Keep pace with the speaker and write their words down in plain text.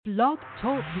Blog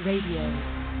Talk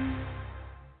Radio.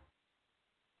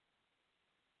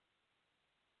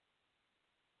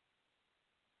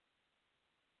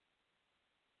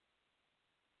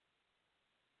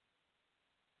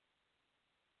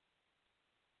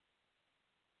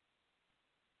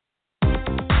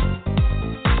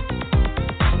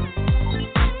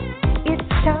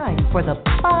 For the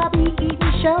Bobby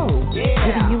Eaton Show,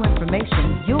 giving you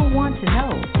information you'll want to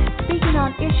know, speaking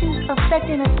on issues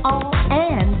affecting us all,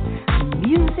 and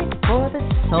music for the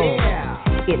soul.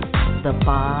 It's the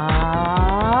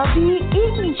Bobby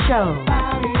Eaton Show.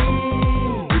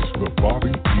 It's the Bobby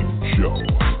Eaton Show.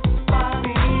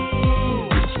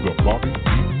 It's the Bobby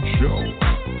Eaton Show.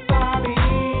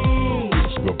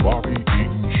 It's the Bobby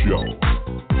Eaton Show.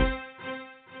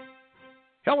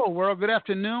 Hello, world. Good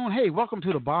afternoon. Hey, welcome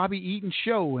to the Bobby Eaton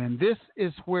Show, and this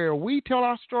is where we tell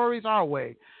our stories our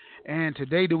way. And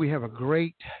today, we have a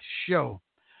great show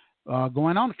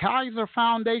going on. The Kaiser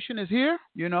Foundation is here,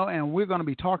 and we're going to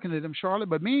be talking to them shortly.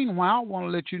 But meanwhile, I want to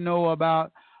let you know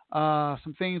about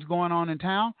some things going on in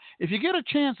town. If you get a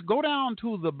chance, go down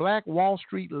to the Black Wall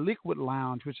Street Liquid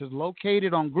Lounge, which is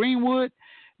located on Greenwood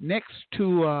next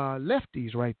to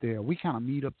Lefty's right there. We kind of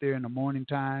meet up there in the morning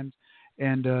times,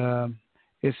 and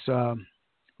it's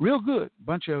real good.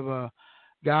 Bunch of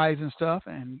guys and stuff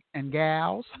and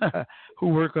gals who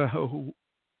work who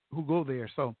go there.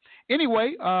 So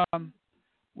anyway,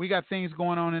 we got things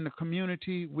going on in the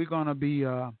community. We're going to be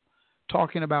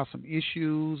talking about some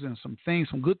issues and some things,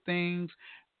 some good things.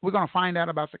 We're going to find out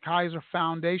about the Kaiser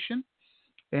Foundation,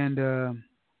 and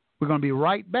we're going to be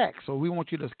right back. So we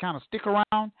want you to kind of stick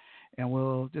around, and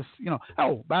we'll just,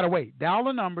 Oh, by the way, dial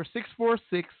the number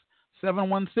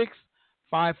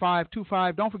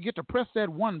 646-716-5525. Don't forget to press that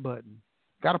one button.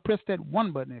 Got to press that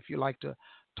one button if you like to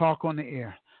talk on the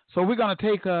air. So we're going to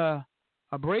take a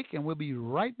break, and we'll be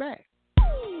right back.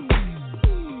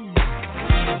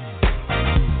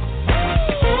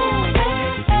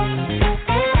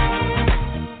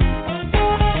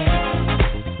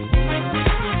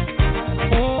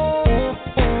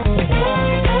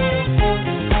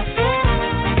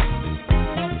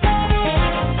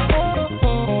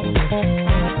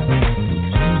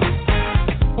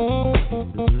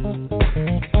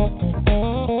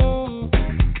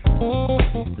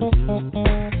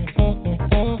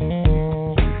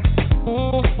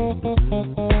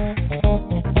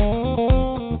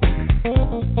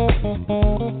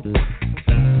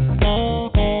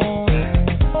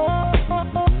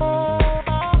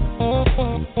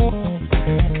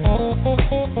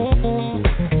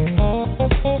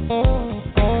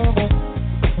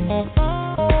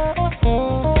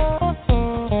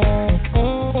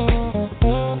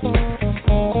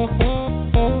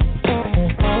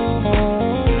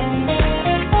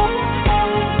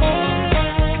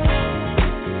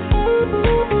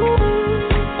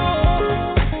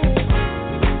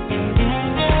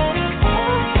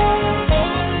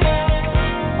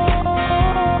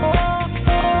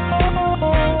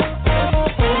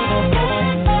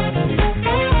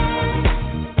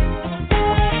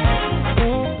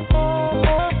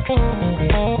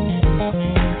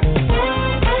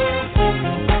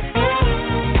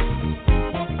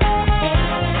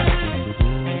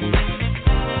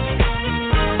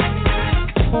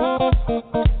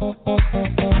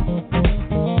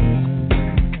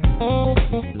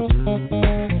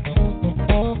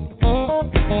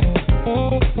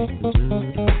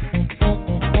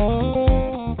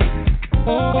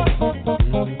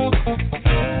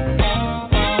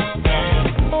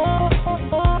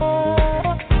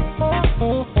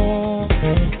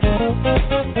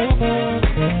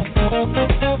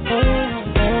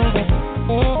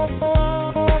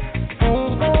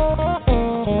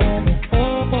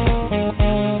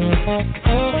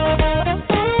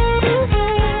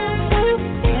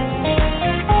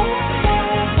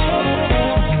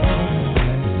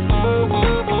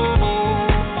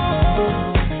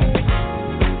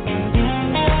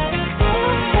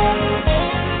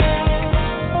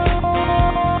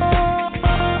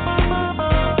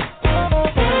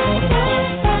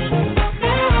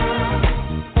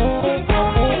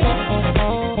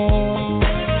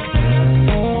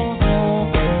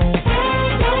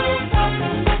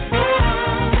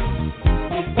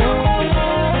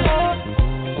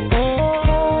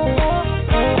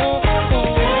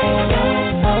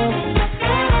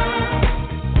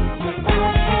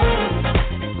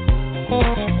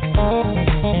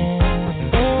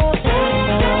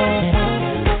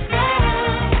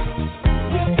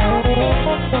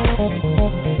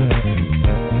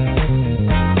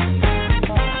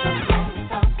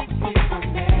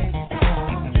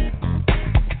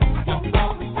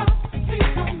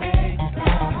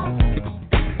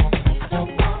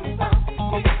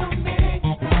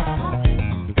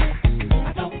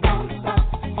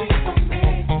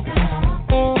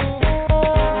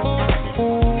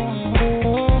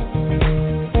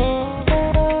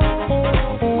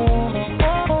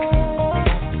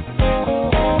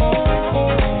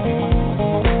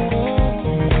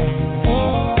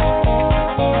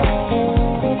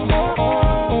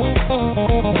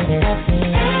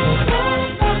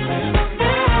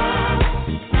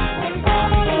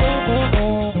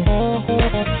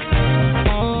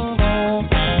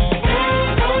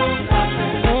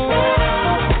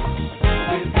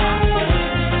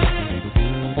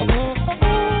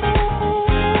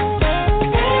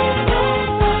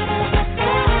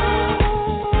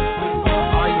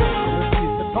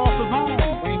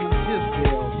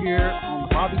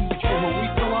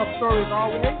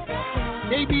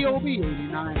 KBOB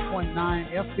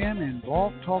 89.9 FM and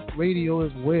Blog Talk Radio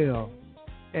as well.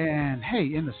 And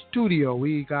hey, in the studio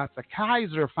we got the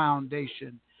Kaiser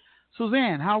Foundation.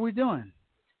 Suzanne, how are we doing?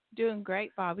 Doing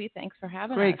great, Bobby. Thanks for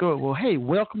having us. Great, good. Well, hey,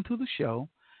 welcome to the show,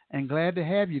 and glad to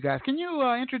have you guys. Can you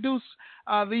introduce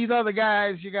these other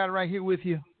guys you got right here with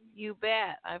you? You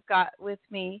bet. I've got with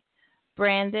me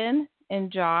Brandon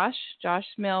and Josh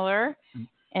Miller,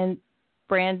 and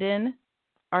Brandon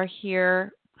are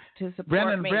here to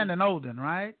support me. Brandon Olden,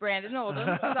 right? Brandon Olden,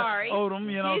 sorry. Oldham,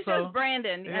 you know. He says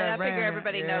Brandon, and I figure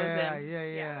everybody knows him.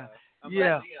 Yeah. I'm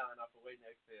Leon off of Way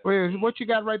Next Hill. Where, what you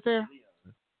got right there?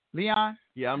 Leon?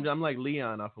 Yeah, I'm like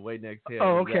Leon off of Way Next Hill.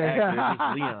 Oh, okay.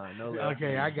 It's Leon. No Leon.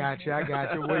 Okay, I got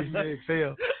you. Way Next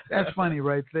Hill. That's funny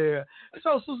right there.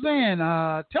 So, Suzanne,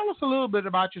 tell us a little bit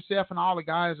about yourself, and all the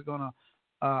guys are going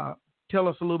to tell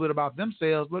us a little bit about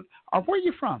themselves. But where are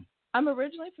you from? I'm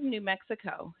originally from New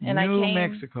Mexico, and I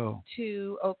came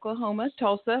to Oklahoma,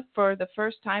 Tulsa, for the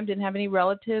first time. Didn't have any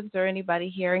relatives or anybody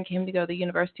here, and came to go to the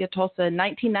University of Tulsa in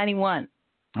 1991.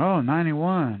 Oh,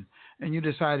 91. And you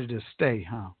decided to stay,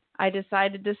 huh? I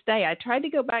decided to stay. I tried to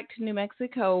go back to New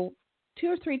Mexico 2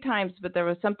 or 3 times, but there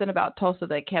was something about Tulsa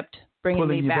that kept bringing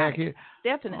me back. Here?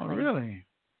 Definitely. Oh, really?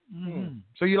 Mm-hmm.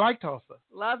 So you like Tulsa?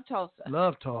 Love Tulsa.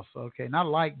 Love Tulsa. Okay, not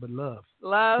like, but love.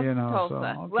 Love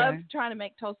Tulsa. So, okay. Love trying to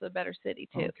make Tulsa a better city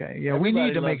too. Okay, yeah, we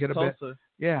need to make it a better.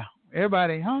 Yeah,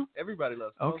 everybody, huh? Everybody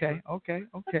loves Tulsa. Okay.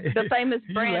 The famous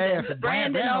Brandon.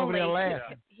 Brandon only. Over there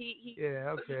laughing. He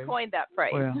okay. coined that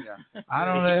phrase. Well, I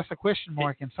don't know. That's a question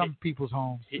mark in some people's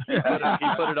homes. He put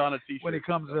it on a T-shirt when it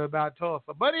comes about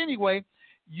Tulsa. But anyway.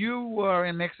 You were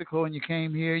in Mexico and you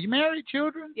came here. You married,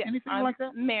 children, anything like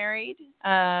that? I'm married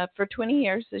for 20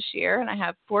 years this year, and I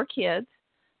have 4 kids.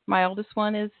 My oldest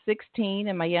one is 16,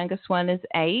 and my youngest one is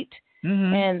 8.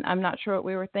 Mm-hmm. And I'm not sure what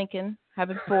we were thinking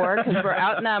having 4 because we're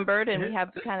outnumbered, and we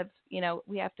have to kind of,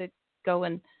 we have to go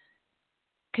and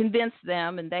convince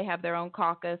them, and they have their own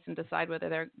caucus and decide whether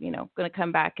they're, going to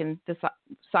come back and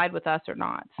side with us or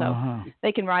not. So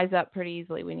they can rise up pretty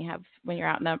easily when you're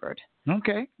outnumbered.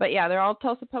 Okay. But yeah, they're all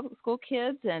Tulsa public school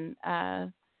kids, and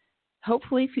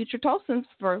hopefully future Tulsans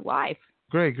for life.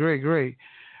 Great.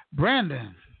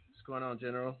 Brandon. What's going on,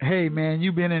 General? Hey, man,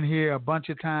 you've been in here a bunch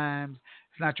of times.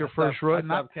 It's not your first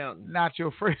rodeo. Not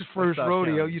your first rodeo.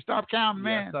 Counting. You stopped counting,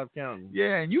 man. I stopped counting.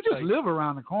 Yeah, and you just live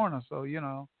around the corner, so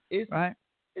right?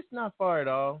 It's not far at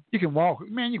all. You can walk,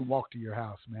 man. You can walk to your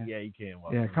house, man. Yeah, you can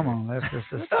walk. Yeah, come on. Let's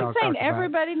I'm saying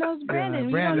everybody knows Brandon.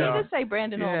 You don't need to say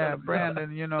Brandon. Yeah,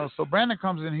 Brandon. So Brandon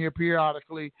comes in here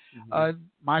periodically. Mm-hmm.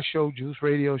 My show, Juice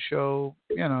Radio Show.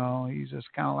 He's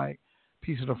just kind of like a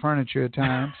piece of the furniture at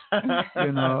times.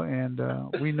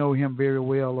 And we know him very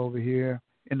well over here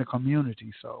in the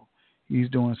community. So he's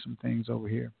doing some things over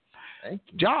here. Thank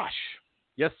you, Josh.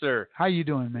 Yes, sir. How you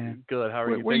doing, man? Good. How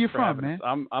are you? Where you from, man?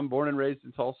 I'm born and raised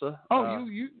in Tulsa. Oh,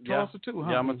 you Tulsa too,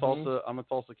 huh? Yeah, I'm a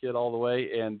Tulsa kid all the way,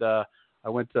 and I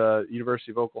went to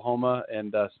University of Oklahoma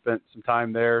and spent some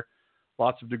time there,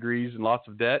 lots of degrees and lots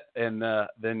of debt, and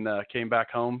then came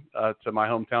back home to my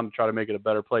hometown to try to make it a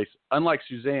better place. Unlike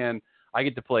Suzanne, I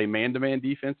get to play man-to-man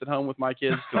defense at home with my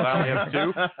kids because I only have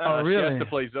 2. Oh, really? She has to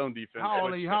play zone defense. How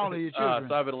old are your children?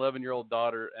 So I have an 11-year-old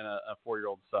daughter and a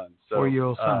 4-year-old son. So,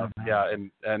 4-year-old son. Yeah,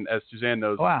 and as Suzanne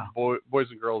knows, boys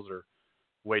and girls are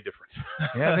way different.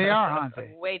 Yeah, they are, aren't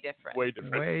they? Way different.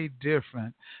 Way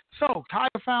different. So,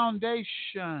 Kaiser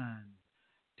Foundation.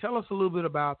 Tell us a little bit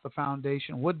about the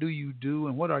foundation. What do you do,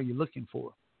 and what are you looking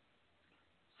for?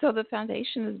 So the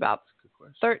foundation is about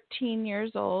 13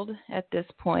 years old at this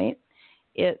point.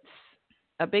 It's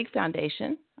a big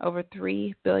foundation, over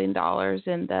 $3 billion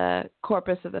in the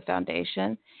corpus of the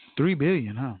foundation. $3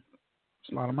 billion, huh?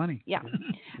 It's a lot of money. Yeah.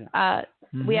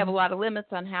 We have a lot of limits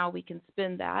on how we can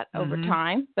spend that over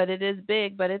time, but it is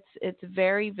big, but it's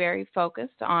very, very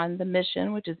focused on the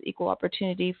mission, which is equal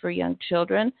opportunity for young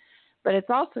children, but it's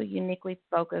also uniquely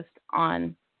focused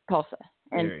on Tulsa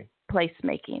and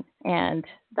placemaking, and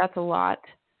that's a lot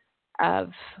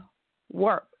of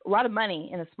work, a lot of money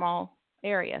in a small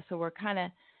area. So we're kind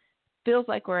of feels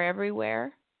like we're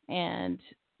everywhere and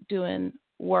doing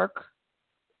work,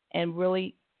 and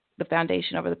really the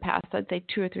foundation over the past, I'd say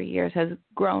 2 or 3 years, has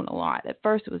grown a lot. At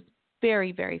first it was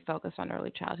very, very focused on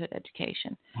early childhood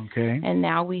education. Okay. And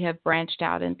now we have branched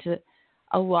out into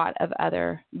a lot of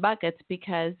other buckets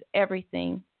because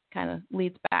everything kind of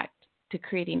leads back to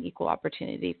creating equal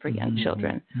opportunity for young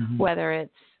children, whether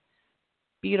it's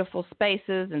beautiful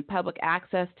spaces and public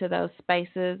access to those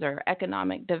spaces, or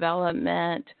economic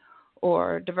development,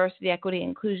 or diversity, equity,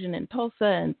 inclusion in Tulsa,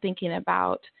 and thinking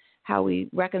about how we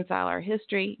reconcile our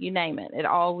history, you name it. It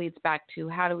all leads back to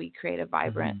how do we create a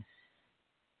vibrant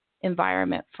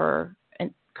environment for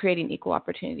creating equal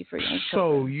opportunity for young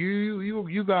children. So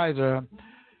you guys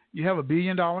you have $1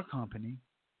 billion company,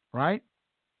 right?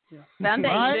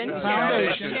 Foundation. Right?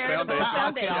 Foundation.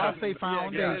 Okay, I'll say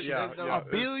foundation.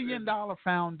 $1 billion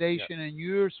foundation, and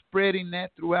you're spreading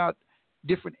that throughout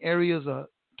different areas of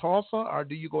Tulsa, or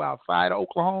do you go outside of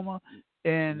Oklahoma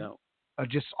and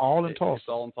just all in Tulsa? It's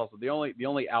all in Tulsa. The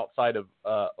only outside of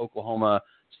Oklahoma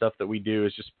stuff that we do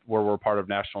is just where we're part of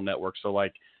national networks. So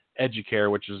like Educare,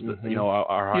 which is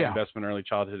our high investment early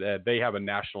childhood ed, they have a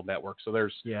national network. So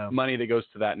there's money that goes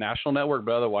to that national network,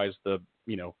 but otherwise the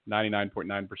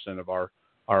 99.9% of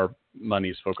our money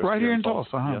is focused right here in Tulsa.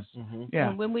 Huh? Yes. Mm-hmm. Yeah.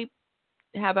 And when we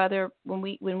have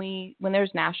when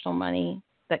there's national money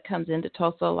that comes into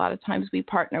Tulsa, a lot of times we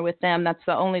partner with them. That's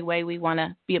the only way we want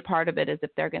to be a part of it, is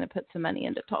if they're going to put some money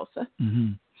into Tulsa.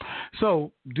 Mm-hmm.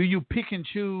 So do you pick and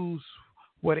choose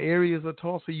what areas of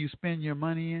Tulsa you spend your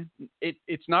money in?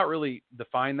 It's not really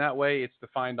defined that way. It's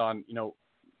defined on,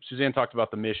 Suzanne talked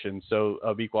about the mission, so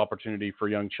of equal opportunity for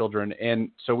young children. And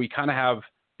so we kind of have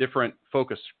different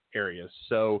focus areas.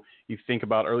 So you think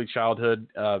about early childhood,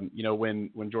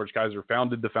 when George Kaiser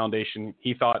founded the foundation,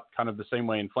 he thought kind of the same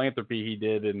way in philanthropy he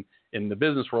did in the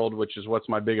business world, which is what's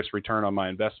my biggest return on my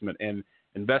investment. And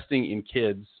investing in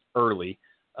kids early,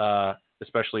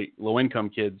 especially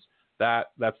low-income kids,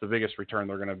 that's the biggest return.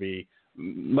 They're going to be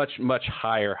much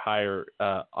higher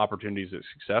opportunities of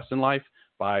success in life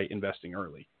by investing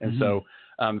early. And so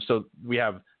we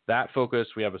have that focus.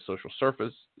 We have a social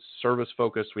service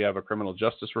focus. We have a criminal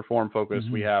justice reform focus.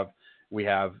 We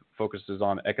have focuses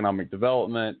on economic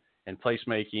development and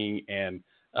placemaking and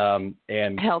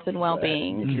health and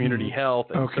well-being, community health.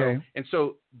 And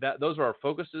so those are our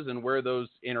focuses, and where those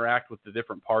interact with the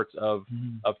different parts of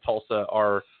Tulsa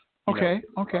are. Or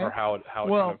how it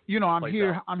well, kind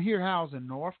of I'm here housed in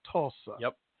North Tulsa.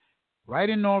 Yep. Right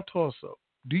in North Tulsa.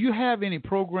 Do you have any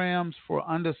programs for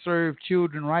underserved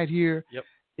children right here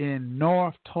in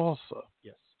North Tulsa?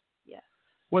 Yes. Yes.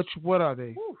 What are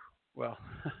they? Whew. Well,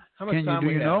 how much time do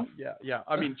you know? Yeah.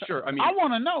 I mean, sure. I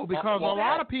want to know because a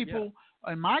lot of people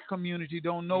in my community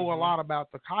don't know a lot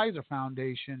about the Kaiser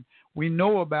Foundation. We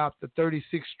know about the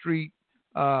 36th Street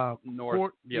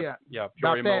North, Peoria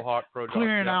Mohawk project,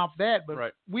 clearing out that,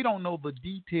 but we don't know the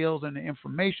details and the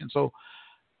information. So,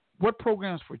 what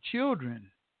programs for children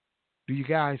do you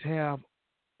guys have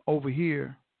over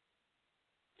here?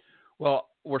 Well,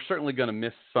 we're certainly going to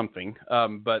miss something,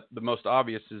 but the most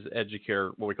obvious is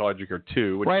Educare, what we call Educare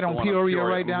 2. Which right is on Peoria,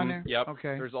 right down there? Yep.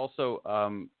 Okay. There's also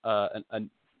an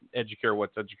Educare,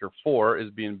 what's Educare 4, is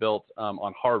being built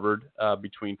on Harvard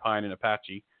between Pine and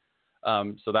Apache.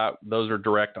 So those are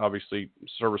direct, obviously,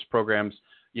 service programs.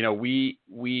 We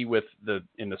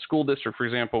in the school district, for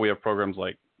example, we have programs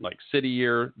like City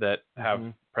Year that have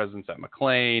presence at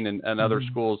McLean and other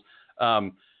schools.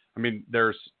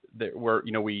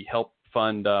 We help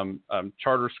fund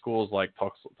charter schools like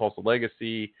Tulsa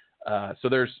Legacy. So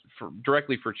there's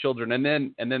directly for children, and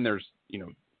then there's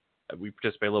we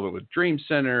participate a little bit with Dream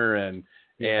Center and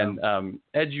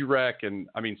EduRec, and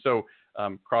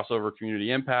crossover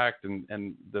community impact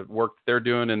and the work that they're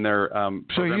doing in their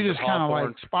so you're just kind of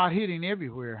like spot hitting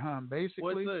everywhere, huh?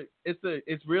 Basically, well,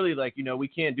 it's really like we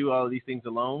can't do all of these things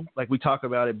alone. Like we talk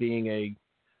about it being a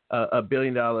 $1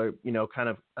 billion kind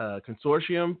of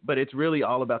consortium, but it's really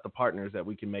all about the partners that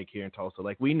we can make here in Tulsa.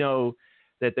 Like we know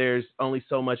that there's only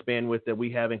so much bandwidth that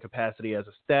we have in capacity as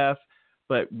a staff,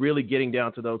 but really getting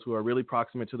down to those who are really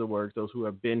proximate to the work, those who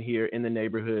have been here in the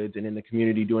neighborhoods and in the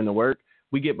community doing the work,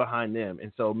 we get behind them.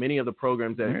 And so many of the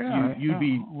programs that you'd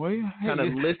be kind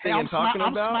of listing and talking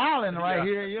about. I'm smiling right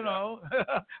here,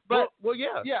 But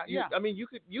yeah. I mean,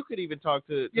 you could even talk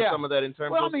to some of that in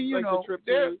terms of the trip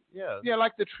to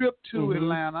like the trip to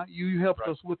Atlanta. You helped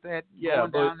us with that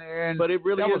going down there. But it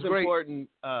really is important,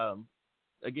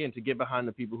 again, to get behind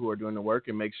the people who are doing the work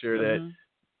and make sure that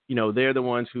they're the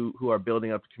ones who are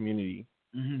building up the community.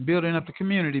 Building up the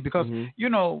community because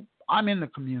I'm in the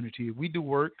community. We do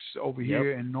works over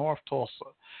here in North Tulsa.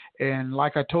 And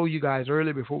like I told you guys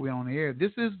earlier before we were on the air,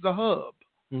 this is the hub.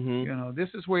 This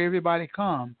is where everybody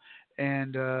come.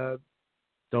 And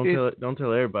don't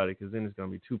tell everybody because then it's going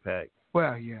to be too packed.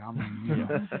 Well,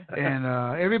 and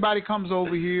everybody comes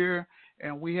over here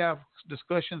and we have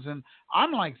discussions. And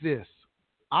I'm like this.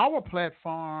 Our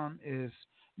platform is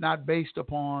not based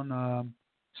upon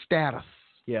status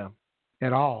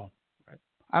at all.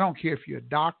 I don't care if you're a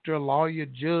doctor, lawyer,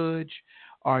 judge,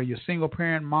 or you're single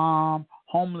parent mom,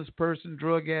 homeless person,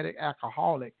 drug addict,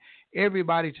 alcoholic.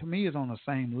 Everybody to me is on the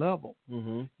same level.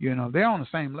 They're on the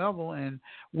same level, and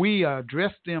we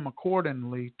address them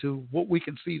accordingly to what we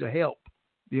can see to help.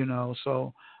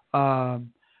 So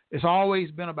It's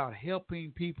always been about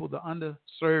helping people, the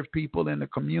underserved people in the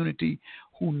community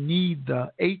who need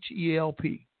the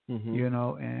HELP.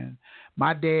 And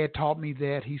my dad taught me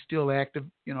that. He's still active,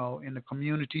 in the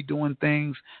community doing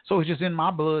things. So it's just in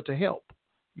my blood to help,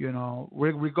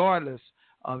 regardless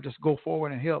of just go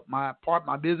forward and help. My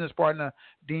business partner,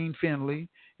 Dean Finley,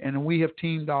 and we have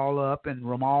teamed all up, and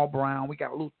Ramal Brown. We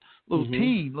got a little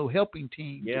team, little helping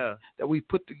team that we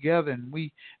put together, and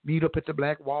we meet up at the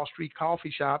Black Wall Street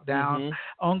Coffee Shop down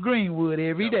on Greenwood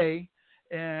every day,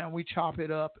 and we chop it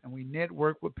up, and we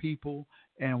network with people,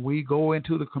 and we go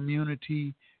into the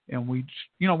community, and we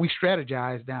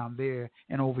strategize down there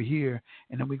and over here,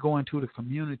 and then we go into the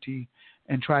community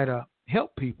and try to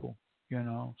help people,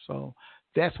 So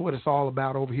that's what it's all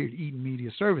about over here at Eden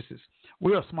Media Services.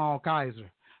 We're a small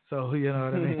Kaiser. So you know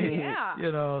what I mean?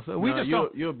 Yeah. So we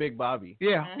you're a big Bobby.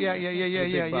 Yeah.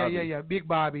 Big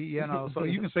Bobby. So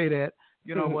you can say that.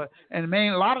 You know what? And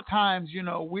man, a lot of times,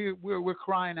 we're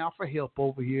crying out for help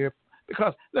over here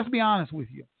because let's be honest with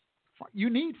you, you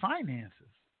need finances.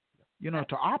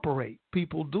 To operate.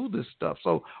 People do this stuff.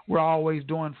 So we're always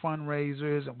doing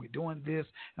fundraisers, and we're doing this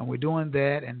and we're doing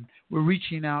that, and we're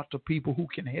reaching out to people who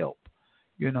can help.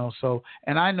 So,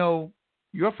 and I know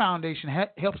your foundation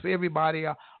helps everybody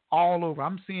all over.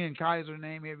 I'm seeing Kaiser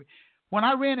name when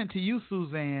I ran into you,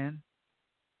 Suzanne,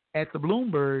 at the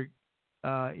Bloomberg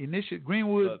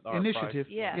Greenwood Initiative.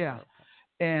 Yeah.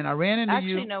 And I ran into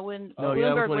you. Actually, no, when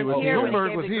Bloomberg was here.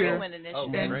 Bloomberg was here.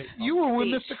 And you were with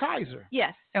Mr. Kaiser.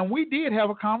 Yes. And we did have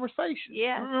a conversation.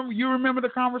 Yes. You remember the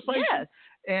conversation? Yes.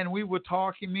 And we were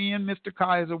talking, me and Mr.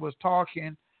 Kaiser was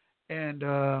talking, and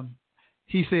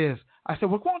he says, I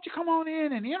said, well, why don't you come on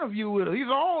in and interview with us? He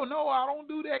said, oh, no, I don't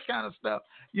do that kind of stuff.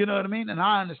 You know what I mean? And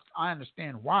I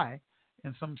understand why.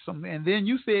 And and then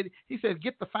he said,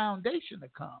 get the foundation to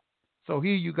come. So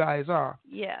here you guys are.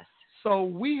 Yes. So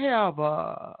we have,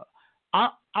 I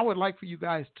would like for you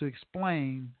guys to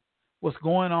explain what's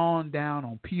going on down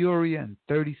on Peoria and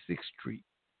 36th Street.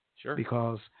 Sure.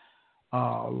 Because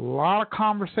a lot of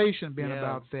conversation been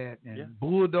about that, and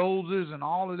bulldozers and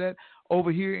all of that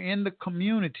over here in the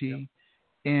community.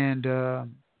 And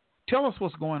tell us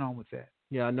what's going on with that.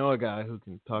 Yeah, I know a guy who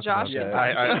can talk Josh about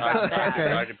that.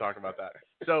 I can talk about that.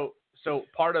 So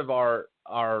part of our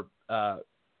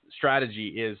strategy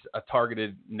is a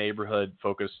targeted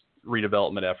neighborhood-focused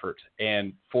redevelopment effort,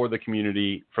 and for the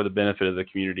community, for the benefit of the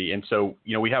community. And so,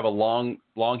 we have a long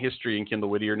history in Kendall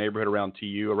Whittier neighborhood around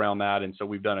TU around that, and so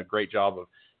we've done a great job of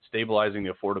stabilizing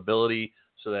the affordability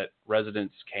so that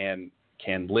residents can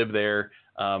live there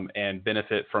and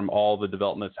benefit from all the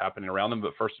developments happening around them.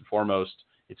 But first and foremost,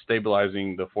 it's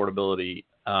stabilizing the affordability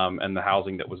and the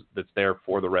housing that's there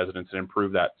for the residents and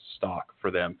improve that stock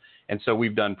for them. And so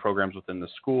we've done programs within the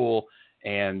school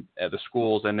and at the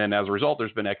schools. And then as a result,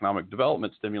 there's been economic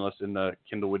development stimulus in the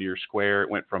Kendall Whittier Square. It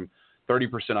went from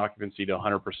 30% occupancy to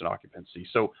 100% occupancy.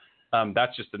 So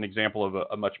that's just an example of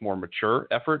a much more mature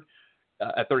effort.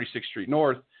 At 36th Street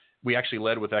North, we actually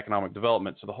led with economic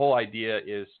development. So the whole idea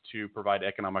is to provide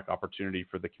economic opportunity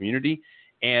for the community.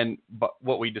 But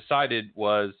what we decided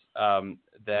was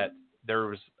that there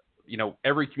was,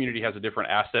 every community has a different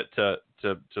asset to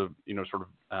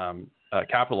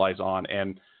capitalize on.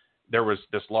 And there was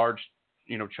this large,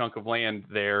 chunk of land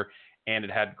there, and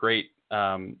it had great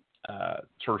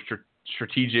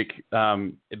strategic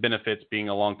benefits being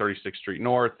along 36th Street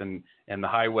North and the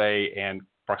highway and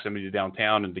proximity to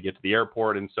downtown and to get to the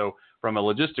airport. And so from a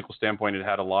logistical standpoint, it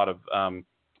had a lot of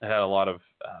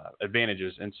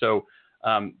advantages. And so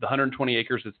the 120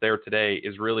 acres that's there today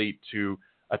is really to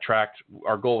attract,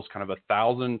 our goal is kind of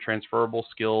 1,000 transferable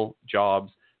skill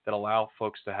jobs that allow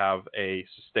folks to have a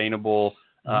sustainable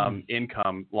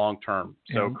income long term.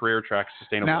 So career track,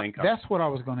 sustainable income. That's what I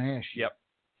was going to ask you. Yep.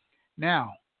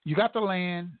 Now, you got the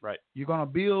land. Right. You're going to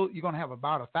build. You're going to have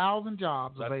about 1,000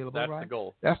 jobs available. That's right? the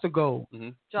goal. That's the goal. Mm-hmm.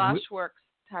 Josh works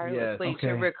tirelessly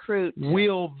to recruit.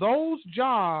 Will those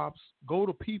jobs go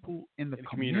to people in the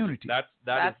community? That's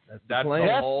the plan.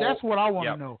 That's what I want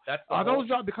to know. Are those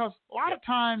jobs? Because a lot of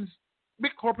times,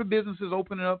 big corporate businesses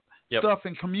opening up stuff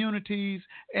in communities,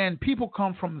 and people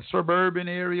come from the suburban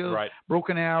areas,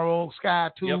 Broken Arrow, Sky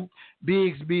 2,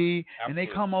 Bigsby, and they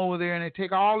come over there and they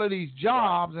take all of these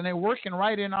jobs and they're working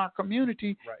right in our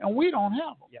community, and we don't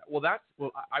have them. Yeah, well,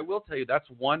 I will tell you that's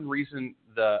one reason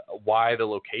why the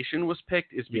location was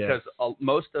picked is because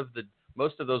most of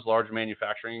those large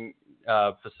manufacturing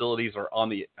facilities are on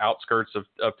the outskirts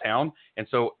of town, and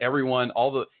so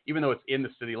even though it's in the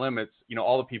city limits,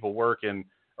 all the people work in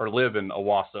or live in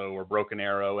Owasso or Broken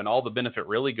Arrow, and all the benefit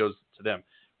really goes to them.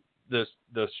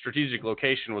 The strategic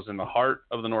location was in the heart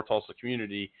of the North Tulsa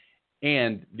community,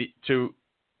 And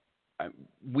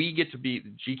we get to be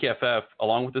GKFF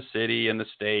along with the city and the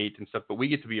state and stuff, but we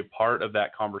get to be a part of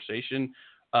that conversation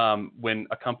when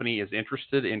a company is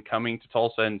interested in coming to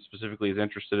Tulsa and specifically is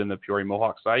interested in the Peoria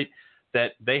Mohawk site,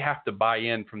 that they have to buy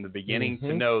in from the beginning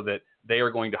to know that they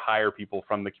are going to hire people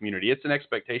from the community. It's an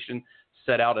expectation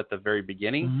set out at the very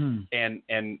beginning. And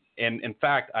in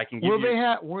fact, I can give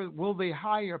will they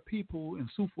hire people in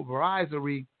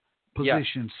supervisory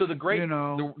positions? So the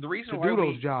reason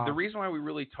why we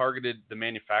really targeted the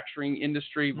manufacturing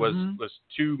industry was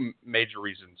two major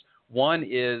reasons. One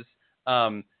is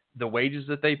the wages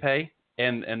that they pay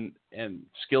and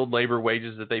skilled labor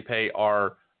wages that they pay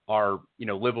are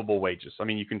livable wages. I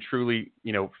mean, you can truly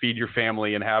feed your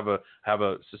family and have a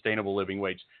sustainable living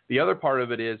wage. The other part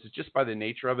of it is just by the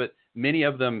nature of it, many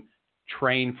of them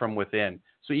train from within.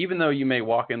 So even though you may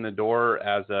walk in the door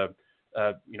as a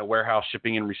warehouse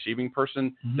shipping and receiving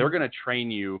person, they're going to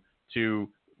train you to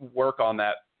work on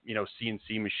that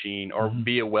CNC machine or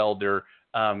be a welder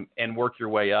and work your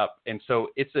way up. And so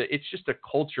it's just a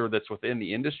culture that's within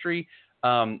the industry,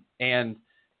 and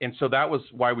so that was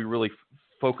why we really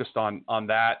focused on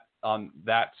that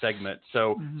segment.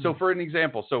 So for an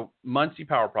example, Muncie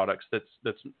Power Products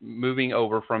that's moving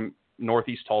over from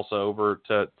Northeast Tulsa over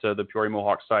to the Peoria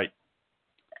Mohawk site.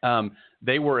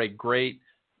 They were a great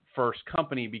first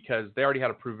company because they already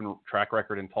had a proven track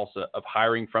record in Tulsa of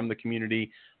hiring from the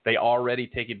community. They already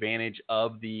take advantage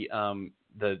of the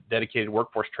dedicated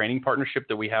workforce training partnership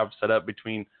that we have set up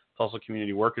between Tulsa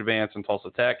Community Work Advance and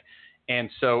Tulsa Tech. And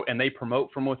they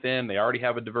promote from within. They already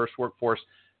have a diverse workforce.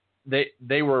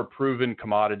 They were a proven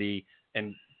commodity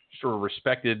and sort of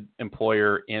respected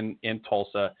employer in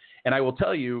Tulsa. And I will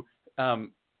tell you,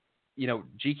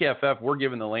 GKFF, we're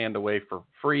giving the land away for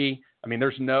free. I mean,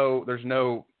 there's no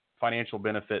financial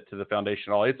benefit to the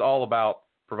foundation at all. It's all about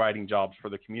providing jobs for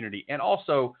the community. And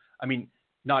also, I mean,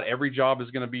 not every job is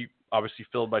going to be obviously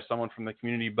filled by someone from the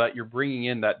community, but you're bringing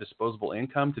in that disposable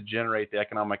income to generate the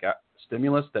economic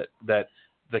stimulus that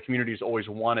the community's always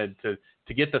wanted to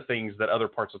get the things that other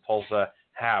parts of Tulsa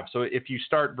have. So if you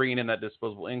start bringing in that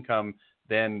disposable income,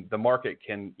 then the market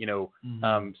can,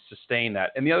 sustain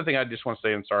that. And the other thing I just want to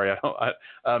say, I'm sorry,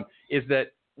 is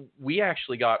that we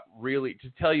actually got really, to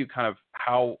tell you kind of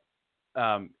how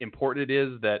important it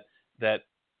is that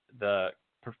the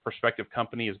prospective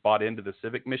company is bought into the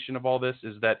civic mission of all this,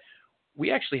 is that we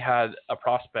actually had a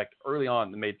prospect early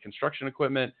on that made construction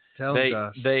equipment. They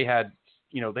were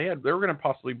going to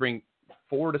possibly bring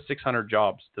 400 to 600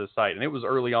 jobs to the site, and it was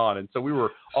early on, and so we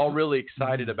were all really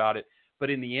excited about it. But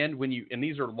in the end, when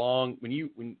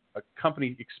a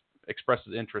company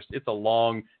expresses interest, it's a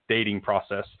long dating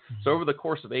process. So over the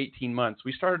course of 18 months,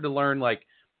 we started to learn, at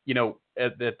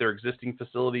their existing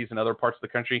facilities in other parts of the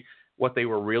country, what they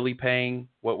were really paying,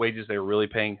 what wages they were really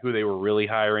paying, who they were really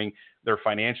hiring, their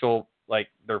financial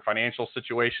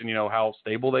situation, how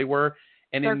stable they were,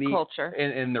 and their culture.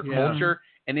 And their culture.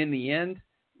 And in the end,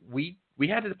 we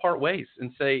had to part ways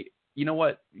and say, you know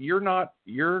what, you're not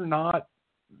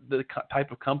the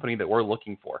type of company that we're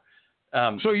looking for.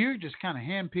 So you're just kind of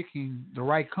handpicking the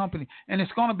right company, and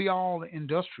it's going to be all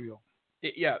industrial.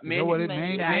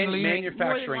 Manufacturing.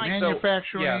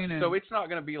 Manufacturing. So it's not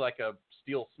going to be like a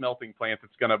steel smelting plant.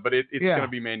 It's going to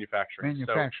be manufacturing.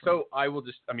 So I will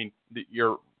just,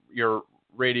 your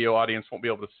radio audience won't be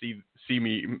able to see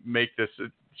me make this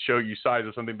show you size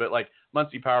or something, but like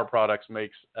Muncie Power Products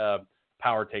makes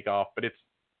power takeoff, but it's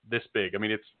this big. I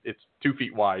mean, it's 2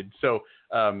 feet wide. So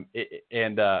so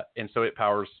it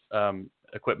powers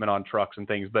equipment on trucks and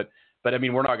things. But I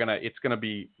mean, it's going to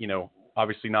be,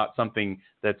 obviously not something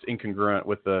that's incongruent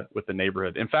with the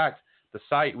neighborhood. In fact, the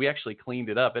site, we actually cleaned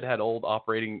it up. It had old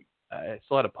operating, it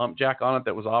still had a pump jack on it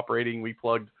that was operating. We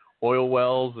plugged oil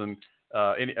wells and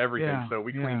everything. Yeah, so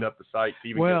we cleaned up the site to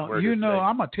even get where it is today.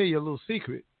 I'm going to tell you a little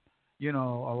secret. A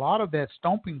lot of that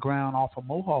stomping ground off of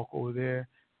Mohawk over there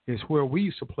is where we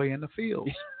used to play in the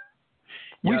fields.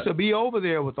 We used to be over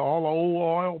there with all the old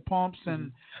oil pumps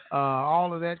and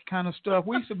all of that kind of stuff.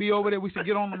 We used to be over there. We used to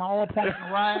get on the oil pumps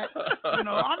and ride. I'm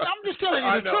just telling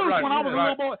you the truth. Right, when I was a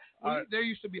little boy, there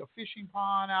used to be a fishing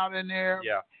pond out in there.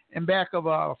 Yeah. In back of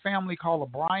a family called the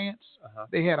Bryants.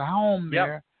 They had a home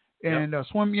there and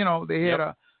swim. They had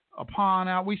a pond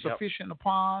out. We used to fish in the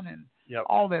pond and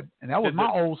all that. And that was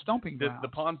my old stomping ground. The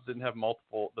ponds didn't have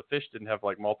the fish didn't have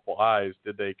like multiple eyes,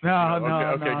 did they?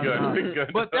 No.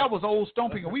 Good. But that was old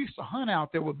stomping. We used to hunt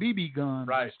out there with BB guns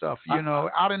and stuff,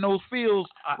 out in those fields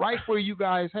right where you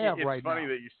guys have right now. It's funny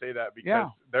that you say that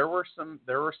because there were some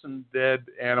dead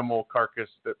animal carcass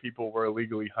that people were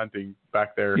illegally hunting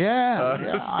back there.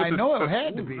 I know it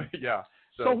had to be. Yeah.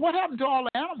 So what happened to all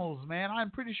the animals, man?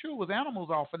 I'm pretty sure it was animals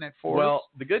off in that forest. Well,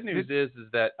 the good news is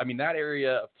that, I mean, that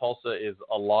area of Tulsa is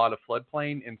a lot of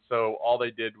floodplain, and so all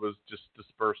they did was just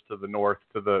disperse to the north,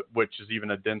 which is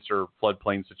even a denser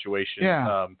floodplain situation.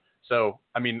 Yeah. So,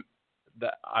 I mean,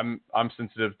 I'm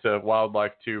sensitive to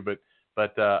wildlife too, but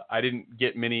I didn't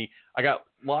get many. I got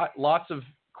lots of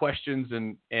questions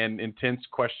and intense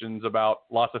questions about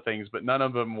lots of things, but none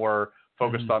of them were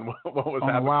focused on what was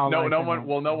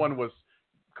happening. No one was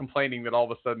complaining that all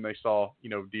of a sudden they saw,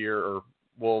 deer or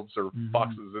wolves or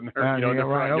foxes in their, in their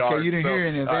front yard. Okay, you didn't hear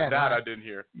any of that. That I didn't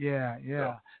hear.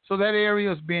 Yeah. So that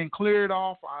area is being cleared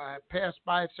off. I passed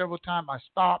by it several times. I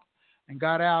stopped and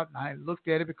got out, and I looked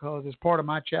at it because it's part of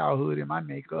my childhood and my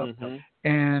makeup.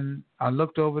 And I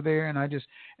looked over there, and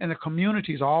the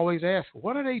communities always ask,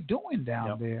 what are they doing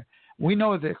down there? We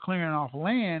know they're clearing off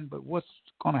land, but what's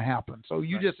going to happen? So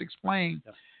you just explained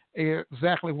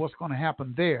exactly what's going to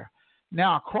happen there.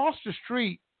 Now, across the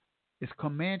street is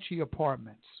Comanche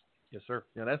Apartments. Yes, sir.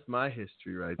 Yeah, that's my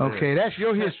history right there. Okay, that's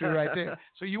your history right there.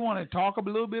 So you want to talk a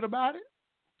little bit about it?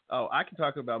 Oh, I can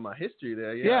talk about my history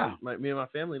there. Yeah. Me and my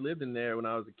family lived in there when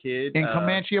I was a kid. In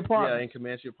Comanche Apartments? Yeah, in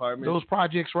Comanche Apartments. Those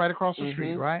projects right across the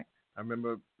street, right? I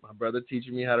remember my brother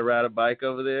teaching me how to ride a bike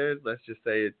over there. Let's just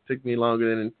say it took me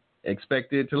longer than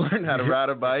expected to learn how to ride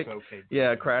a bike. Okay.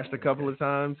 Yeah, I crashed a couple of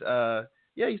times. I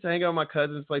used to hang out with my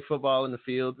cousins, play football in the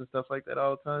fields and stuff like that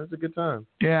all the time. It's a good time.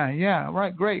 Yeah,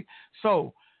 right, great.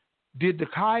 So, did the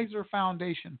Kaiser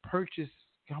Foundation purchase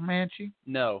Comanche?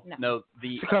 No.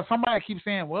 Because somebody keeps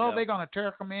saying, they're going to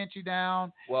tear Comanche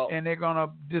down, and they're going to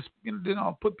just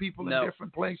put people in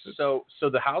different places. So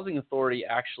the Housing Authority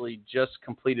actually just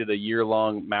completed a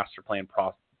year-long master plan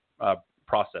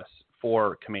process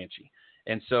for Comanche,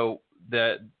 and so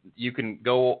that you can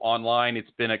go online.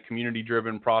 It's been a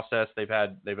community-driven process. They've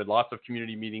had lots of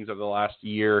community meetings over the last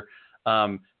year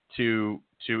to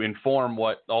inform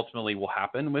what ultimately will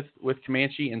happen with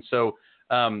Comanche, and so.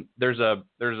 There's a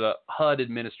HUD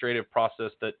administrative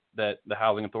process that the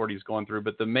Housing Authority is going through,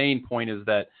 but the main point is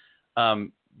that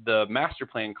the master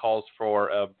plan calls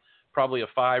for probably a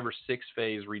 5 or 6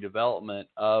 phase redevelopment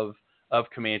of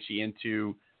Comanche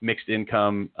into mixed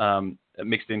income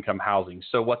housing.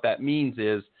 So what that means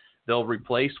is they'll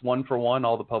replace 1-for-1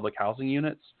 all the public housing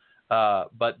units,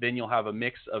 but then you'll have a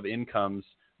mix of incomes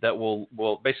that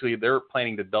will basically they're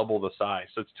planning to double the size.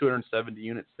 So it's 270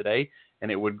 units today, and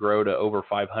it would grow to over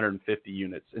 550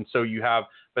 units. And so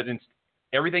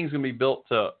everything's going to be built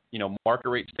to, market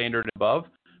rate standard and above,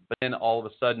 but then all of a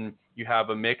sudden you have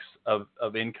a mix of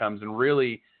incomes, and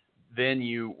really then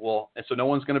and so no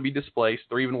one's going to be displaced.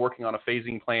 They're even working on a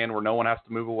phasing plan where no one has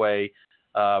to move away.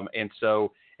 And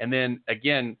then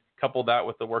again, couple that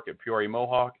with the work at Peoria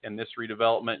Mohawk and this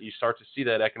redevelopment, you start to see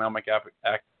that economic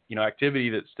activity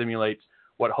that stimulates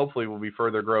what hopefully will be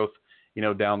further growth,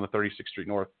 down the 36th Street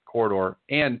North corridor.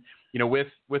 And, with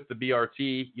the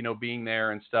BRT, being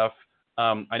there and stuff,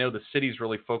 I know the city's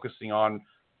really focusing on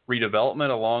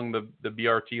redevelopment along the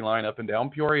BRT line up and down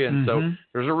Peoria. And so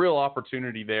there's a real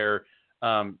opportunity there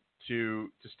to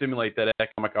stimulate that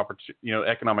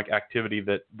economic activity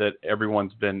that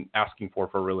everyone's been asking for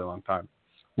a really long time.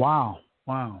 Wow.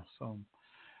 So,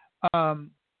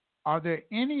 are there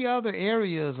any other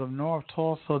areas of North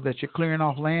Tulsa that you're clearing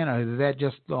off land, or is that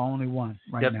just the only one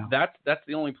now? That's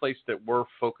the only place that we're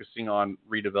focusing on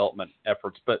redevelopment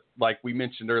efforts. But like we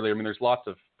mentioned earlier, there's lots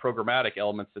of programmatic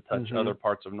elements that touch other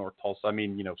parts of North Tulsa.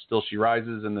 Still She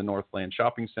Rises in the Northland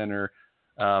Shopping Center,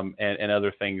 and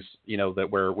other things, that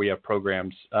where we have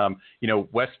programs.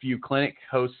 Westview Clinic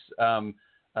hosts, I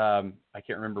can't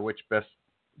remember which best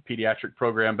pediatric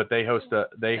program, but they host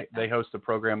a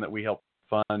program that we help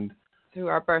fund through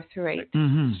our Birth Through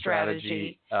 8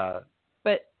 strategy.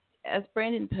 But as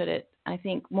Brandon put it, I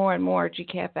think more and more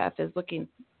GKFF is looking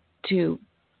to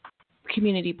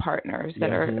community partners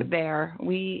that are there.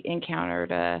 We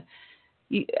encountered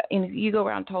you go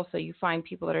around Tulsa, you find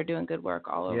people that are doing good work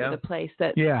all over the place.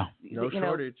 No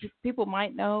shortage. People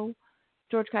might know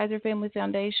George Kaiser Family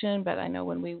Foundation, but I know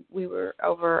when we were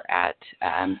over at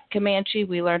Comanche,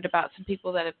 we learned about some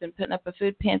people that have been putting up a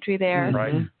food pantry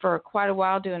there for quite a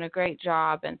while, doing a great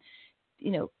job. And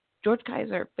George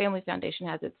Kaiser Family Foundation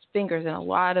has its fingers in a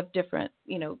lot of different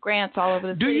grants all over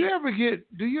the city.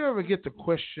 Do you ever get the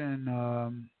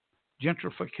question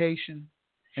gentrification?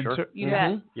 Sure.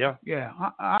 Yeah.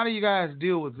 How do you guys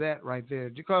deal with that right there?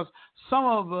 Because some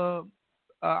of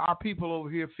our people over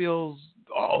here feels,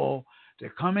 they're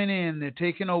coming in, they're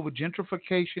taking over.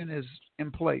 Gentrification is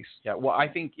in place. Yeah, well, I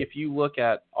think if you look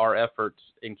at our efforts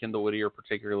in Kendall Whittier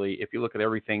particularly, if you look at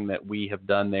everything that we have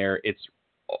done there, it's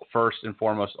first and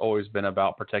foremost always been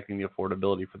about protecting the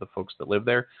affordability for the folks that live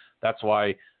there. That's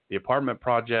why the apartment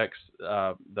projects,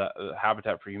 the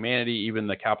Habitat for Humanity, even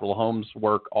the Capitol Homes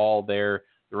work, all there,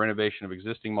 the renovation of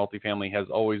existing multifamily has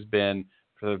always been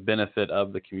for the benefit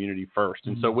of the community first.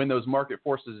 And so when those market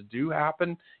forces do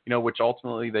happen, which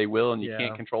ultimately they will, and you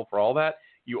can't control for all that,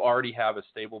 you already have a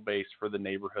stable base for the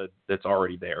neighborhood that's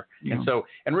already there. Yeah. And so,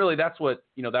 and really that's what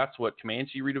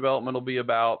Comanche redevelopment will be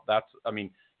about. That's,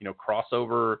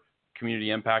 crossover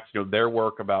community impact, their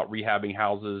work about rehabbing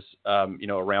houses,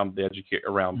 around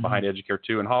behind Educare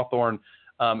 2 in Hawthorne.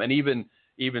 And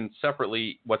even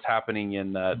separately, what's happening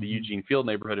in the Eugene Field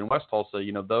neighborhood in West Tulsa,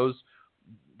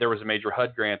 there was a major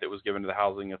HUD grant that was given to the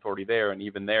housing authority there. And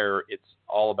even there, it's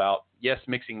all about, yes,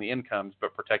 mixing the incomes,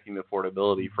 but protecting the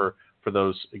affordability for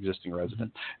those existing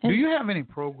residents. Do you have any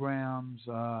programs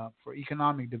for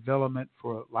economic development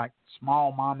for like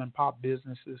small mom and pop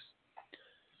businesses?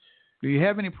 Do you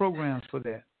have any programs for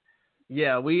that?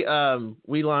 Yeah, we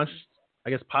launched,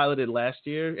 I guess, piloted last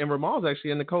year, and Ramal's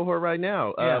actually in the cohort right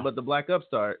now, but the Black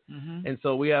Upstart. And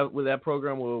so we have, with that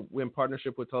program, we're in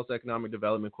partnership with Tulsa Economic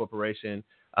Development Corporation,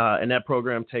 and that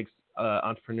program takes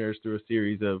entrepreneurs through a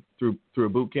series of, through a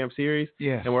boot camp series.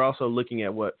 Yeah. And we're also looking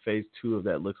at what phase 2 of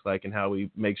that looks like and how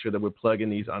we make sure that we're plugging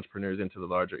these entrepreneurs into the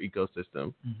larger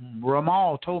ecosystem.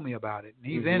 Ramal told me about it,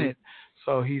 and he's in it,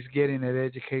 so he's getting that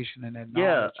education and that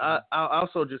knowledge. Yeah, I'll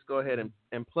also just go ahead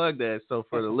and plug that. So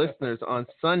for the listeners, on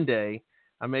Sunday,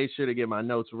 I made sure to get my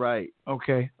notes right.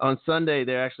 Okay. On Sunday,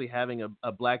 they're actually having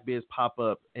a Black Biz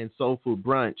pop-up and soul food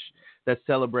brunch that's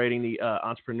celebrating the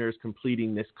entrepreneurs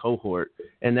completing this cohort.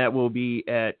 And that will be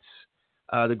at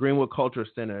the Greenwood Cultural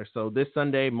Center. So this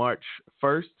Sunday, March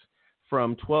 1st,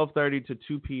 from 12:30 to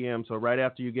 2 p.m., so right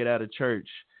after you get out of church,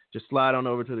 just slide on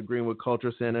over to the Greenwood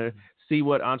Cultural Center, see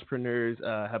what entrepreneurs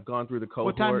have gone through the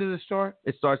cohort. What time does it start?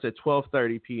 It starts at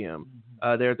 12:30 p.m.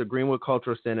 There at the Greenwood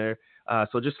Cultural Center.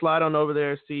 So just slide on over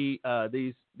there, see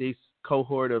these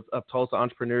cohort of Tulsa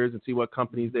entrepreneurs, and see what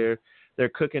companies they're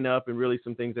cooking up, and really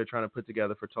some things they're trying to put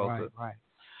together for Tulsa. Right.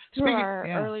 Through our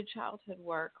early childhood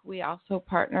work, we also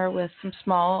partner with some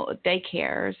small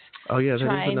daycares. Oh, yeah, that is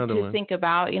another one. Trying to think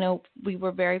about, we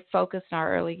were very focused in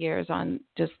our early years on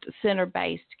just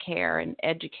center-based care and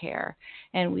educare.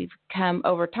 And we've come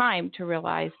over time to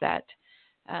realize that,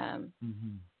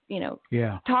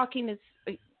 talking is,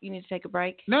 you need to take a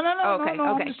break? No, okay.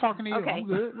 I'm just talking to you. Okay. I'm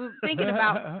good. Thinking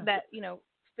about that,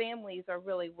 families are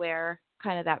really where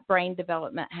kind of that brain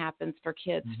development happens for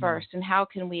kids first, and how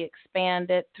can we expand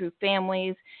it through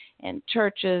families and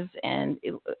churches and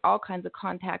all kinds of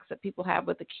contacts that people have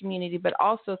with the community, but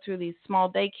also through these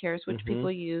small daycares, which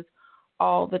people use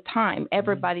all the time.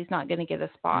 Everybody's not going to get a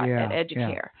spot at Educare.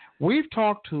 Yeah. We've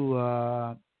talked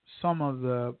to some of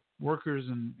the workers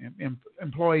and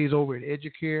employees over at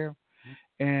Educare,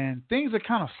 and things are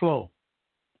kind of slow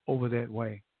over that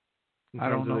way. I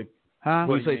don't know. Huh?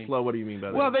 When you say slow, what do you mean by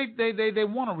that? Well, they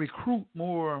want to recruit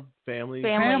more families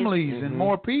and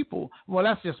more people. Well,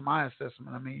 that's just my assessment.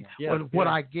 I mean, what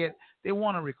I get, they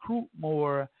want to recruit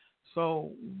more. So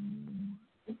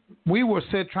we were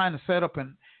trying to set up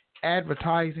an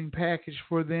advertising package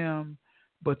for them,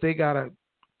 but they got to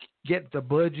get the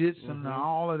budgets and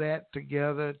all of that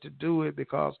together to do it,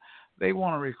 because they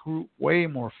want to recruit way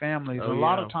more families. A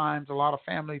lot of times, a lot of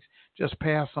families just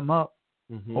pass them up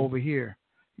over here.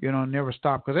 Never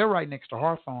stop, because they're right next to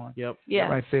Hawthorne. Yep. Yeah.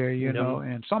 Right there, know.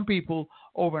 And some people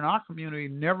over in our community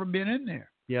never been in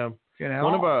there. Yeah.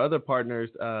 One of our other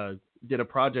partners did a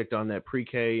project on that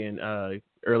pre-K and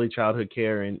early childhood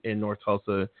care in North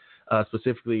Tulsa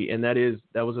specifically, and that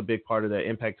was a big part of that.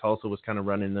 Impact Tulsa was kind of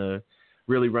running the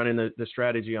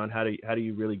strategy on how do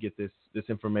you really get this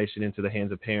information into the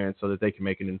hands of parents so that they can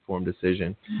make an informed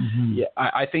decision. Yeah,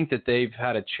 I think that they've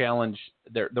had a challenge.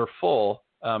 They're full.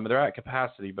 They're at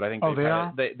capacity, but I think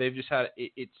they've just had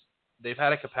they've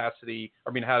had a capacity,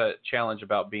 had a challenge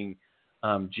about being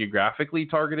geographically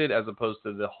targeted as opposed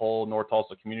to the whole North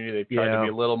Tulsa community. They've tried to be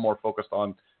a little more focused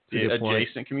on the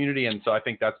adjacent community, and so I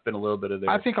think that's been a little bit of their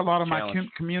I think a lot of challenge. My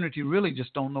community really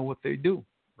just don't know what they do.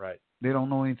 Right. They don't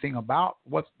know anything about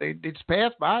what they just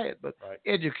pass by it, but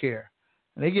Educare.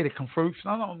 They get it confused.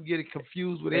 Some of them get it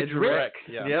confused with EduRec.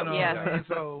 Yeah.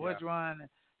 So which one?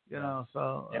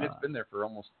 So and it's been there for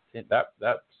almost that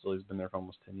facility's been there for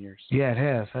almost 10 years. Yeah, it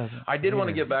has, hasn't it? I did want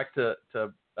to get back to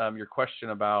your question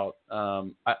about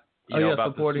about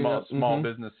supporting the small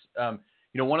business.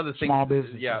 One of the things, small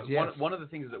business. Yeah, yes. One of the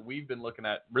things that we've been looking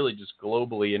at, really just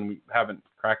globally, and we haven't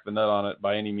cracked the nut on it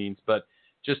by any means, but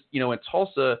just in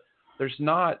Tulsa, there's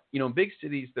not, in big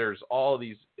cities, there's all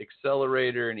these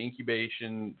accelerator and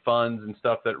incubation funds and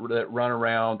stuff that run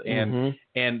around and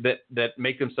that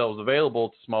make themselves available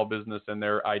to small business and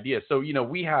their ideas. So,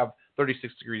 we have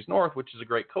 36 Degrees North, which is a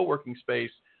great co-working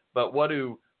space, but what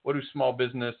do small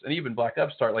business and even Black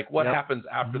Upstart, like what happens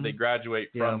after they graduate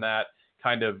from that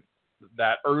kind of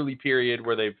that early period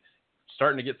where they've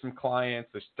starting to get some clients,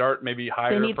 they start maybe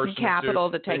hire they need a person some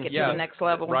capital to take it to the next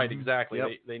level. Right, exactly. Yep.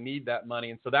 They need that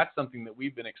money, and so that's something that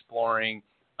we've been exploring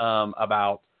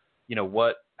about.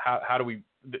 How do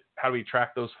we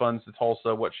track those funds to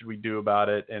Tulsa? What should we do about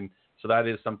it? And so that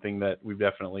is something that we've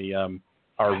definitely are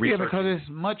researching. Yeah, because it's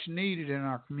much needed in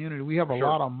our community. We have a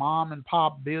lot of mom and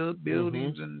pop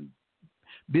buildings and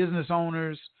business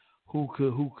owners who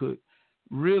could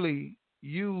really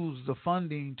use the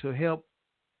funding to help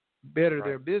better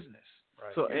their business.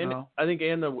 Right. So, I think,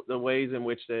 and the ways in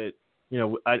which that,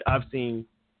 I've seen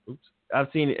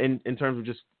in terms of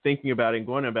just thinking about it and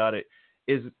going about it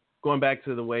is going back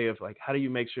to the way of like, how do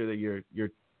you make sure that you're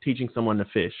teaching someone to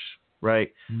fish,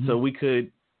 right? Mm-hmm. So we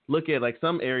could look at like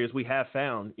some areas we have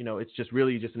found, it's just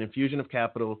really just an infusion of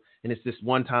capital and it's this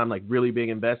one time, like really big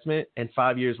investment. And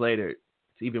 5 years later, it's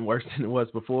even worse than it was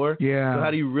before. Yeah. So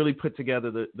how do you really put together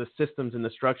the systems and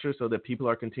the structure so that people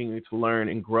are continuing to learn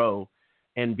and grow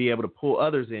and be able to pull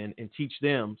others in and teach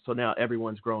them? So now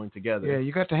everyone's growing together. Yeah.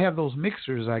 You got to have those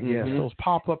mixers, I guess, those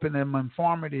pop up and them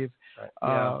informative,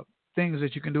 things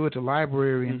that you can do at the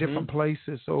library in different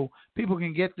places so people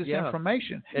can get this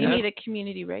information. You need a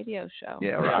community radio show.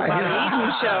 Yeah, right.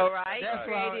 Eaton show, right? That's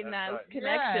creating those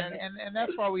connections. Yeah, and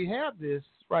that's why we have this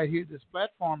right here, this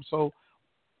platform, so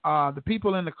the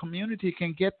people in the community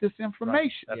can get this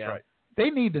information. Right. That's right. They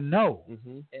need to know.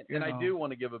 Mm-hmm. And I do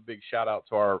want to give a big shout out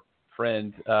to our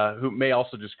friend who may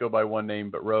also just go by one name,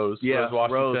 but Rose. Yeah, Rose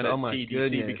Washington at my TDC,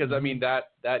 goodness. because I mean that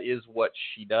is what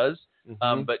she does.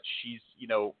 But she's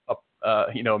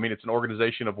it's an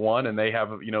organization of one, and they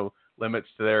have limits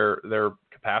to their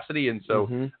capacity, and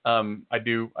so I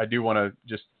do want to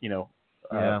just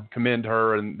commend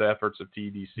her and the efforts of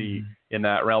TDC in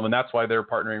that realm, and that's why they're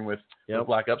partnering with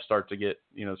Black Upstart to get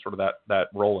sort of that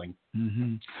rolling.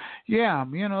 Yeah,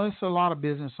 it's a lot of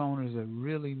business owners that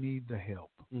really need the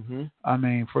help. I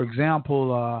mean, for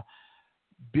example,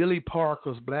 Billy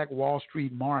Parker's Black Wall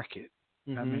Street Market.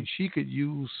 I mean, she could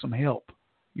use some help,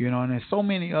 and there's so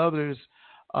many others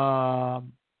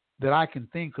that I can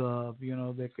think of,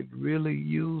 that could really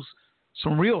use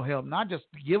some real help, not just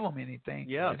give them anything,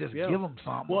 just give them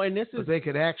something. Well, and but they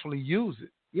could actually use it.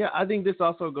 Yeah, I think this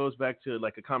also goes back to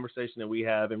like a conversation that we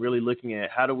have and really looking at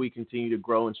how do we continue to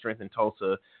grow and strengthen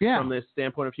Tulsa from this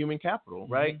standpoint of human capital,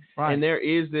 right? Right. And there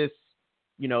is this,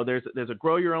 there's a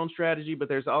grow your own strategy, but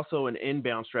there's also an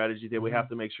inbound strategy that we have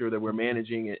to make sure that we're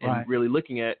managing and really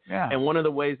looking at. Yeah. And one of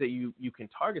the ways that you can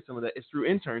target some of that is through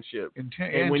internship.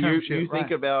 And when you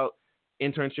think about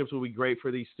internships will be great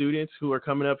for these students who are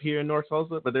coming up here in North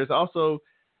Tulsa, but there's also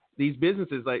these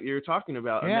businesses like you're talking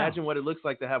about. Imagine what it looks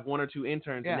like to have one or two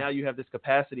interns, and now you have this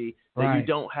capacity that you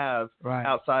don't have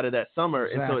outside of that summer,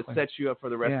 and so it sets you up for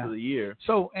the rest of the year.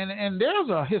 So, and there's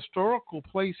a historical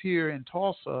place here in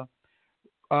Tulsa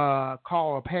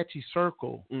called Apache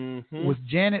Circle with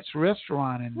Janet's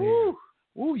Restaurant in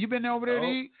there. Ooh, you been over there to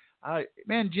eat?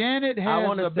 Janet has I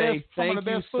want to say thank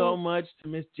you so much to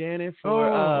Miss Janet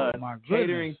for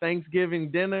catering Thanksgiving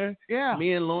dinner. Yeah.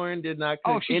 Me and Lauren did not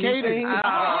cook she anything.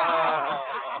 Catered.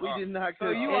 We did not cook anything. So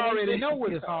you anything. already know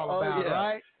what it's all about,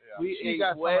 right? Yeah. We ate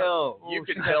well. You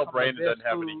can tell Brandon doesn't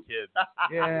have any kids.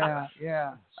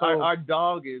 Yeah. So our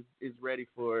dog is ready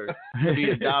to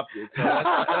be adopted. So that's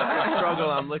the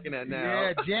struggle I'm looking at now.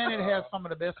 Yeah, Janet has some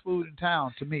of the best food in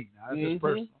town to me. Now, that's just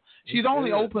personal. She's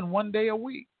only open one day a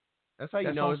week. That's how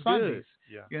you know it's Sundays. good.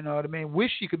 Yeah. You know what I mean?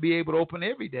 Wish she could be able to open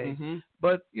every day.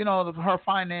 But, her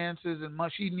finances and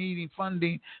she needing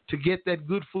funding to get that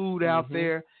good food out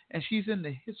there. And she's in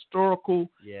the historical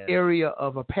area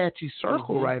of Apache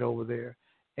Circle right over there.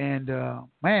 And,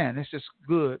 man, it's just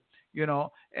good,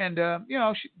 And,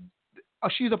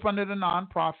 she's up under the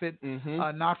nonprofit,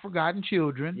 Not Forgotten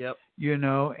Children,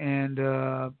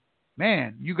 and,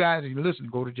 man, you guys, if you listen,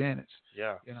 go to Janet's.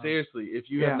 Yeah. Seriously, if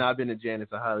you have not been to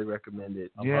Janet's, I highly recommend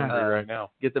it. I'm hungry right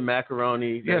now. Get the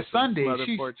macaroni. Yeah, Sunday.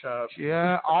 Pork chops.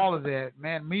 Yeah, all of that.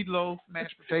 Man, meatloaf,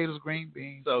 mashed potatoes, green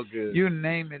beans. So good. You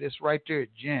name it, it's right there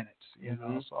at Janet's,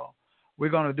 So we're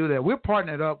going to do that. We're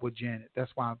partnered up with Janet.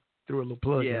 That's why I threw a little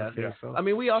plug out there. So I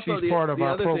mean, we also, she's part of the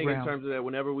our other program. thing in terms of that,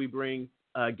 whenever we bring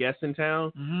guests in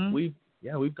town, we've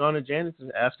gone to Janet's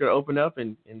and asked her to open up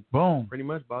and boom, pretty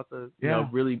much bought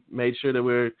really made sure that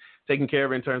we're taking care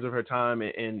of her in terms of her time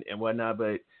and whatnot.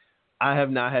 But I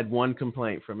have not had one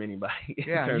complaint from anybody.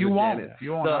 Yeah, you won't.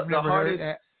 You won't. I've never heard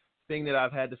that. Thing that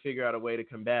I've had to figure out a way to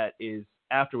combat is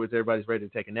afterwards everybody's ready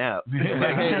to take a nap. Like,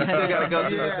 hey, I still got to go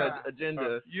through this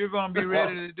agenda. You're going to be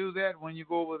ready to do that when you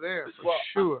go over there, for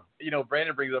sure.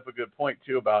 Brandon brings up a good point,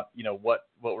 too, about, what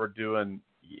we're doing,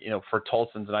 for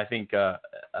Tulsans. And I think,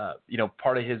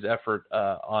 part of his effort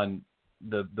on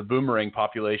the boomerang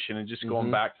population and just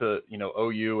going back to,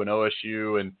 OU and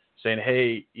OSU and saying,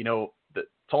 hey,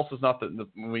 Tulsa's not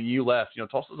when you left,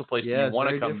 Tulsa's a place you want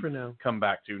to come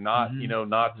back to, not,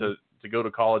 not to go to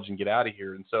college and get out of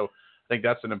here. And so I think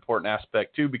that's an important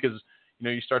aspect too, because,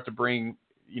 you start to bring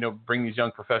these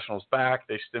young professionals back,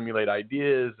 they stimulate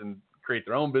ideas and create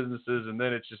their own businesses. And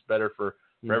then it's just better for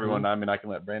everyone. I mean, I can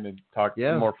let Brandon talk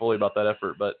more fully about that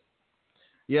effort, but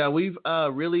yeah, we've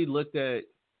really looked at,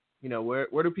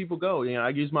 where do people go? I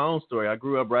use my own story. I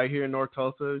grew up right here in North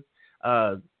Tulsa.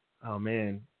 Oh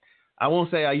man. I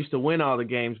won't say I used to win all the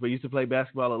games, but I used to play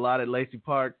basketball a lot at Lacey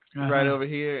Park right over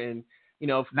here. And,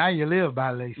 now you live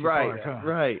by Lacey Park. Huh?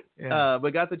 Right. Yeah.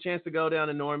 But got the chance to go down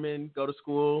to Norman, go to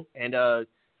school, and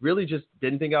really just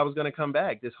didn't think I was going to come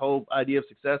back. This whole idea of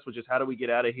success was just how do we get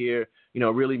out of here,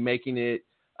 really making it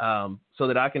so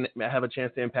that I can have a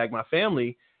chance to impact my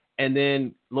family. And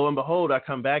then lo and behold, I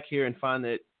come back here and find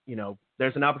that,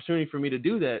 there's an opportunity for me to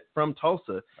do that from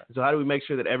Tulsa. Right. So how do we make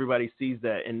sure that everybody sees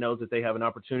that and knows that they have an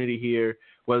opportunity here,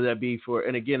 whether that be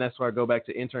and again, that's where I go back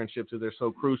to internships, because they're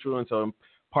so crucial. And so I'm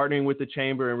partnering with the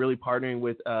chamber and really partnering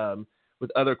with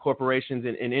other corporations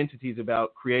and entities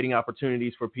about creating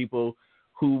opportunities for people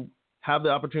who have the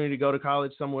opportunity to go to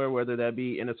college somewhere, whether that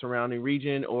be in a surrounding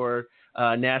region or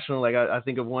national. Like I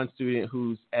think of one student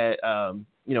who's at,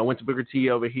 went to Booker T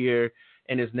over here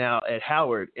and is now at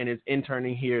Howard and is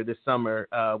interning here this summer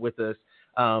with us.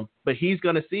 But he's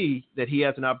going to see that he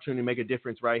has an opportunity to make a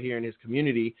difference right here in his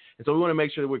community. And so we want to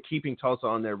make sure that we're keeping Tulsa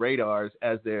on their radars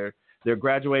as they're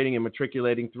graduating and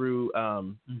matriculating through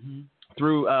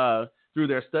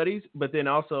their studies, but then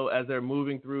also as they're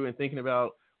moving through and thinking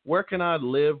about where can I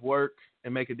live, work,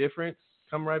 and make a difference,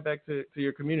 come right back to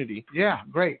your community. Yeah,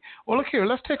 great. Well, look here,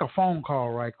 let's take a phone call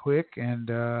right quick, and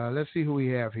let's see who we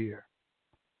have here.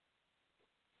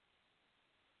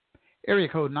 Area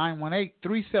code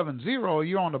 918-370.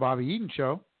 You're on the Bobby Eaton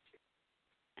Show.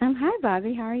 Hi,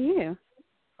 Bobby. How are you?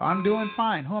 I'm doing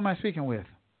fine. Who am I speaking with?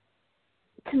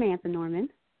 Samantha Norman.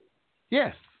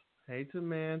 Yes. Hey,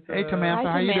 Samantha. Hey, Samantha.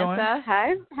 Hi, how you doing?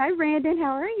 Hi, Brandon.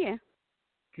 How are you?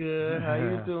 Good. How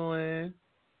you doing?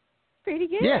 Pretty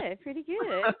good. Yeah. Pretty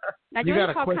good. I You do got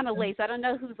a call question? kind of late, so I don't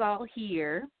know who's all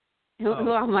here. Who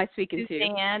am I speaking to?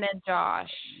 Suzanne and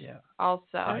Josh. Yeah.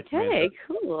 Also. Okay,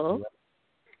 cool. Yeah.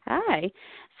 Hi.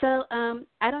 So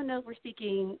I don't know if we're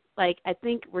speaking, I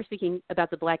think we're speaking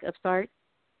about the Black Upstart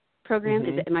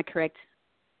program. Am I correct?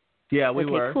 Yeah, we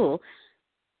were. Okay, cool.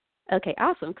 Okay,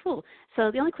 awesome, cool.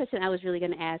 So the only question I was really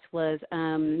going to ask was,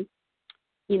 I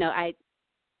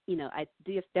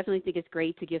definitely think it's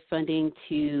great to give funding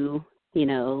to,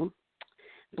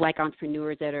 Black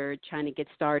entrepreneurs that are trying to get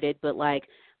started. But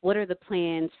what are the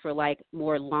plans for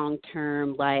more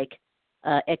long-term,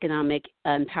 economic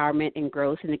empowerment and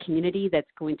growth in the community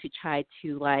that's going to try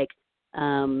to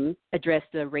address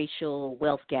the racial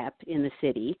wealth gap in the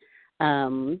city?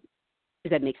 Does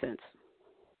that make sense?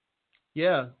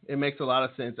 Yeah, it makes a lot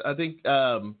of sense. I think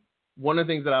one of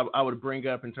the things that I would bring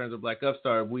up in terms of Black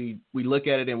Upstart, we look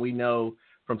at it and we know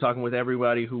from talking with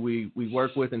everybody who we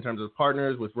work with in terms of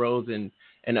partners with Rose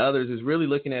and others is really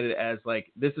looking at it as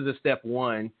this is a step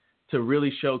one to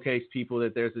really showcase people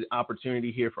that there's an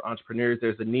opportunity here for entrepreneurs,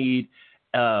 there's a need,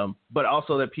 but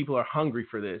also that people are hungry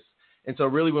for this. And so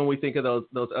really when we think of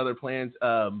those other plans,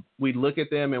 we look at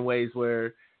them in ways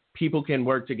where people can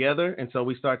work together. And so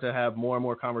we start to have more and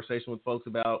more conversation with folks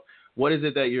about what is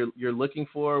it that you're looking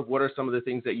for? What are some of the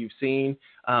things that you've seen?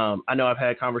 I know I've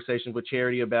had conversations with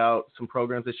Charity about some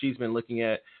programs that she's been looking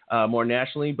at more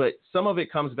nationally, but some of it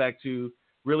comes back to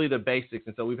really the basics.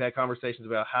 And so we've had conversations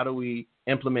about how do we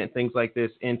implement things like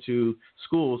this into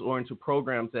schools or into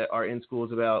programs that are in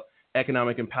schools about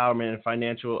economic empowerment and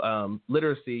financial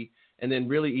literacy, and then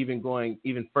really even going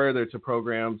even further to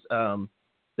programs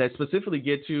that specifically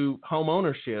get to home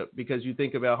ownership, because you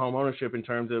think about home ownership in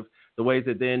terms of the ways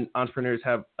that then entrepreneurs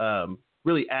have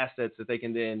really assets that they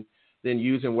can then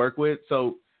use and work with.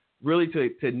 So really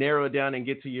to narrow it down and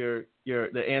get to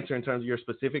the answer in terms of your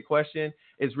specific question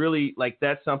is really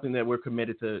that's something that we're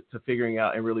committed to figuring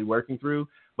out and really working through.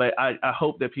 But I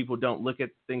hope that people don't look at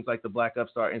things like the Black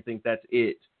Upstart and think that's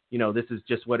it. This is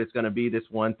just what it's going to be, this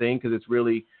one thing, because it's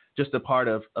really just a part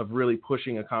of really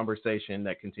pushing a conversation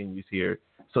that continues here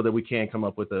so that we can come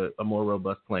up with a more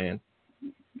robust plan.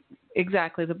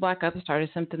 Exactly. The Black Upstart is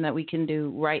something that we can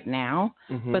do right now,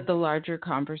 but the larger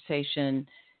conversation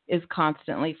is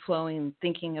constantly flowing,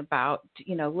 thinking about,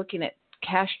 looking at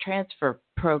cash transfer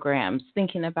programs,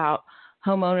 thinking about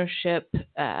home ownership,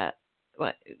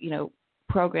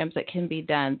 programs that can be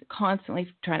done,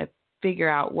 constantly trying to figure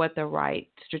out what the right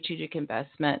strategic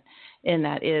investment in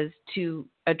that is to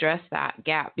address that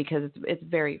gap, because it's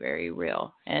very, very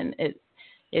real. And it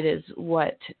is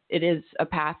a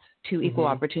path to equal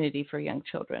opportunity for young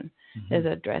children, is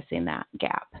addressing that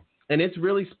gap. And it's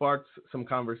really sparked some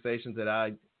conversations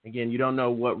that again, you don't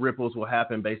know what ripples will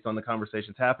happen based on the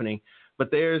conversations happening, but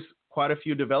there's quite a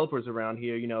few developers around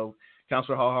here.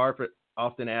 Councilor Hall Harper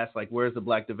often asks, like, where's the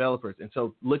Black developers? And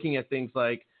so looking at things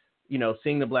like,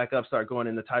 seeing the Black Upstart going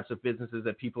in the types of businesses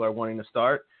that people are wanting to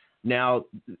start, now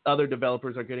other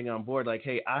developers are getting on board, like,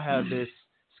 hey, I have this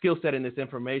skill set and this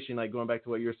information, like going back to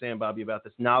what you were saying, Bobby, about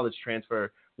this knowledge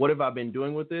transfer. What have I been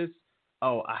doing with this?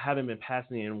 Oh, I haven't been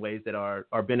passing it in ways that are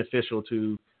beneficial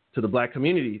to the Black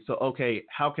community. So, okay,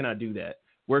 how can I do that?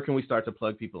 Where can we start to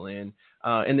plug people in?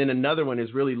 And then another one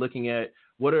is really looking at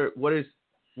what is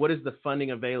the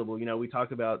funding available? We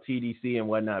talked about TDC and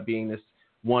whatnot being this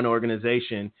one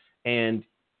organization, and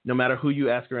no matter who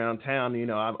you ask around town,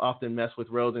 I've often messed with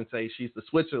Rose and say she's the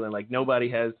Switzerland. Like, nobody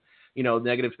has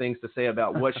negative things to say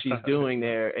about what she's doing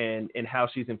there and how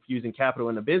she's infusing capital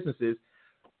into businesses.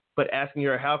 But asking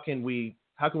her, how can we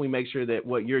make sure that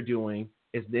what you're doing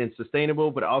is then sustainable,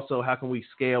 but also how can we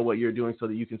scale what you're doing so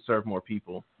that you can serve more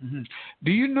people?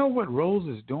 Do you know what Rose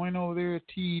is doing over there at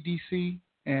TEDC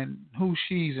and who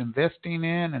she's investing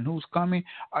in and who's coming?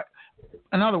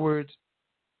 In other words,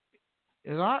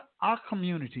 is our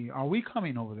community, are we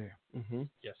coming over there?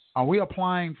 Yes. Are we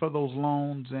applying for those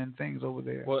loans and things over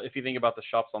there? Well, if you think about the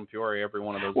shops on Peoria, every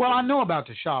one of those. Well, I know about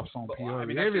the shops on Peoria. I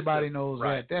mean, everybody knows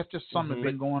that. That's just something that's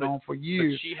been going on for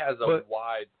years. But she has a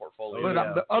wide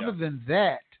portfolio. But other than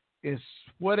that, is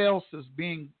what else is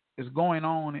going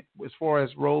on as far as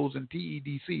Rose and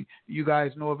TEDC? Do you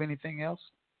guys know of anything else?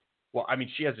 Well, I mean,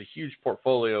 she has a huge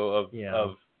portfolio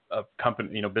of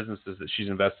company, businesses that she's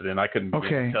invested in. I couldn't.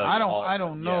 Okay, I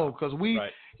don't know, because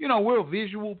we're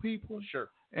visual people. Sure.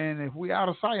 And if we out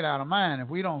of sight, out of mind, if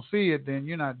we don't see it, then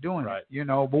you're not doing it.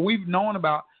 But we've known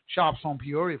about shops on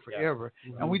Peoria forever,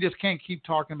 and we just can't keep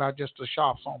talking about just the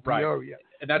shops on Peoria.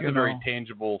 And that's a very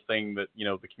tangible thing that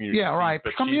the community. Yeah, right.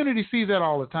 The community sees that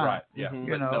all the time. Right. Yeah.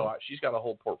 No, she's got a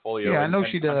whole portfolio. Yeah, I know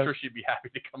she does. I'm sure she'd be happy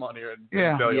to come on here and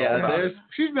tell you all about it.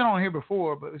 She's been on here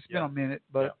before, but it's been a minute.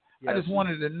 But I just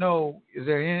wanted to know: is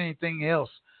there anything else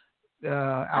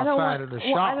outside of the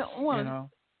shops? I don't want to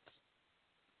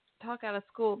talk out of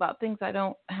school about things I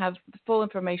don't have full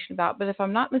information about. But if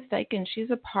I'm not mistaken, she's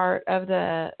a part of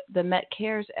the Met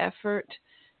Cares effort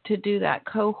to do that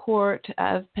cohort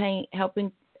of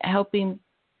helping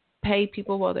pay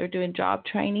people while they're doing job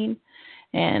training.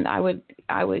 And I would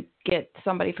get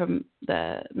somebody from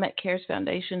the Met Cares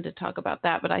Foundation to talk about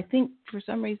that. But I think for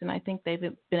some reason, they've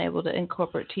been able to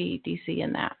incorporate TDC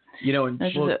in that. And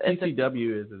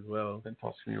TCW is as well. And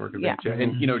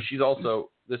she's also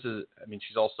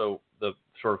she's also the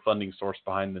sort of funding source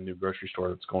behind the new grocery store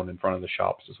that's going in front of the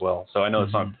shops as well. So I know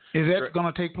it's not. Is that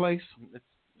going to take place?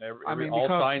 All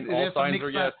signs are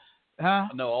yes. Huh?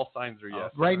 No, all signs are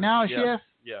yes. Right now it's yes?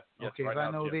 Yeah. Okay, right I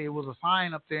know there was a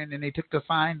sign up there, and then they took the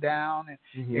sign down,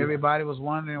 and everybody was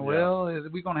wondering, well, is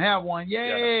we going to have one?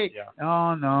 Yay!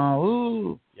 Oh, no.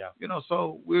 Ooh. Yeah.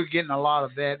 So we're getting a lot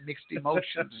of that mixed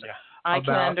emotions. I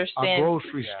can understand a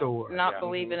grocery store. Not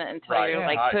believing it until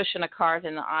you're pushing a cart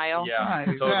in the aisle. Yeah, right,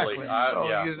 exactly.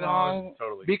 Totally.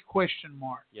 Totally. Big question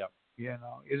mark. Yeah.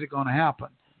 Is it going to happen?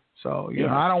 So,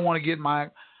 I don't want to get my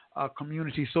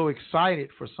community so excited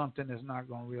for something that's not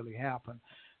going to really happen.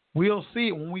 We'll see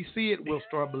it. When we see it, we'll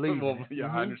start believing it.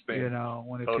 I understand.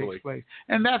 When it takes place.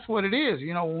 And that's what it is.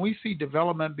 When we see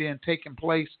development being taken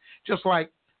place, just like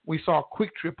we saw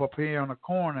Quick Trip up here on the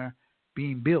corner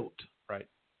being built. Right.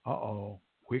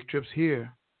 Quick Trip's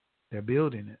here. They're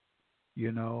building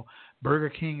it. Burger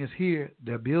King is here.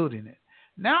 They're building it.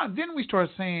 Now, then we start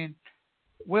saying,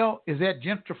 well, is that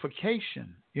gentrification?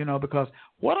 Because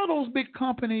what are those big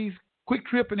companies, Quick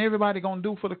Trip and everybody going to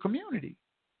do for the community?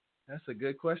 That's a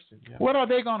good question. Yeah. What are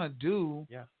they going to do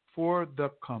for the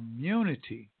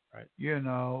community? Right.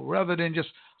 Rather than just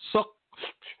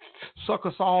suck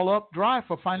us all up dry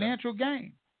for financial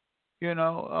gain.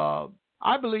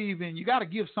 I believe you got to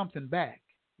give something back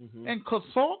and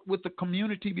consult with the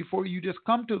community before you just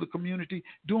come to the community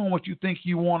doing what you think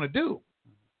you want to do.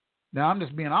 Now, I'm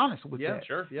just being honest with that. Yeah,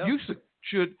 sure. Yeah. You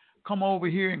should come over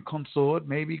here and consult,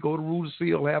 maybe go to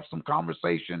Rudolph, have some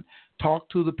conversation, talk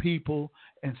to the people,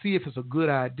 and see if it's a good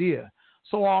idea.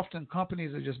 So often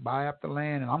companies will just buy up the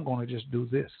land and I'm going to just do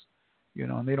this,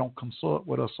 and they don't consult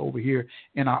with us over here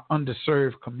in our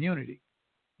underserved community,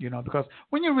 because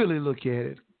when you really look at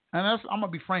it, and I'm going to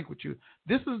be frank with you,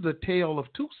 this is the tale of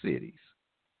two cities,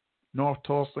 North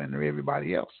Tulsa and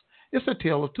everybody else. It's a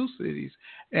tale of two cities.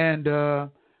 And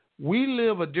we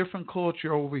live a different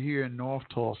culture over here in North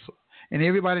Tulsa. And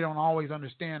everybody don't always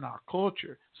understand our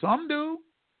culture. Some do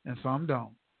and some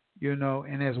don't.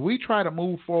 And as we try to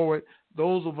move forward,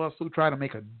 those of us who try to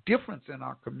make a difference in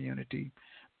our community,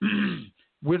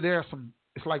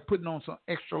 it's like putting on some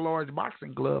extra large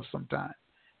boxing gloves sometimes,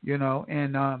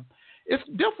 and it's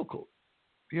difficult,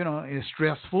 it's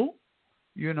stressful,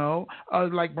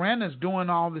 like Brandon's doing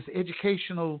all this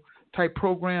educational type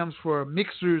programs for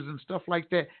mixers and stuff like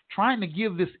that, trying to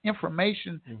give this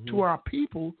information to our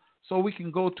people so we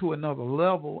can go to another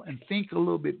level and think a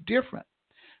little bit different.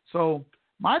 So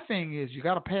my thing is you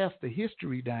got to pass the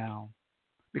history down,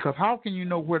 because how can you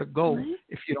know where to go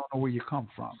if you don't know where you come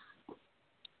from?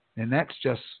 And that's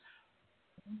just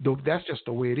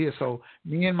the way it is. So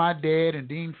me and my dad and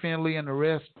Dean Finley and the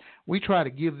rest, we try to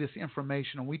give this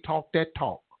information, and we talk that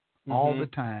talk all the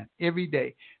time, every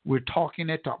day. We're talking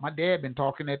that talk. My dad been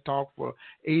talking that talk for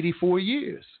 84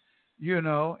 years, and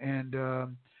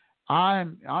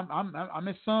I'm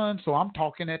his son, so I'm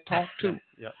talking that talk too.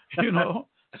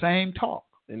 Same talk.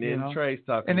 And then Trey's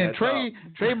talking. And then that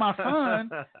Trey, my son,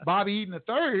 Bobby Eaton the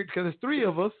third, because there's three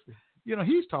of us.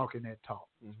 He's talking that talk.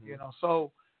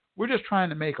 So we're just trying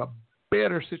to make a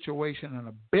better situation and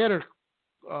a better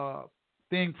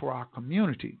thing for our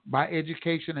community by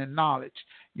education and knowledge.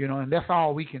 And that's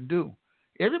all we can do.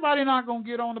 Everybody not gonna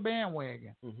get on the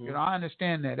bandwagon. I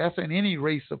understand that. That's in any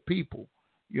race of people.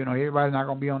 Everybody's not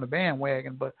gonna be on the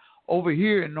bandwagon. But over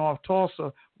here in North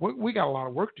Tulsa, we got a lot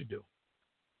of work to do.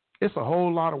 It's a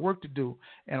whole lot of work to do,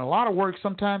 and a lot of work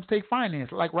sometimes take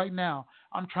finance. Like right now,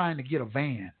 I'm trying to get a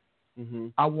van.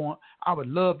 I would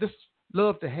love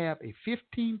to have a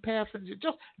 15-passenger,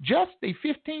 just a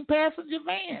 15-passenger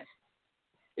van.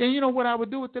 And you know what I would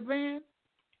do with the van?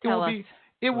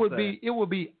 It would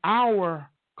be our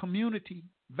community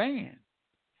van.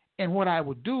 And what I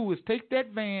would do is take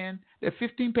that van, that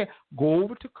 15-passenger, go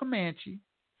over to Comanche,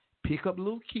 pick up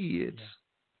little kids,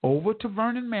 over to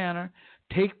Vernon Manor,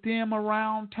 take them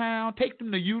around town, take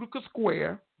them to Utica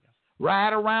Square,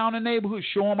 ride around the neighborhood,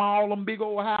 show them all them big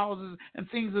old houses and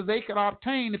things that they could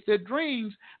obtain if they're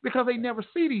dreams, because they never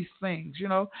see these things.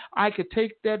 I could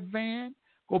take that van,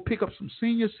 go pick up some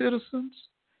senior citizens,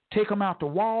 take them out to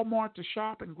Walmart to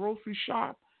shop and grocery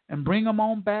shop, and bring them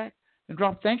on back and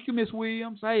drop. Thank you, Miss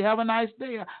Williams. Hey, have a nice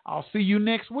day. I'll see you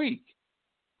next week.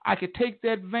 I could take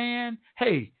that van.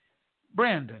 Hey,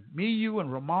 Brandon, me, you,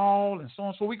 and Ramal, and so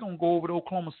on. So we're going to go over to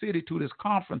Oklahoma City to this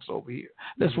conference over here.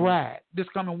 Let's ride this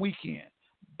coming weekend.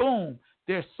 Boom.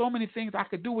 There's so many things I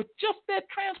could do with just that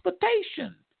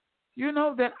transportation,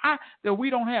 that we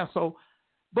don't have. So,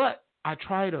 but I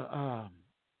try to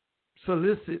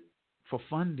solicit for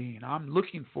funding. I'm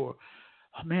looking for,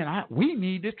 we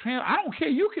need this I don't care.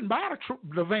 You can buy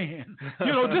the van,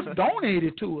 just donate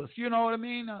it to us. You know what I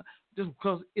mean? Just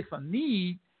because it's a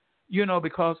need,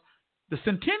 because the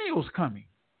Centennial's coming,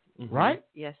 right?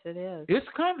 Yes, it is. It's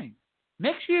coming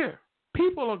next year.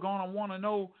 People are going to want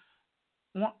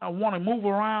to move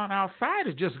around outside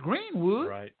of just Greenwood,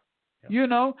 right?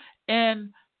 Yep.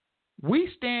 And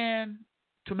we stand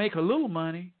to make a little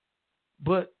money,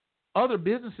 but other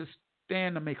businesses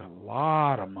stand to make a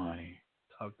lot of money.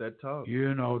 Talk that talk.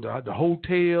 The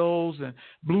hotels and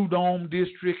Blue Dome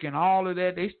District and all of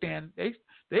that,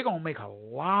 they're going to make a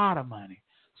lot of money.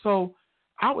 So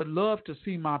I would love to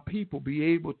see my people be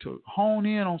able to hone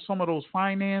in on some of those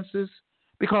finances,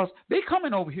 because they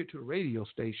coming over here to the radio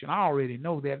station. I already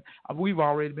know that. We've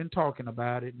already been talking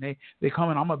about it, and they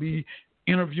coming. I'm going to be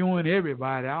interviewing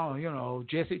everybody.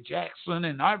 Jesse Jackson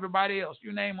and everybody else,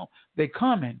 you name them, they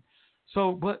coming.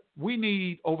 So, but we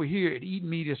need over here at Eden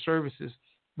Media Services,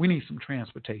 we need some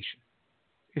transportation.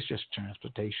 It's just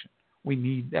transportation.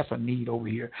 That's a need over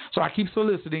here. So I keep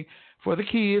soliciting for the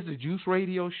kids, the Juice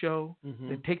Radio Show.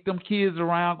 They take them kids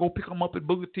around, go pick them up at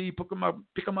Booker T, pick them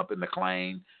up in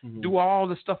McLean, do all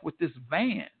the stuff with this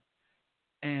van.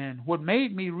 And what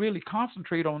made me really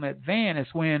concentrate on that van is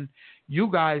when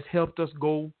you guys helped us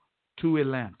go to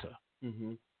Atlanta.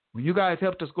 When you guys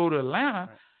helped us go to Atlanta,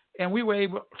 and we were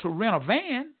able to rent a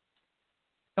van.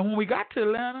 And when we got to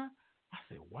Atlanta, I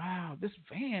said, wow, this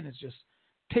van is just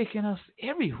taking us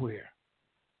everywhere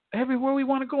we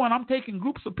want to go. And I'm taking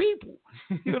groups of people.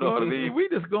 You know what I mean? We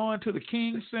just going to the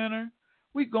King Center.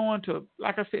 We going to,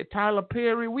 like I said, Tyler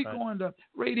Perry. We going to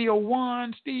Radio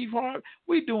 1, Steve Harvey.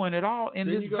 We doing it all in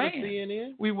this van. To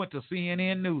CNN? We went to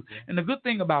CNN News. Yeah. And the good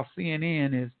thing about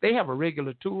CNN is they have a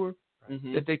regular tour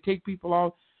that they take people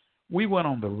off. We went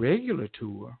on the regular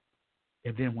tour,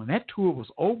 and then when that tour was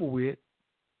over with,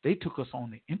 they took us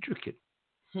on the intricate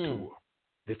tour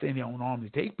that they don't normally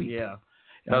take people. Yeah.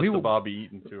 That's the Bobby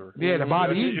Eaton tour. Yeah, the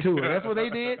Bobby Eaton tour. That's what they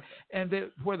did. And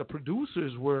where the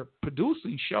producers were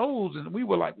producing shows, and we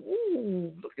were like,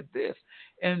 ooh, look at this.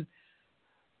 And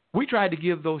we tried to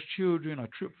give those children a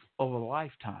trip of a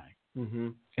lifetime. Mm-hmm.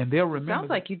 And they'll remember. Sounds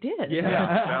like you did.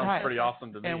 Yeah. Sounds pretty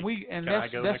awesome to me. And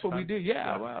that's what we did.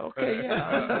 Yeah, well, okay,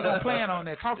 yeah. We're going to plan on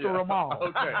that. Talk to Ramal.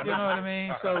 Okay. You know what I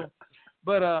mean? So,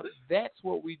 but that's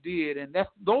what we did. And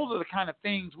those are the kind of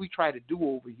things we try to do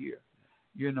over here.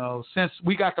 You know, since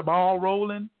we got the ball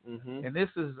rolling, and this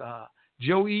is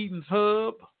Joe Eaton's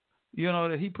hub, you know,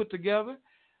 that he put together,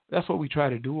 that's what we try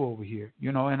to do over here,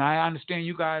 you know, and I understand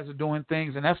you guys are doing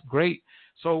things, and that's great.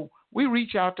 So we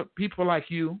reach out to people like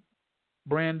you,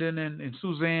 Brandon and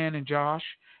Suzanne and Josh,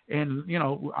 and, you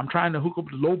know, I'm trying to hook up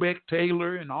Lobeck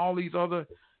Taylor and all these other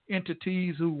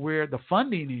entities where the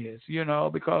funding is, you know,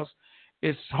 because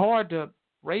it's hard to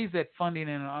raise that funding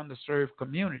in an underserved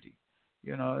community.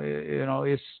 You know,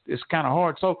 it's kind of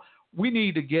hard. So we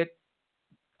need to get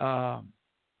some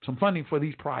funding for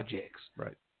these projects.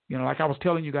 Right. You know, like I was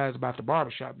telling you guys about the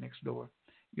barbershop next door.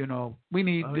 You know, we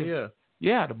need this.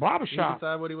 Yeah, the barbershop. Did he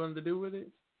decide what he wanted to do with it?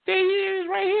 There he is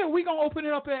right here. We're going to open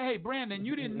it up. Hey, Brandon,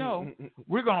 you didn't know.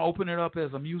 We're going to open it up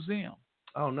as a museum.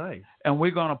 Oh, nice. And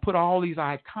we're going to put all these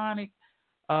iconic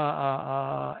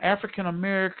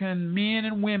African-American men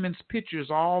and women's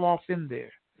pictures all off in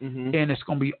there. Mm-hmm. And it's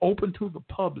going to be open to the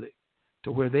public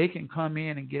to where they can come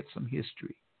in and get some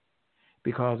history.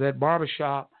 Because that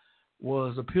barbershop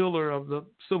was a pillar of the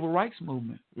civil rights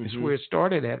movement. It's where it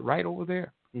started at, right over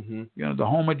there. You know, the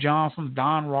Homer Johnsons,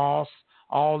 Don Ross,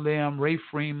 all them, Ray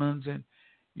Freemans, and,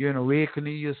 you know, Red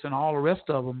Cornelius and all the rest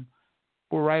of them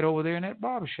were right over there in that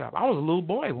barbershop. I was a little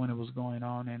boy when it was going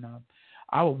on, and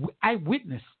I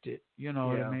witnessed it, you know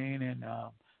what I mean? And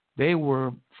they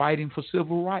were fighting for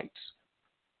civil rights.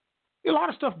 A lot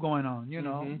of stuff going on, you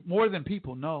know, more than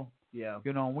people know. Yeah.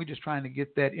 You know, and we're just trying to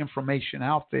get that information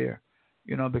out there,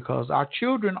 you know, because our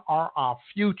children are our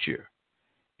future.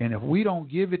 And if we don't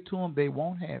give it to them, they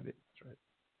won't have it.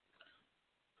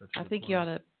 That's right. I think you ought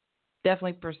to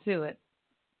definitely pursue it,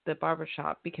 the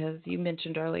barbershop, because you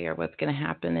mentioned earlier what's going to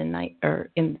happen in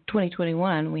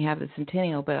 2021. We have the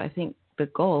centennial, but I think the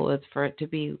goal is for it to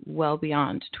be well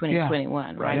beyond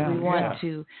 2021, right? Yeah. We want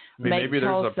to make maybe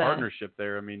Tulsa, there's a partnership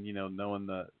there. I mean, you know, knowing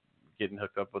getting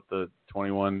hooked up with the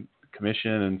 21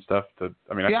 Commission and stuff.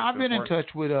 I've been in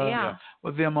touch with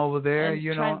them over there. And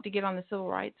you trying know, to get on the civil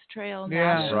rights trail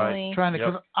nationally. Right. Trying to,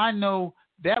 because I know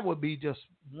that would be just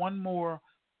one more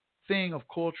thing of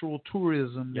cultural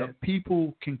tourism that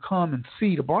people can come and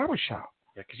see the barbershop.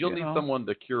 Yeah, because you'll need someone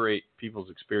to curate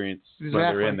people's experience when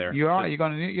Exactly. they're in there. You're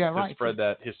going to need, to spread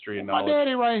that history and knowledge. My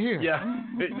daddy right here. Yeah.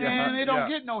 Man, they don't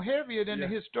get no heavier than the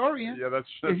historian. Yeah, that's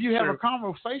if you have true. a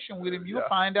conversation with him, you'll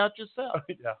find out yourself.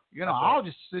 You know, I'll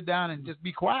just sit down and just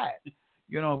be quiet,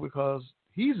 you know, because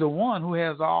he's the one who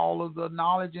has all of the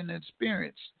knowledge and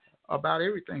experience about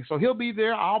everything. So he'll be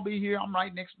there. I'll be here. I'm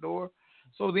right next door.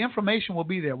 So the information will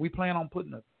be there. We plan on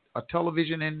putting a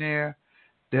television in there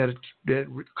that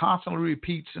constantly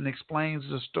repeats and explains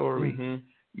the story,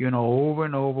 you know, over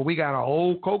and over. We got an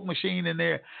old Coke machine in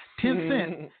there,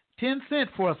 10 cent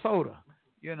for a soda,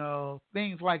 you know,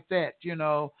 things like that, you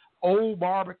know, old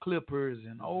barber clippers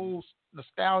and old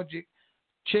nostalgic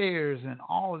chairs and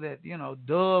all of that, you know,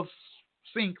 Dove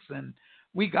sinks, and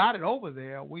we got it over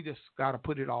there. We just got to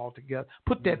put it all together,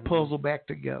 put that puzzle back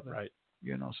together. Right.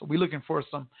 You know, so we're looking for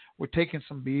we're taking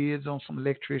some bids on some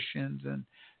electricians and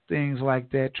things like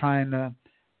that,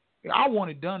 I want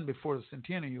it done before the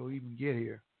centennial even get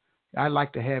here. I'd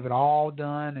like to have it all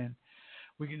done, and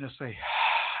we can just say,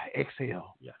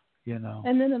 exhale. Yeah. You know.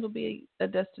 And then it'll be a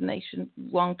destination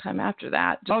long time after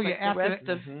that. Just after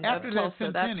Tulsa,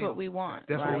 centennial. That's what we want.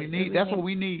 That's what we need. That's what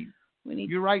we need.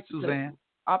 You're right, Suzanne.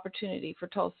 Opportunity for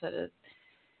Tulsa to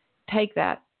take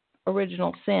that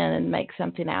original sin and make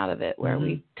something out of it, where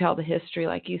we tell the history,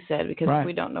 like you said, because if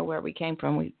we don't know where we came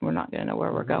from, we're not going to know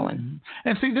where we're going.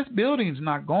 And see, this building's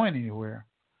not going anywhere.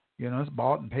 You know, it's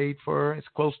bought and paid for. It's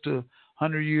close to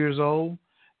 100 years old,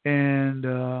 and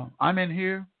I'm in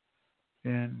here,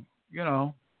 and you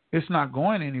know, it's not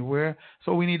going anywhere.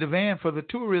 So we need a van for the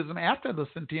tourism after the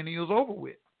centennial's over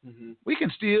with. We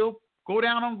can still Go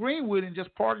down on Greenwood and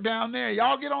just park down there.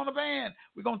 Y'all get on the van.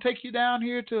 We're going to take you down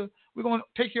here we're going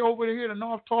to take you over here to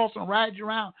North Tulsa and ride you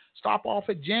around. Stop off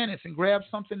at Janet's and grab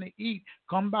something to eat.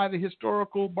 Come by the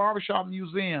Historical Barbershop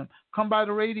Museum. Come by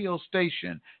the radio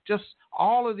station. Just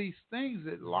all of these things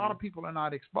that a lot of people are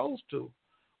not exposed to.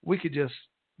 We could just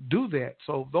do that.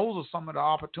 So those are some of the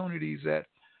opportunities that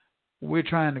we're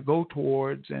trying to go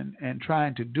towards and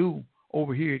trying to do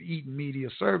over here at Eaton Media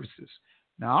Services.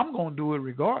 Now, I'm going to do it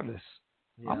regardless.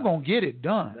 Yeah. I'm going to get it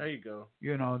done. There you go.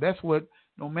 You know, that's what,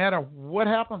 no matter what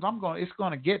happens, it's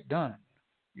going to get done.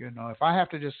 You know, if I have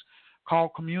to just call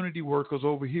community workers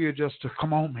over here just to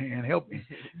come on, man, help me,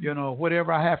 you know,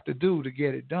 whatever I have to do to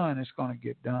get it done, it's going to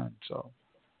get done. So,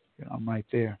 you know, I'm right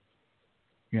there.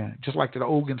 Yeah, just like the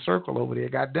Ogun Circle over there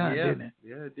got done, didn't it?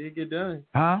 Yeah, it did get done.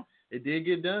 Huh? It did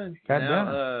get done. Got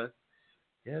done.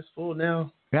 Yeah, it's full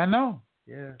now. Yeah, I know.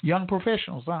 Yeah. Young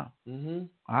professionals, huh? Mm-hmm.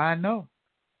 I know.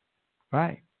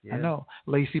 Right. Yeah. I know.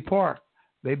 Lacey Park.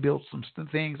 They built some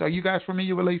things. Are you guys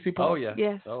familiar with Lacey Park? Oh, yeah.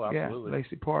 Yes. Oh, absolutely. Yeah,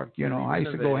 Lacey Park. You know, I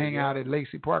used to go hang out at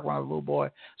Lacey Park when I was a little boy,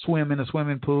 swim in a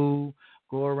swimming pool,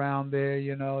 go around there,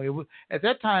 you know. It was at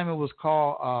that time it was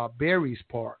called Berry's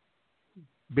Park.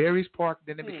 Berry's Park,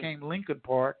 then it became Lincoln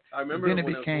Park. I remember then it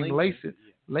became Lacey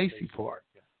Park.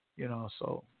 Yeah. You know,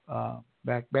 so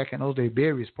back in those days,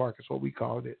 Berry's Park is what we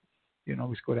called it. You know,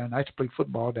 we used to go down. I used to play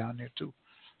football down there too.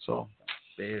 So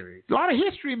Berry. A lot of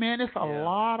history, man. There's a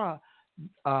lot of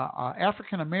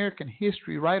African American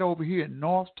history right over here in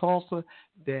North Tulsa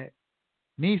that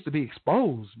needs to be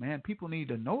exposed, man. People need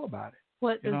to know about it.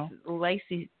 What does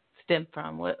Lacey stem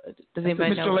from? What does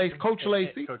anybody know? Coach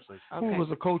Lacey, Okay. who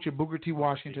was a coach at Booker T.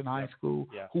 Washington High School,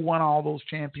 who won all those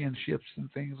championships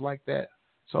and things like that.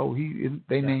 So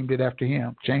they named it after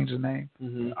him, changed the name.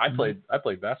 Mm-hmm. I played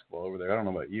basketball over there. I don't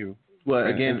know about you. Well,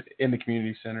 again, in the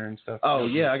community center and stuff. Oh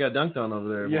yeah, I got dunked on over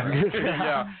there. Yeah, you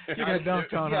got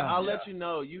dunked on. Yeah, I'll let you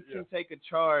know. You can take a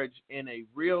charge in a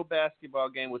real basketball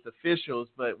game with officials,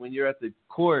 but when you're at the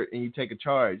court and you take a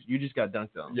charge, you just got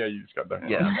dunked on. Yeah, you just got dunked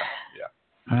on. Yeah.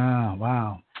 Oh,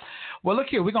 wow. Well, look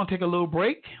here. We're going to take a little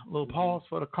break, a little pause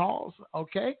for the calls,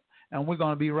 okay? And we're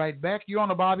going to be right back. You're on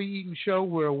the Bobby Eaton Show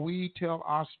where we tell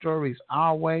our stories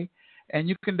our way. And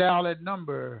you can dial that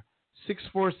number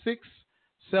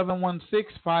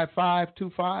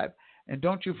 646-716-5525. And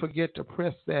don't you forget to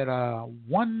press that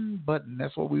one button.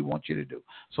 That's what we want you to do.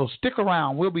 So stick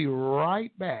around. We'll be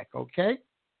right back, okay?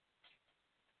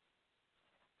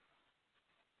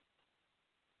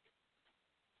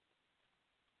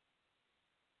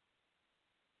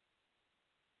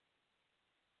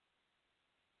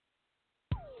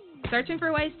 Searching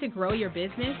for ways to grow your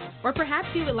business? Or perhaps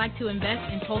you would like to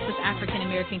invest in Tulsa's African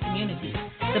American community?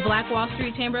 The Black Wall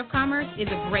Street Chamber of Commerce is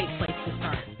a great place to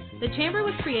start. The Chamber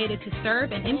was created to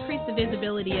serve and increase the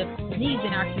visibility of needs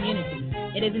in our community.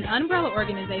 It is an umbrella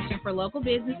organization for local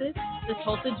businesses, the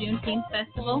Tulsa Juneteenth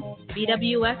Festival,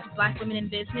 BWS Black Women in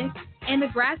Business, and the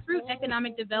Grassroots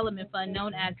Economic Development Fund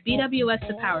known as BWS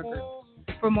The Power Group.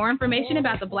 For more information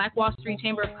about the Black Wall Street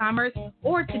Chamber of Commerce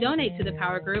or to donate to the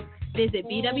Power Group, visit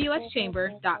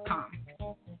bwschamber.com.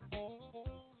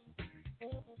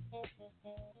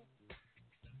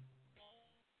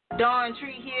 Dawn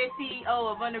Tree here, CEO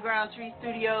of Underground Tree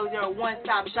Studios. They're a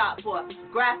one-stop shop for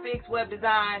graphics, web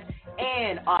design,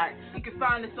 and art. You can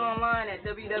find us online at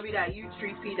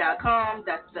www.utreep.com.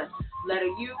 That's the letter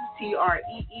U,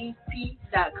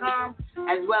 TREEP.com,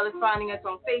 as well as finding us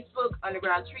on Facebook,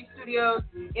 Underground Tree Studios,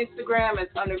 Instagram as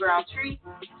Underground Tree,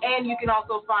 and you can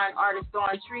also find artist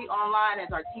Dawn Tree online as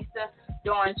Artista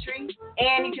Dawn Tree,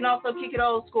 and you can also kick it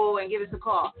old school and give us a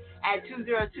call at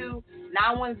 202-910-4409.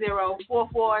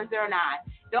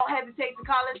 Don't hesitate to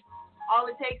call us. All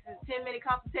it takes is a 10-minute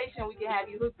consultation. We can have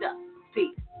you hooked up.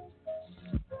 Peace.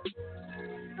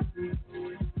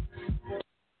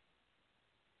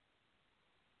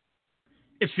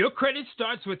 If your credit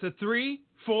starts with a 3,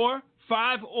 4,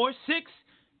 5, or 6,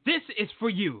 this is for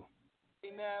you.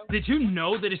 Did you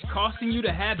know that it's costing you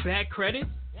to have bad credit?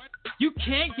 You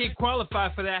can't get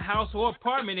qualified for that house or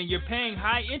apartment and you're paying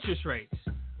high interest rates,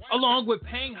 along with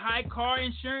paying high car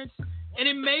insurance, and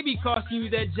it may be costing you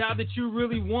that job that you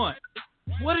really want.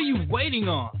 What are you waiting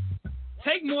on?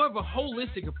 Take more of a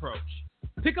holistic approach.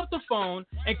 Pick up the phone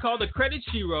and call the Credit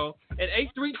Shiro at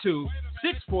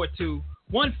 832-642-1554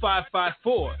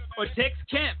 or text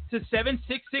CAMP to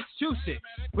 76626.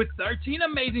 With 13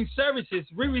 amazing services,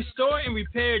 we restore and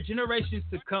repair generations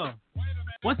to come.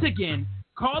 Once again,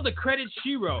 call the Credit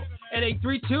Shiro at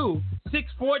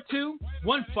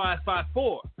 832-642-1554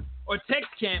 or text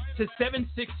CAMP to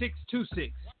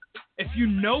 76626. If you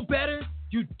know better,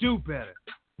 you do better.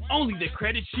 Only the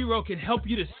Credit Shiro can help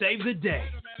you to save the day.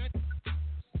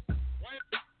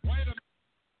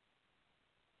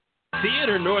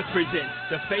 Theater North presents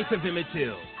The Face of Emmett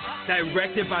Till,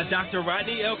 directed by Dr.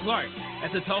 Rodney L. Clark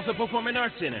at the Tulsa Performing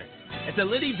Arts Center at the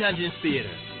Liddy Dungeons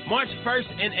Theater, March 1st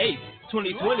and 8th,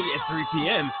 2020 at 3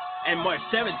 p.m. and March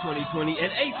 7th, 2020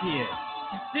 at 8 p.m.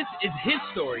 This is his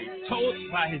story told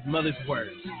by his mother's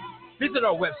words. Visit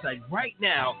our website right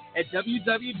now at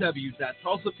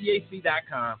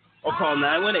www.tulsapac.com or call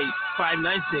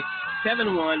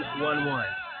 918-596-7111.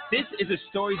 This is a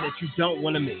story that you don't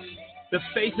want to miss. The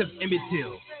Face of Emmett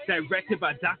Till, directed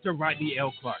by Dr. Rodney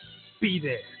L. Clark. Be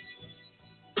there.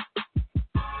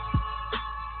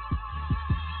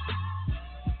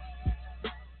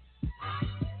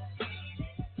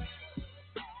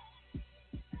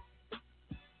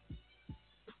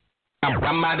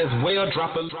 I might as well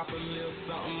drop a little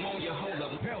something on you. Hold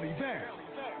up. Belly Van,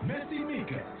 Messy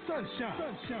Mika,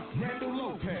 Sunshine, Randall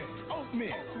Lopez,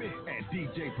 Oatmeal, and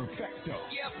DJ Perfecto.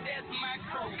 Yep, that's my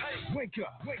crew. Wake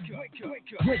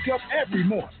up every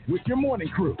morning with your morning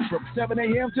crew from 7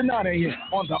 a.m. to 9 a.m.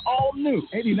 on the all-new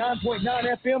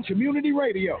 89.9 FM Community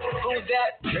Radio. Who's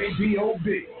that?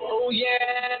 KBOB. Oh,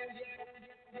 yeah.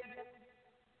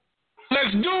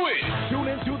 Let's do it. Tune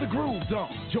into the Groove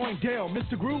Zone. Join Gail,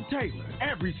 Mr. Groove Taylor,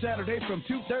 every Saturday from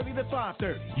 2:30 to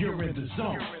 5:30. You're in the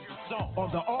zone. On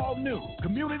the all-new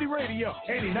Community Radio,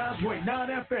 89.9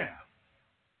 FM.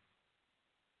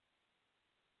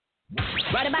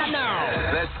 Right about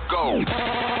now. Let's go.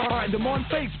 Find them on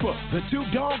Facebook, The Two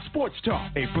Dogs Sports Talk.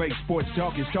 A place sports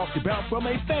talk is talked about from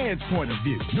a fan's point of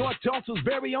view. North Tulsa's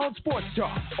very own sports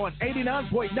talk on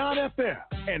 89.9 FM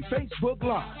and Facebook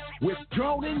Live with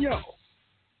Drone and Yo.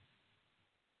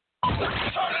 Turn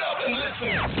it up and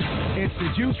listen. It's the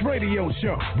Juice Radio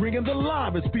Show, bringing the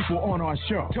livest people on our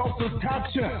show. Tulsa's top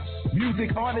chefs,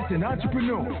 music artists, and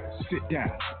entrepreneurs. Sit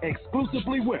down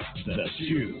exclusively with The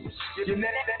Juice. You're now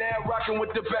rocking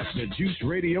with the best. The Juice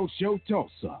Radio Show,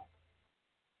 Tulsa.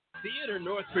 Theater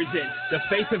North presents The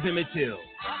Face of Emmett Till,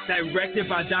 directed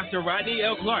by Dr. Rodney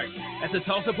L. Clark at the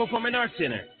Tulsa Performing Arts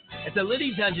Center at the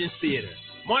Liddy Dungeons Theater,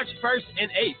 March 1st and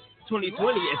 8th,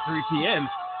 2020 at 3 p.m.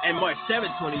 and March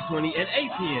 7th, 2020 at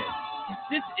 8 p.m.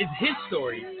 This is his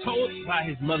story told by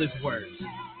his mother's words.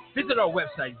 Visit our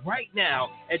website right now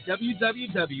at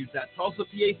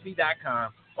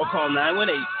www.tulsapac.com or call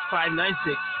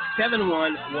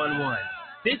 918-596-7111.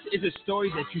 This is a story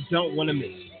that you don't want to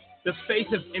miss. The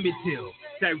Face of Emmett Till,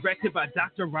 directed by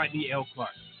Dr. Rodney L.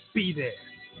 Clark. Be there.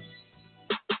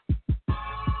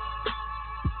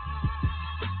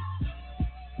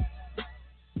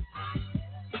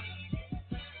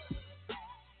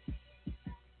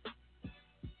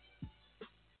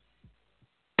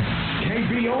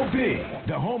 KBOB,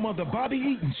 the home of the Bobby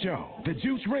Eaton Show, the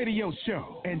Juice Radio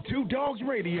Show, and Two Dogs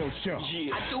Radio Show.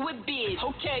 Yeah. I do it big,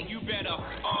 okay? You better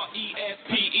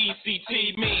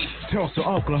RESPECT me. Tulsa,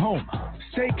 Oklahoma.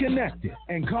 Stay connected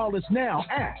and call us now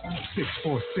at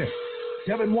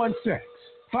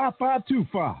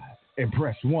 646-716-5525 and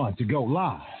press 1 to go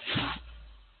live.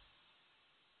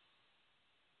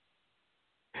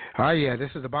 Yeah,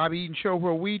 this is the Bobby Eaton Show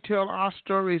where we tell our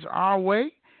stories our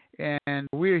way. And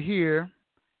we're here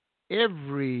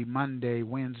every Monday,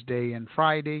 Wednesday, and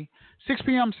Friday, 6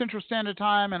 p.m. Central Standard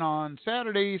Time, and on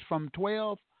Saturdays from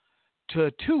 12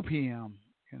 to 2 p.m.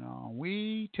 You know,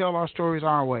 we tell our stories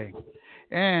our way.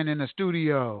 And in the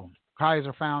studio,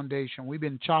 Kaiser Foundation, we've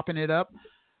been chopping it up,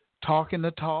 talking the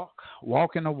talk,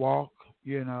 walking the walk,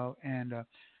 you know, and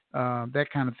that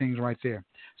kind of things right there.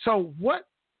 So what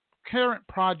current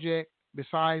project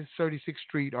besides 36th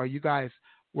Street are you guys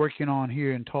working on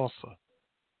here in Tulsa,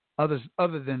 other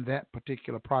than that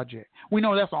particular project? We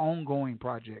know that's an ongoing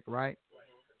project, right?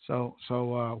 So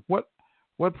what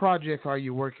project are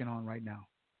you working on right now?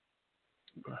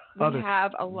 We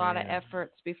have a lot of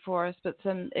efforts before us, but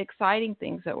some exciting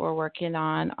things that we're working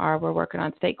on are we're working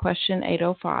on State Question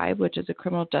 805, which is a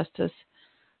criminal justice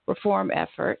reform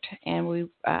effort, and we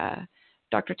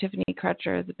Dr. Tiffany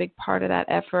Crutcher is a big part of that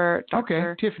effort.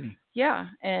 Tiffany. Yeah,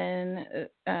 and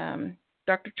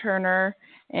Dr. Turner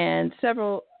and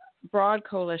several broad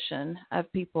coalition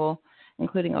of people,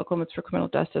 including Oklahomans for Criminal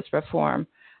Justice Reform,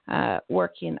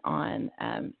 working on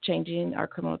changing our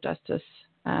criminal justice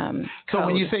code. So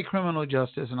when you say criminal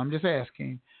justice, and I'm just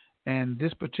asking, and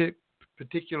this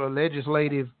particular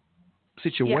legislative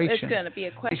situation, it's going to be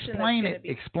a question.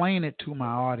 Explain it to my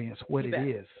audience what it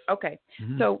is. Okay,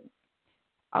 so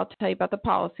I'll tell you about the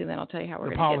policy, and then I'll tell you how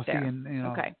we're going to get there.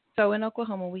 Okay, so in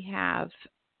Oklahoma we have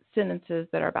sentences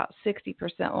that are about 60%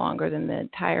 longer than the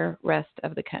entire rest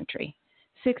of the country.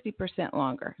 60%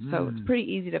 longer. So it's pretty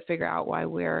easy to figure out why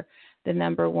we're the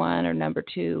number 1 or number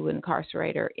 2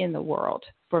 incarcerator in the world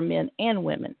for men and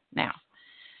women now.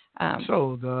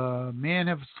 So the men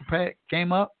have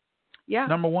came up. Yeah.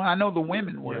 Number 1, I know the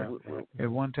women were at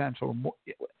one time. So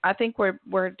I think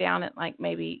we're down at like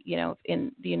maybe,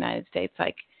 in the United States,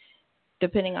 like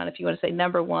depending on if you want to say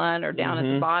number 1 or down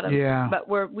at the bottom. Yeah. But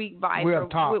we vie we're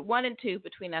for 1 and 2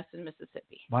 between us and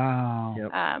Mississippi. Wow.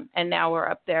 Yep. And now we're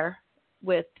up there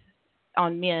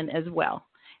on men as well.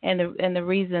 And the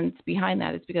reasons behind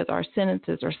that is because our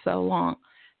sentences are so long.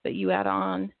 But you add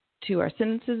on to our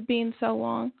sentences being so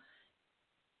long,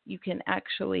 you can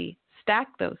actually stack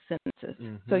those sentences.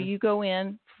 So you go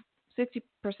in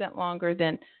 60% longer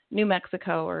than New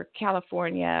Mexico or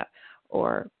California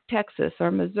or Texas or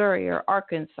Missouri or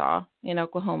Arkansas in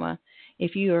Oklahoma.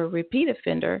 If you're a repeat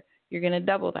offender, you're going to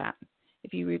double that.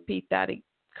 If you repeat that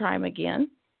crime again,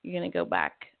 you're going to go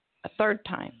back a third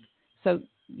time. So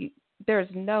there's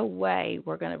no way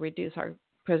we're going to reduce our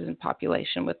prison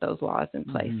population with those laws in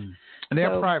place. And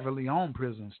they're privately owned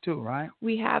prisons too, right?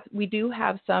 We do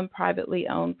have some privately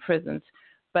owned prisons,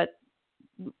 but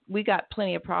we got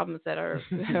plenty of problems that are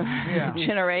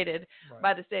generated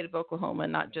by the state of Oklahoma,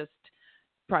 not just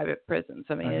private prisons.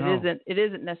 I mean, it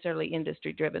isn't necessarily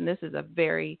industry driven. This is a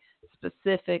very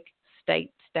specific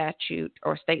state statute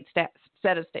or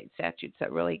set of state statutes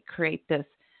that really create this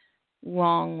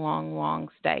long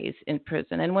stays in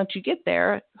prison. And once you get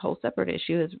there, a whole separate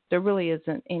issue is there really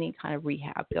isn't any kind of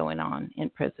rehab going on in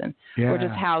prison. We're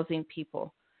just housing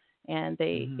people. And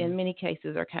they, in many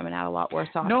cases, are coming out a lot worse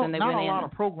off than they went in. Not a lot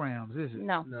of programs, is it?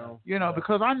 No.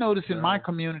 Because I notice in my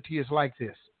community it's like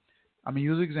this. I mean,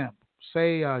 use an example.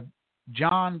 Say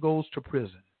John goes to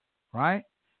prison, right?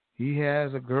 He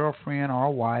has a girlfriend or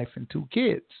a wife and 2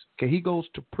 kids. Okay, he goes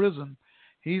to prison.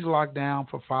 He's locked down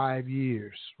for 5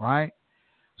 years, right?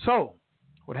 So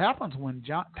what happens when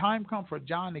time comes for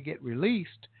John to get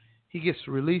released, he gets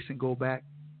released and go back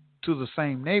to the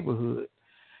same neighborhood.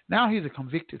 Now he's a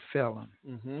convicted felon.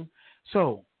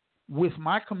 So with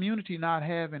my community not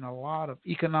having a lot of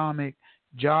economic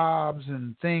jobs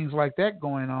and things like that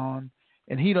going on,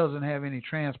 and he doesn't have any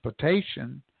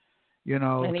transportation,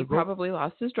 and he probably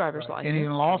lost his driver's license. And he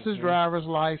lost his driver's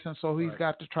license, so he's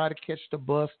got to try to catch the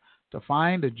bus to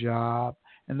find a job,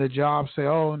 and the job say,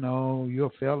 "Oh no, you're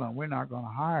a felon. We're not going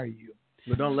to hire you."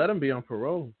 But don't let him be on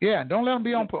parole. Yeah, don't let him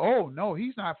be on parole. Oh no,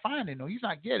 he's not finding. No, he's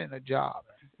not getting a job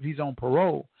if he's on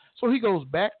parole. So he goes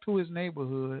back to his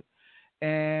neighborhood,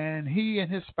 and he and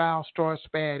his spouse start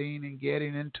spatting and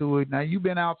getting into it. Now you've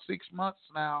been out 6 months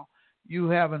now. You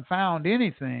haven't found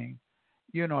anything,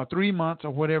 3 months or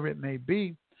whatever it may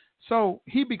be. So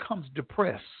he becomes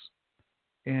depressed,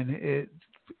 and it's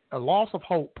a loss of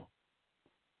hope.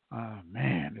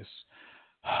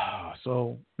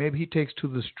 So maybe he takes to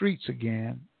the streets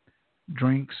again,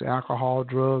 drinks, alcohol,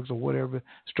 drugs, or whatever,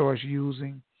 starts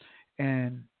using,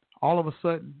 and all of a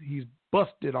sudden he's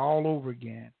busted all over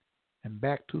again and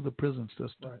back to the prison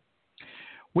system.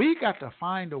 We got to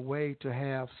find a way to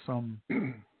have some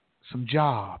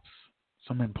jobs,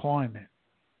 some employment,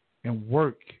 and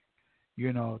work,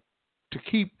 to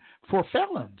keep for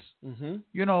felons.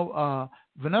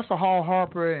 Vanessa Hall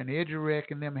Harper and Eddie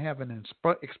Reck and them have an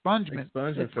expungement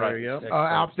fair,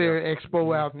 out there,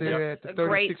 expo out there at the 36th. A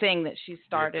great thing that she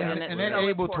started. And they're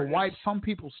able to wipe some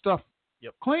people's stuff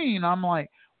clean. I'm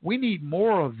like, we need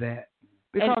more of that.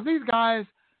 Because these guys,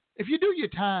 if you do your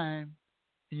time,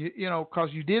 because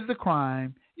you did the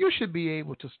crime, you should be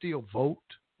able to still vote.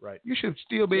 Right. You should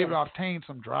still be able to obtain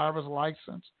some driver's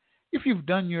license if you've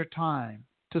done your time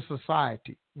to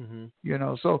society.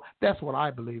 So that's what I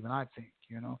believe and I think.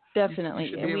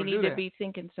 Definitely, and we need to be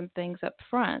thinking some things up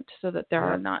front so that there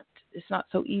are not. It's not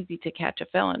so easy to catch a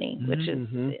felony, which is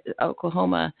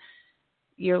Oklahoma.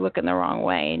 You're looking the wrong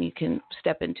way, and you can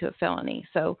step into a felony.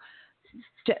 So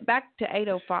back to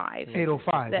 805.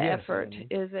 805. The effort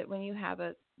is that when you have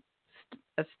a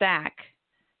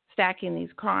stacking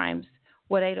these crimes,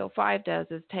 what 805 does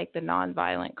is take the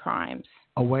nonviolent crimes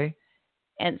away.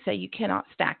 And say you cannot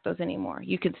stack those anymore.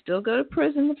 You can still go to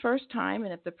prison the first time,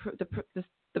 and if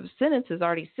the sentence is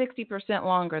already 60%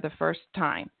 longer the first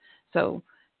time, so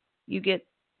you get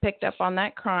picked up on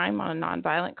that crime, on a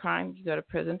nonviolent crime, you go to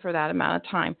prison for that amount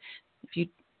of time. If you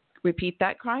repeat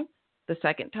that crime the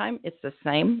second time, it's the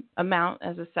same amount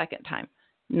as the second time,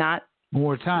 not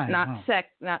more time,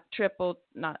 not tripled,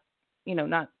 not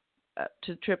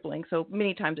to tripling. So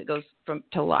many times it goes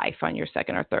to life on your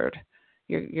second or third.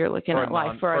 You're looking at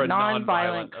life for a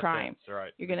nonviolent crime.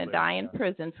 Right. You're going to die in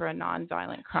prison for a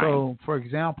nonviolent crime. So, for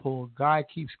example, a guy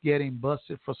keeps getting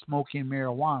busted for smoking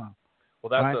marijuana. Well,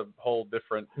 that's a whole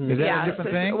different. Is that a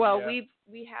different thing? Well, we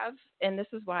have, and this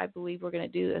is why I believe we're going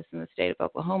to do this in the state of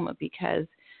Oklahoma, because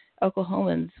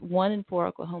Oklahomans, 1 in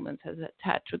 4 Oklahomans has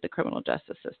attached with the criminal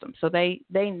justice system. So they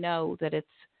know that it's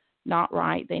not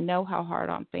right. They know how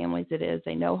hard on families it is.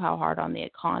 They know how hard on the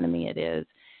economy it is,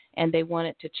 and they want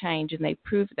it to change. And they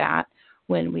proved that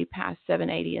when we passed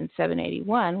 780 and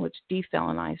 781, which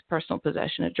defelonized personal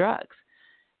possession of drugs,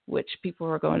 which people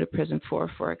were going to prison for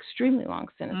extremely long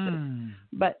sentences.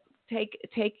 But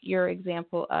take your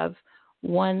example of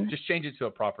one. Just change it to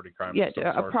a property crime. Yeah,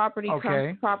 a property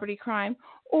crime,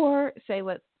 or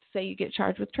let's say you get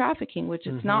charged with trafficking, which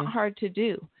is not hard to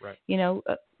do. Right. You know,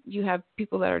 you have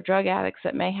people that are drug addicts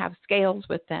that may have scales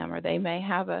with them, or they may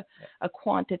have a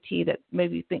quantity that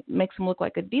maybe makes them look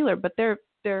like a dealer, but they're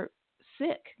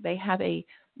sick. They have a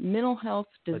mental health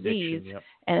disease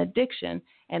and addiction,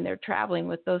 and they're traveling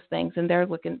with those things, and they're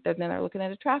looking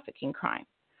at a trafficking crime,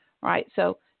 right?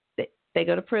 So they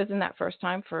go to prison that first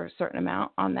time for a certain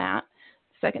amount on that.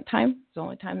 Second time, it's the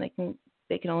only time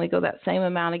they can only go that same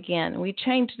amount again. And we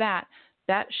changed that.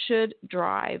 That should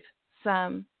drive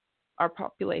our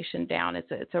population down.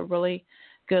 It's a really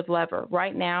good lever.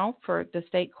 Right now, for the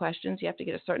state questions, you have to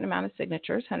get a certain amount of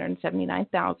signatures,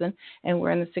 179,000, and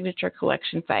we're in the signature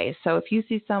collection phase. So if you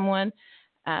see someone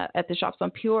at the shops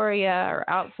on Peoria or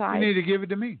outside, you need to give it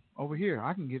to me over here.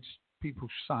 I can get people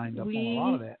signed up on a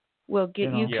lot of that. We'll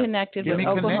get you connected with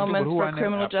Oklahomans for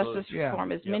Criminal Justice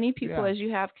Reform. As many people as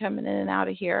you have coming in and out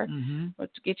of here,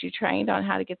 let's get you trained on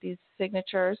how to get these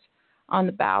signatures on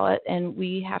the ballot, and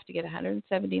we have to get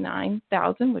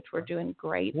 179,000, which we're doing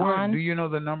great on. Do you know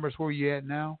the numbers where you at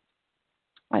now?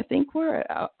 I think we're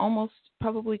almost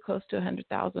probably close to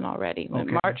 100,000 already.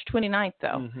 Okay. March 29th,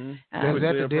 though. Is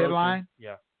that the deadline?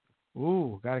 Yeah.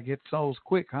 Ooh, got to get those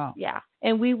quick, huh? Yeah,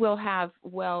 and we will have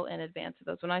well in advance of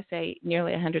those. When I say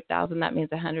nearly 100,000, that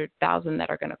means 100,000 that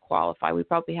are going to qualify. We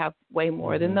probably have way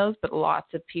more than those, but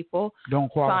lots of people don't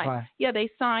qualify. Yeah, they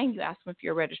sign. You ask them if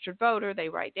you're a registered voter. They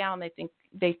write down. They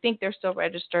think they're still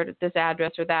registered at this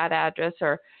address or that address,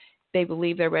 or they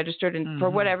believe they're registered, and for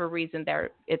whatever reason,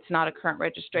 it's not a current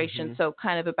registration. So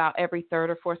kind of about every third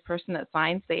or fourth person that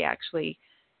signs, they actually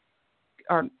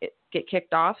get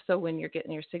kicked off. So when you're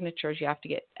getting your signatures, you have to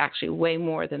get actually way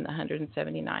more than the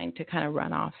 179 to kind of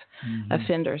run off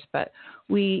offenders. But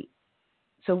that's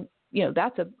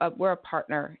we're a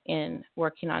partner in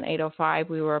working on 805.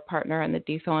 We were a partner in the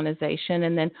defelonization.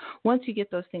 And then once you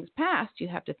get those things passed, you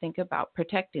have to think about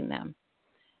protecting them.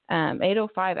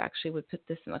 805 actually would put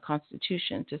this in the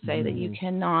Constitution to say that you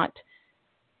cannot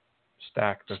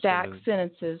stack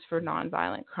sentences for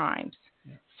nonviolent crimes.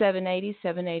 780,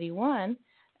 781,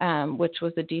 which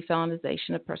was the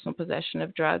defelonization of personal possession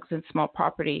of drugs and small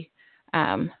property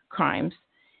crimes,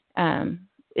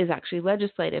 is actually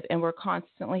legislative. And we're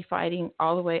constantly fighting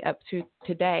all the way up through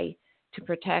today to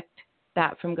protect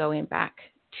that from going back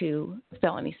to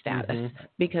felony status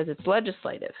because it's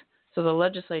legislative. So the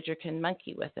legislature can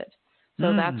monkey with it.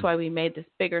 So that's why we made this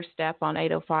bigger step on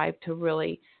 805 to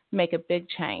really make a big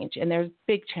change. And there's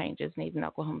big changes needed in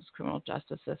Oklahoma's criminal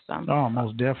justice system. Oh,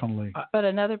 most definitely. But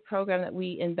another program that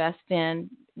we invest in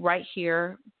right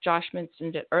here, Josh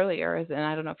mentioned it earlier, and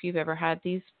I don't know if you've ever had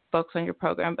these folks on your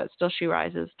program, but Still She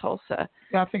Rises, Tulsa.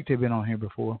 Yeah, I think they've been on here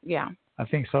before. Yeah. I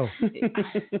think so.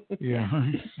 Yeah.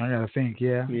 I got to think,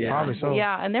 probably so.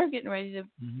 Yeah, and they're getting ready to...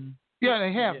 Yeah,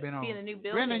 they have been on. Be in a new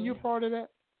building. Brandon, you part of that?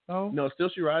 No, Still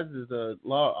She Rises is a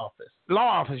law office.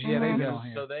 Law office, yeah, they've been on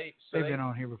here. So they've been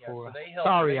on here before. Yeah, so they help.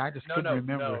 Sorry, I just couldn't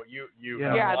remember. No, you.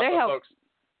 Yeah, they help. Folks.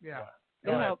 Yeah.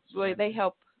 They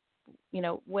help,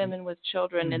 women with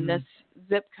children in this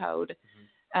zip code,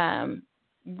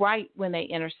 right when they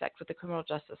intersect with the criminal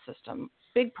justice system.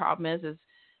 Big problem is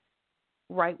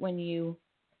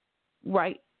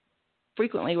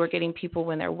frequently we're getting people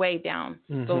when they're way down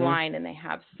the line and they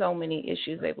have so many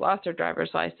issues. They've lost their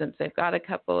driver's license. They've got a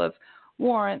couple of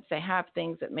warrants. They have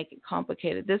things that make it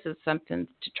complicated. This is something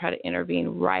to try to intervene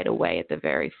right away at the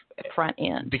very front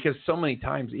end. Because so many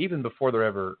times, even before they're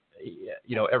ever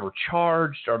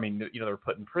charged, they're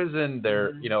put in prison,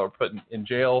 they're, or put in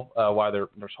jail while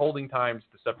there's holding times.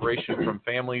 The separation from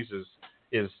families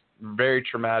is very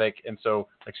traumatic. And so,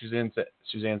 like Suzanne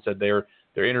said, they're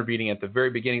intervening at the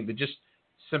very beginning. But just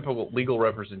simple legal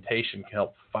representation can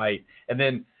help fight. And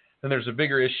then there's a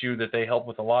bigger issue that they help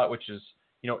with a lot, which is,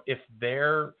 if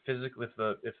they're physically,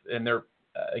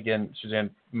 again, Suzanne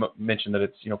mentioned that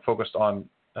it's, focused on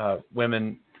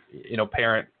women,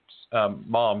 parents,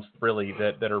 moms really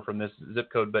that are from this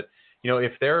zip code. But,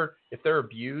 if they're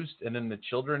abused and then the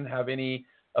children have any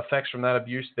effects from that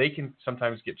abuse, they can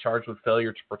sometimes get charged with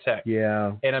failure to protect.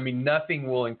 Yeah. And I mean, nothing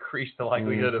will increase the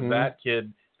likelihood of that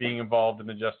kid being involved in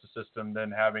the justice system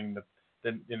than having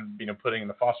putting in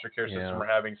the foster care system or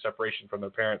having separation from their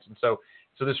parents. And so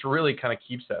this really kind of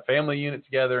keeps that family unit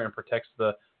together and protects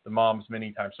the moms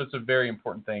many times. So it's a very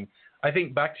important thing. I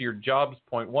think back to your jobs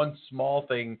point, one small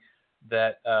thing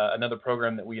that another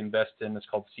program that we invest in is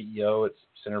called CEO. It's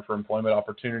Center for Employment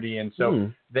Opportunity. And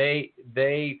so they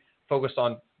focus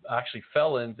on actually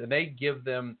felons, and they give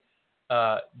them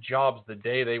jobs the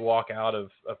day they walk out of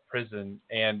prison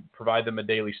and provide them a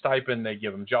daily stipend. They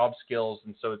give them job skills.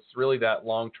 And so it's really that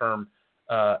long-term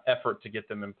effort to get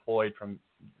them employed from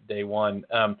day one.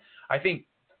 I think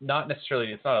not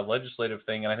necessarily, it's not a legislative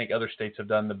thing, and I think other states have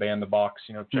done the ban the box,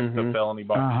 check the felony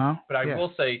box. But I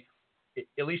will say,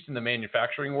 at least in the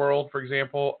manufacturing world, for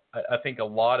example, I think a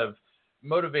lot of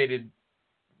motivated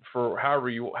for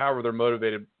however they're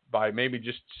motivated by maybe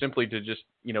just simply to just,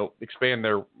 expand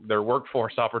their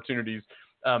workforce opportunities,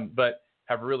 but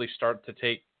have really started to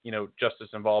take, justice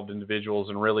involved individuals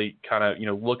and really kind of,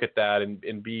 look at that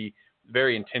and be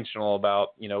very intentional about,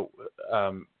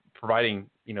 providing,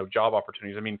 job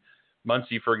opportunities. I mean,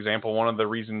 Muncie, for example, one of the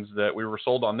reasons that we were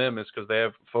sold on them is because they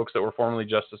have folks that were formerly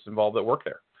justice involved that work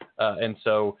there. And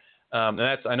so, and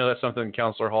I know that's something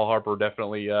Counselor Hall Harper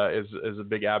definitely is a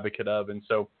big advocate of. And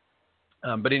so,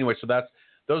 but anyway, so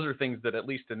those are things that at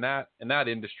least in that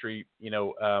industry,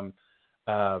 they're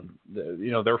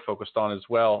focused on as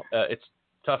well. It's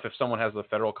tough if someone has a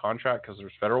federal contract because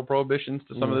there's federal prohibitions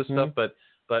to some of this stuff, but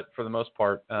for the most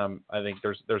part, I think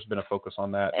there's been a focus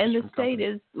on that. And the state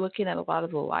is looking at a lot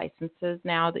of the licenses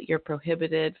now that you're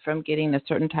prohibited from getting a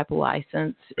certain type of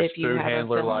license if you have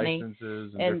a felony.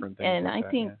 Licenses and different things. And like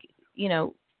I think,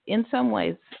 in some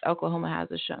ways, Oklahoma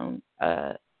has shown,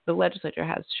 the legislature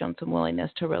has shown some willingness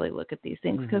to really look at these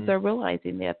things because they're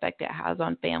realizing the effect it has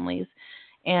on families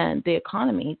and the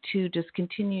economy to just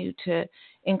continue to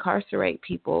incarcerate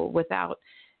people when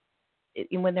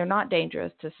they're not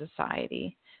dangerous to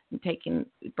society.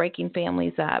 Breaking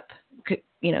families up.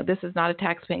 This is not a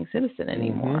tax-paying citizen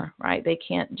anymore, right? They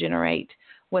can't generate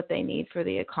what they need for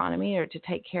the economy or to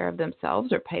take care of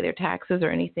themselves or pay their taxes or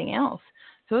anything else.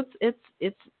 So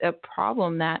it's a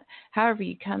problem that however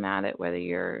you come at it, whether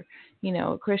you're,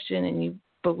 a Christian and you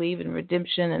believe in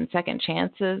redemption and second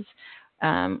chances,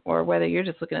 or whether you're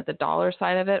just looking at the dollar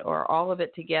side of it or all of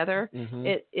it together,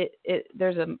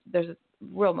 there's a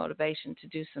real motivation to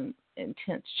do some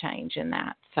intense change in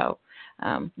that. So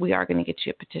we are going to get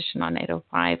you a petition on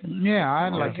 805. Yeah,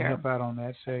 I'd like to help out on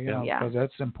that, because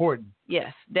that's important.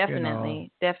 Yes, definitely,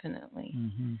 definitely.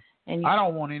 And I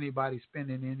don't want anybody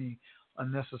spending any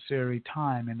unnecessary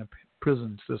time in the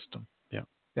prison system. Yeah,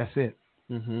 that's it.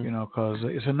 Because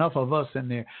it's enough of us in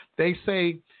there. They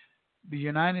say the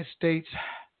United States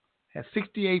has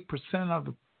 68% of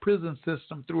the prison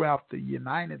system throughout the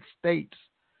United States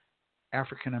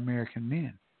African American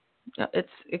men. It's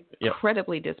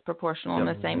incredibly disproportional, and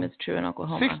the same is true in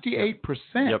Oklahoma.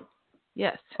 68%.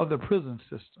 Yes. Of the prison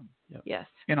system. Yes.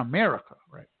 In America,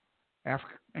 right?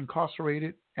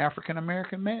 Incarcerated African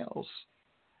American males.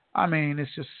 I mean,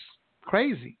 it's just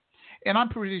crazy. And I'm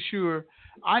pretty sure,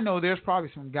 I know there's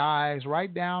probably some guys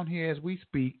right down here as we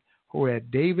speak who are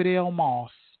at David L.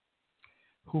 Moss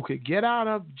who could get out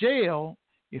of jail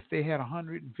if they had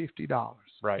 $150.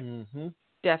 Right.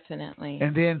 Definitely.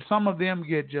 And then some of them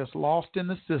get just lost in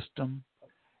the system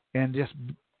and just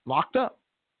locked up.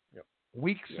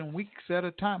 Weeks and weeks at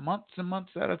a time, months and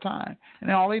months at a time. And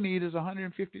then all they need is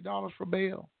 $150 for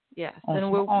bail. Yes.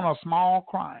 On a small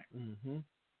crime.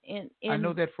 I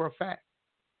know that for a fact.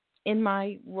 In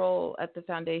my role at the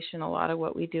foundation, a lot of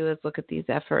what we do is look at these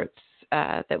efforts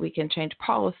that we can change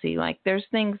policy. Like there's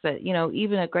things that,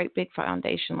 even a great big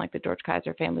foundation like the George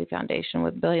Kaiser Family Foundation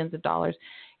with billions of dollars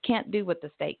can't do what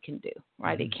the state can do,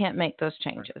 right? It can't make those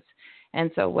changes. Right. And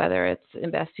so whether it's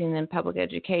investing in public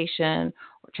education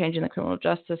or changing the criminal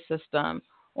justice system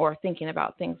or thinking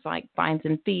about things like fines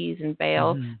and fees and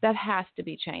bail, that has to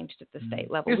be changed at the state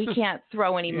level. We can't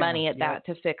throw any money at that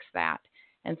to fix that.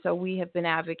 And so we have been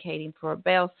advocating for a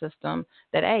bail system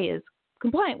that, is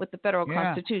compliant with the federal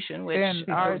Constitution, which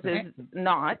ours is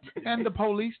not. And the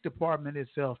police department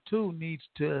itself, too, needs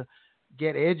to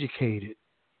get educated,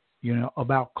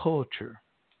 about culture,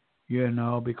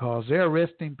 because they're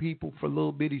arresting people for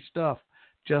little bitty stuff,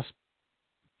 just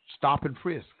stop and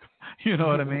frisk. You know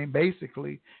what I mean?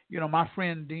 Basically, my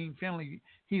friend Dean Finley,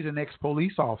 he's an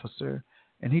ex-police officer,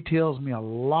 and he tells me a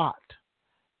lot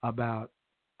about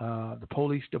the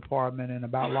police department and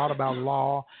a lot about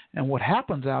law and what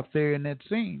happens out there in that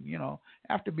scene.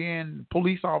 After being a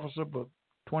police officer for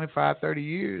 25, 30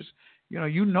 years,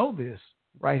 you know this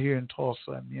right here in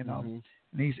Tulsa, and, and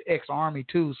he's ex-Army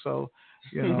too, so,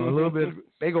 a little bit,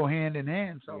 they go hand in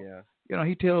hand. So,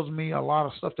 he tells me a lot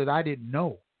of stuff that I didn't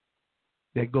know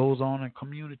that goes on in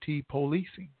community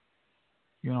policing,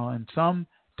 and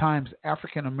sometimes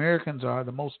African Americans are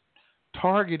the most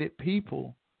targeted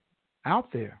people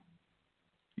out there.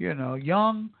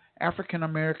 Young African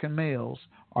American males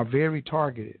are very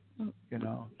targeted.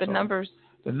 The numbers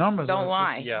don't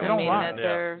lie. Yeah, they don't lie.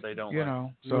 They don't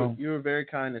lie. So you were very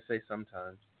kind to say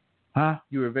sometimes. Huh?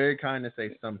 You were very kind to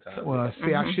say sometimes. Well,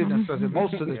 see, I shouldn't have said it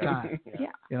most of the time.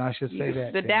 Yeah. I should say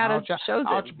that. The data shows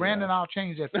it. Brandon, I'll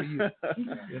change that for you.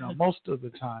 Most of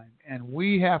the time, and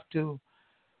we have to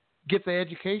get the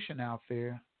education out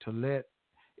there to let.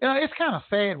 It's kind of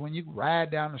sad when you ride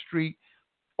down the street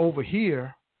over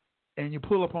here and you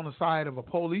pull up on the side of a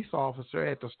police officer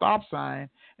at the stop sign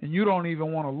and you don't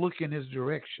even want to look in his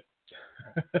direction.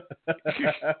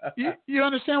 you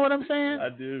understand what I'm saying? I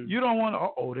do. You don't want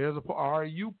to, are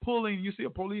you pulling, you see a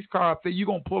police car up there, you're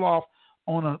going to pull off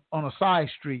on a side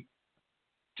street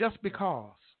just because,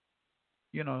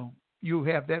 you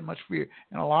have that much fear.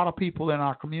 And a lot of people in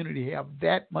our community have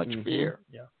that much fear.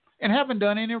 Yeah. And haven't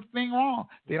done anything wrong.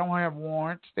 They don't have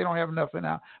warrants. They don't have nothing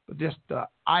out. But just the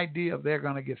idea of they're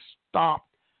going to get stopped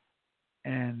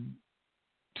and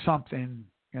something,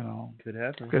 could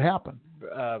happen.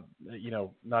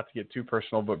 Not to get too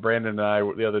personal, but Brandon and I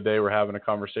the other day were having a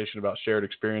conversation about shared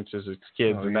experiences as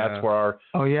kids, that's where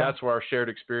our shared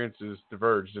experiences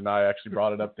diverged. And I actually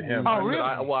brought it up to him. Oh, really?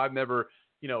 I've never,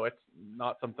 it's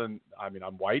not something. I mean,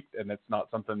 I'm white, and it's not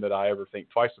something that I ever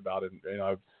think twice about. And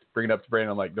I bring it up to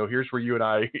Brandon. I'm like, no, here's where you and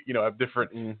I, have different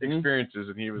experiences.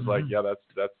 And he was like, yeah,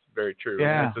 that's very true.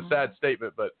 Yeah. And it's a sad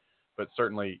statement, but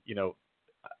certainly,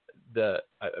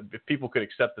 if people could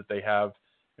accept that they have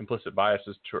implicit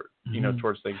biases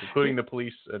towards things, including the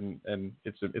police, and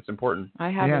it's important.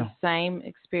 I had the same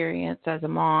experience as a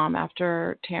mom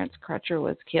after Terrence Crutcher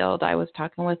was killed. I was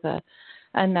talking with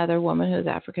another woman who's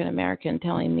African American,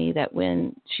 telling me that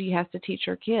when she has to teach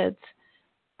her kids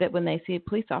that when they see a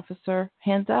police officer,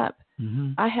 hands up.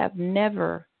 I have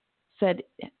never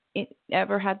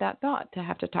ever had that thought to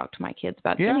have to talk to my kids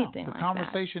about anything like that. The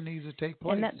conversation needs to take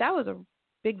place. And that was a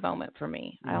big moment for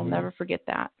me. I'll never forget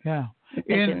that. Yeah.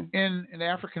 In the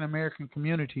African American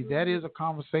community, that is a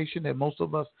conversation that most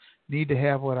of us need to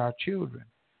have with our children.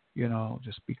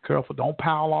 Just be careful. Don't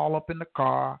pile all up in the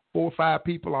car. 4 or 5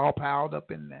 people all piled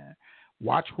up in there.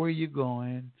 Watch where you're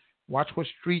going. Watch what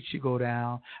streets you go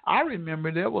down. I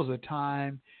remember there was a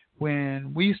time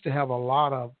when we used to have a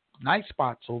lot of night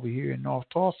spots over here in North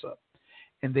Tulsa,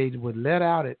 and they would let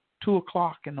out at 2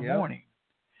 o'clock in the morning.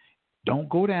 Don't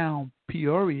go down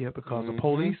Peoria because the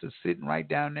police is sitting right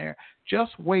down there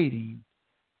just waiting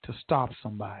to stop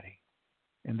somebody.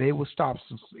 And they would stop.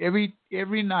 Every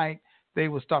night they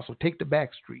would stop. So take the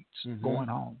back streets going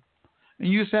home. And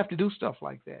you just have to do stuff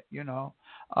like that,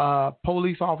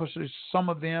 Police officers, some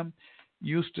of them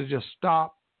used to just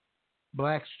stop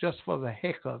blacks just for the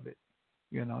heck of it,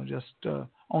 just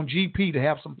on GP to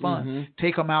have some fun.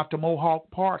 Take them out to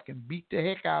Mohawk Park and beat the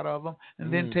heck out of them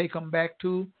and then take them back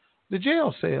to the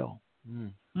jail cell.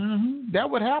 That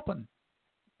would happen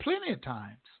plenty of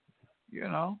times,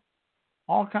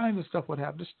 All kinds of stuff would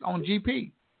happen just on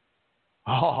GP.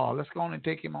 Oh, let's go on and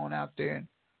take him on out there. And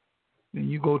then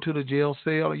you go to the jail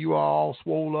cell, you are all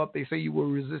swole up. They say you were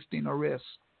resisting arrest.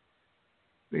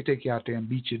 They take you out there and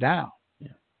beat you down.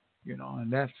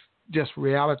 And that's just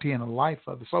reality and the life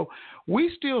of it. So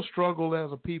we still struggle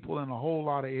as a people in a whole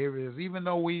lot of areas. Even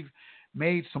though we've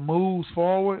made some moves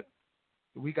forward,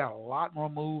 we got a lot more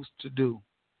moves to do.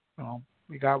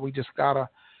 We just gotta.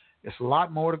 It's a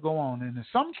lot more to go on, and in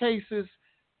some cases,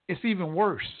 it's even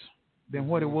worse than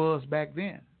what it was back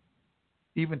then.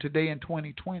 Even today in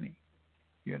 2020,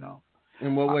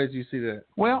 In what ways do you see that?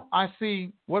 Well,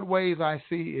 what ways I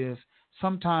see is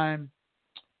sometimes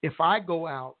if I go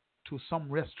out to some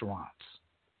restaurants,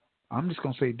 I'm just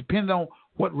gonna say, depending on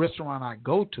what restaurant I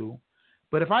go to,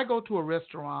 but if I go to a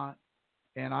restaurant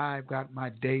and I've got my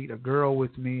date, a girl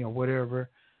with me or whatever,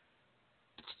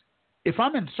 if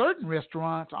I'm in certain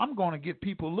restaurants, I'm going to get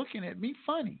people looking at me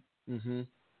funny. As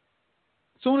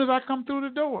soon as I come through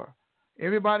the door,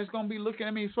 everybody's going to be looking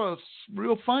at me, so it's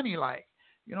real funny, like,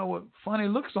 with funny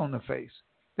looks on the face.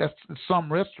 That's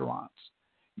some restaurants,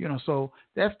 so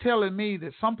that's telling me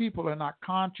that some people are not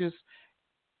conscious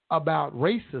about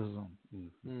racism.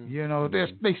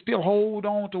 They still hold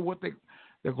on to what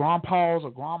their grandpas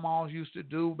or grandmas used to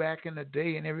do back in the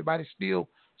day, and everybody's still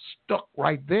stuck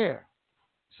right there.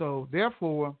 So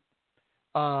therefore,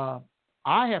 I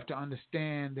have to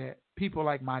understand that people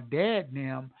like my dad and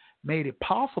them made it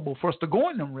possible for us to go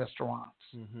in them restaurants.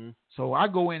 Mm-hmm. So I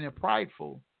go in there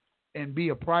prideful and be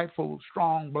a prideful,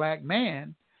 strong black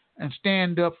man and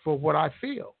stand up for what I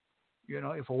feel. You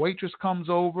know, if a waitress comes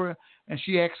over and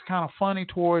she acts kind of funny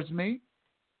towards me,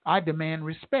 I demand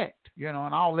respect, you know,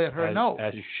 and I'll let her know.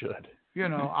 As you should. You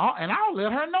know, I'll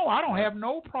let her know. I don't have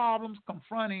no problems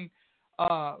confronting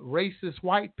racist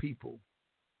white people.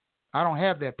 I don't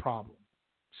have that problem.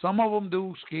 Some of them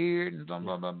do, scared, and blah,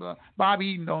 blah, blah, blah. Bobby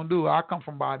Eaton don't do it. I come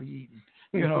from Bobby Eaton.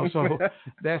 You know, so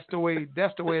that's the way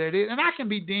that is. And I can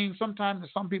be deemed sometimes to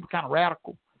some people kind of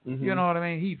radical. Mm-hmm. You know what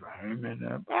I mean?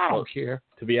 But I don't care.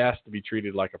 To be asked to be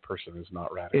treated like a person is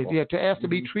not radical. To ask to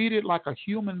be treated like a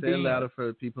human being. Say it louder for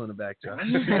the people in the back, John.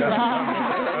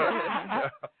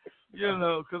 You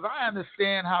know, because I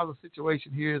understand how the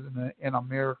situation here is in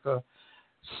America.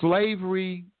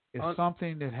 Slavery is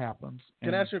something that happens.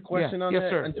 Can I ask you a question on that? Yes,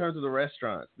 sir. In terms of the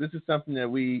restaurants, this is something that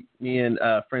me and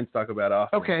friends talk about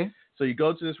often. Okay. So you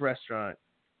go to this restaurant,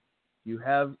 you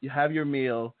have your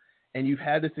meal, and you've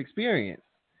had this experience.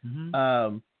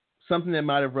 Mm-hmm. Something that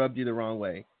might have rubbed you the wrong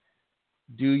way.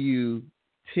 Do you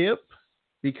tip?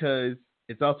 Because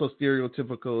it's also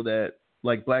stereotypical that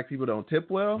like black people don't tip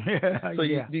well. So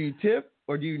do you tip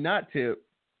or do you not tip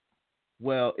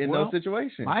well in those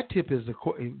situations? My tip is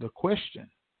the question.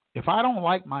 If I don't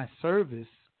like my service,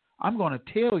 I'm going to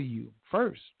tell you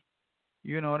first.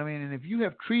 You know what I mean? And if you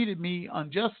have treated me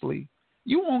unjustly,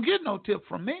 you won't get no tip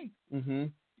from me. Mm-hmm.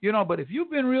 You know, but if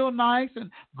you've been real nice and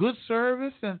good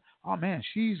service and, oh, man,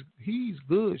 he's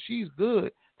good, she's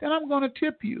good, then I'm going to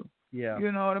tip you. Yeah.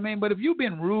 You know what I mean? But if you've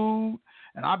been rude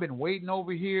and I've been waiting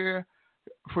over here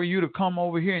for you to come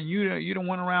over here and you done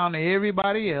went around to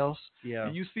everybody else,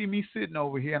 and you see me sitting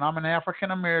over here and I'm an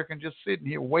African-American just sitting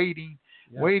here waiting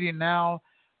now,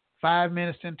 5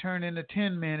 minutes then turn into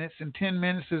 10 minutes and 10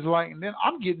 minutes is like, and then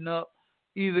I'm getting up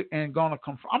either and going to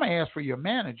come, I'm going to ask for your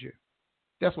manager.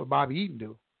 That's what Bobby Eaton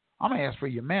do. I'm going to ask for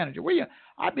your manager.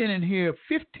 I've been in here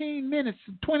 15 minutes,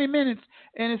 20 minutes,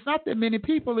 and it's not that many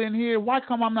people in here. Why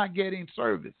come I'm not getting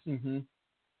service? Mm-hmm.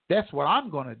 That's what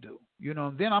I'm going to do. You know,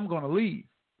 and then I'm going to leave.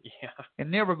 Yeah. And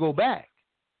never go back.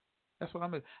 That's what I'm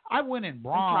going to do. I went in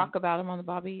Brahms. Talk about him on the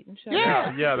Bobby Eaton show.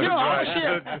 Yeah, that's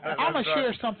right. I'm going to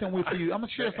share something with you. I'm going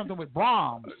to share something with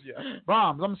Brahms. Yeah.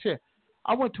 Brahms, I'm going to share.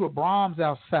 I went to a Brahms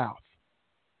out south.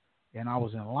 And I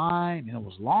was in line, and it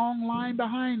was a long line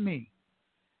behind me.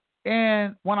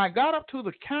 And when I got up to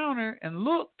the counter and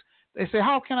looked, they said,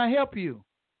 "How can I help you?"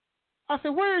 I said,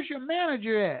 "Where's your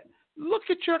manager at? Look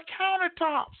at your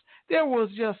countertops. There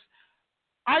was just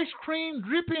ice cream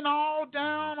dripping all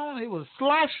down on it. It was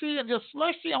slushy and just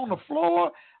slushy on the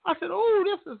floor." I said, "Oh,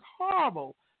 this is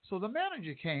horrible." So the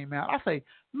manager came out. I say,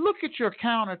 "Look at your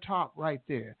countertop right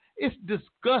there. It's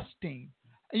disgusting.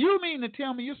 You mean to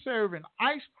tell me you're serving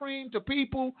ice cream to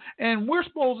people and we're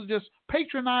supposed to just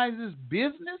patronize this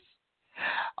business?"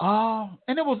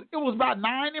 And it was about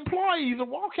 9 employees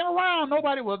walking around.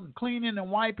 Nobody wasn't cleaning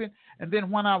and wiping. And then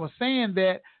when I was saying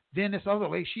that, then this other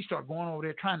lady, she started going over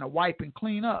there trying to wipe and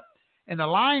clean up. And the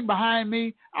line behind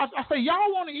me, I say,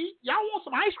 "Y'all want to eat? Y'all want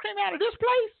some ice cream out of this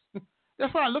place?"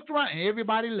 That's when I looked around and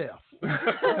everybody left.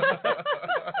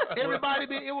 It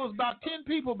was about 10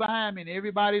 people behind me and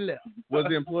everybody left. Was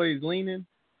the employees leaning?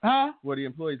 Huh? Were the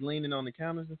employees leaning on the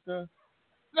counters and stuff?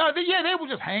 No, they were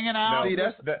just hanging out. No, see,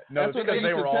 that's because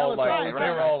they were all like they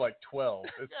were all like 12.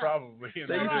 It's probably. They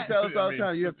used to tell us all the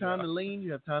time, you have time to lean,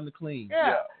 you have time to clean.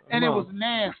 Yeah. And it was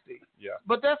nasty. Yeah.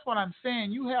 But that's what I'm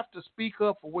saying. You have to speak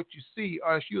up for what you see,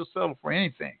 or else you'll settle for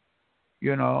anything.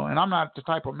 You know, and I'm not the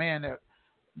type of man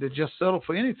that just settle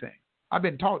for anything. I've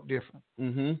been taught different.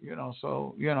 Mm-hmm. You know,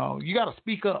 so you got to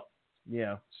speak up.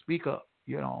 Yeah. Speak up.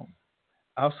 You know.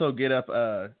 I also get up.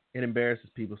 It embarrasses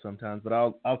people sometimes, but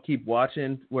I'll keep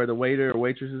watching where the waiter or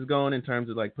waitress is going in terms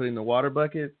of like putting the water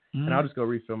bucket, and I'll just go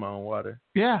refill my own water.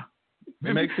 Yeah.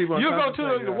 It makes people. You go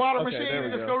to the water okay, machine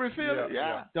and just go refill it.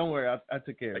 Yeah. Don't worry, I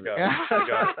took care of it. I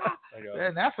got it.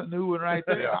 And that's a new one right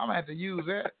there. I'm gonna have to use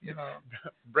that. You know.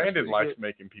 Brandon likes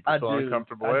making people feel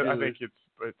uncomfortable. I think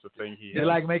it's a thing he. You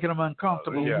like making them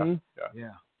uncomfortable. Yeah. Mm-hmm.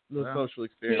 Yeah. Little social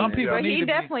experience. Some people But need he to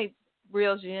definitely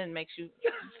reels you in, makes you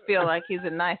feel like he's the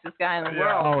nicest guy in the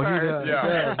world. Oh, he first.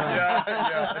 does.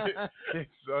 Yeah.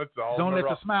 It's all Don't let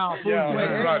the smile fool you.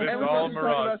 That's right. It's all talk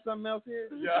mirage. about something else here?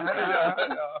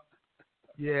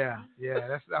 Yeah.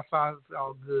 That's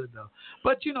all good though.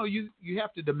 But you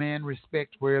have to demand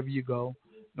respect wherever you go,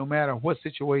 no matter what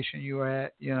situation you're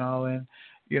at. And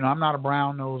I'm not a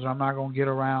brown noser. I'm not gonna get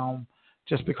around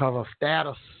just because of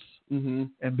status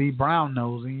and be brown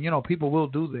nosing. People will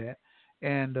do that,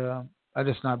 and I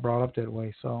just not brought up that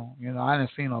way. So, I done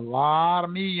seen a lot of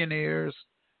millionaires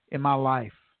in my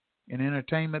life in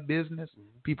entertainment business,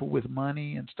 people with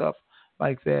money and stuff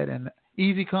like that, and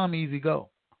easy come, easy go,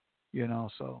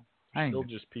 so I ain't. Still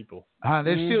just people.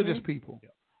 They're still just people. Yeah.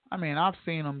 I mean, I've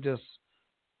seen them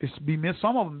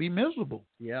some of them be miserable.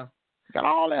 Yeah. Got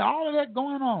all of that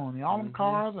going on, all them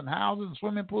cars and houses and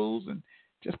swimming pools, and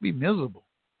just be miserable.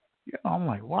 I'm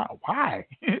like, why?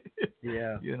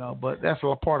 Yeah. But that's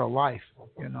a part of life,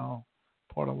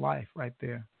 part of life right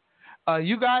there.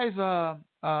 You guys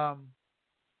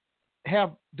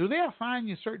do they assign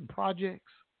you certain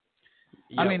projects?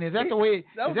 Yep. I mean, is that the way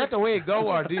it go,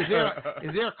 or is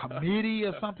there a committee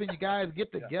or something you guys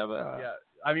get together? Yeah.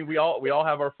 I mean, we all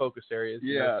have our focus areas.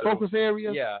 Yeah. Focus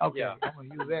areas? Yeah. Okay. Yeah. I'm going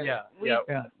to use that.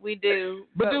 Yeah. We do.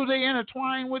 But do they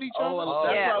intertwine with each other?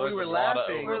 That's why we were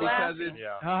laughing. We're laughing.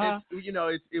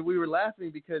 We were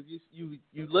laughing because you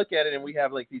look at it and we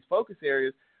have like these focus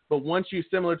areas, but once you,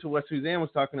 similar to what Suzanne was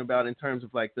talking about in terms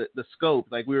of like the scope,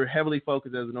 like we were heavily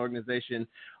focused as an organization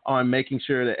on making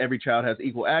sure that every child has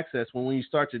equal access. When you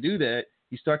start to do that,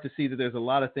 you start to see that there's a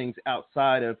lot of things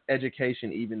outside of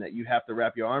education even that you have to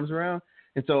wrap your arms around.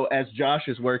 And so as Josh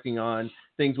is working on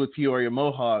things with Peoria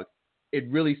Mohawk,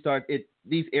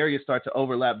 these areas start to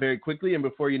overlap very quickly. And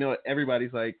before you know it,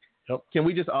 everybody's like, can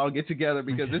we just all get together?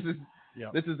 Because this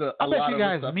is a I bet lot you of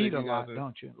guys stuff meet a lot,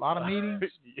 don't you? A lot of meetings?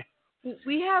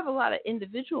 We have a lot of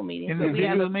individual meetings. But we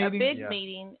have a big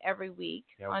meeting every week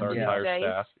on our entire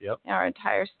staff. Yep. Our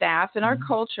entire staff. And our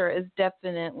culture is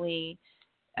definitely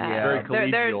very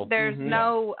collegial. There's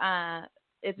no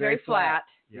it's very flat.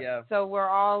 Yeah. So we're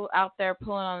all out there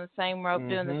pulling on the same rope,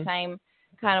 doing the same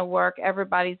kind of work.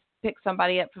 Everybody's picked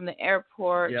somebody up from the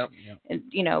airport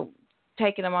and,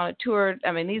 taking them on a tour.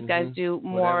 I mean, these guys do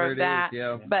more of that.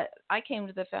 But I came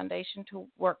to the foundation to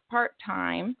work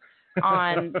part-time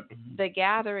on the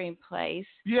gathering place.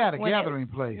 Yeah, the gathering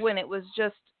place. When it was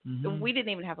just, we didn't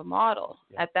even have a model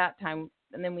at that time.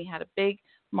 And then we had a big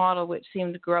model which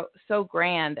seemed to grow so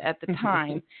grand at the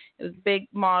time. It was a big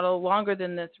model, longer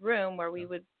than this room, where we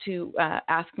would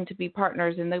ask them to be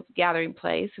partners in the gathering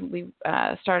place. And we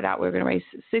started out, we were going to raise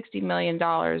 $60 million,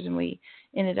 and we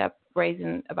ended up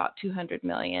raising about $200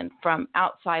 million from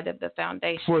outside of the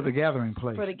foundation for the gathering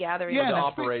place. For the gathering, the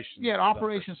operation.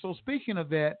 Operation. So speaking of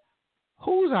that,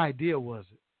 whose idea was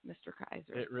it? Mr.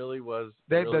 Kaiser. It really was.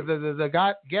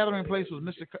 The gathering place was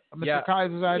Mr.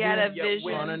 Kaiser's idea. He had a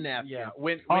vision. On a napkin. Yeah.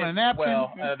 On a napkin.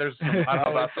 Well, there's some, I don't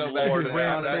know about some lore to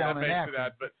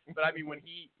that, but I mean,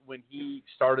 when he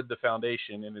started the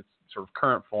foundation in its sort of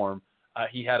current form,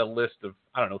 he had a list of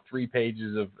 3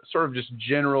 pages of sort of just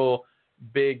general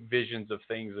big visions of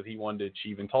things that he wanted to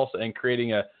achieve in Tulsa, and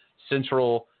creating a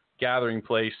central gathering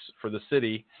place for the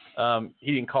city.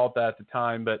 He didn't call it that at the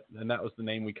time, and that was the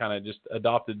name we kind of just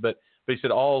adopted. But he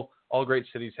said all great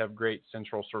cities have great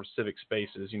central sort of civic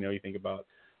spaces. You think about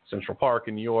Central Park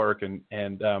in New York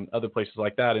and other places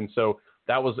like that. And so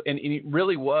that was, and it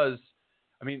really was,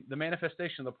 I mean, the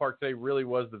manifestation of the park today really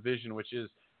was the vision, which is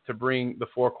to bring the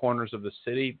 4 corners of the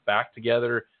city back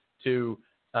together to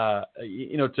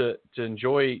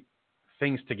enjoy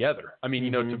things together. I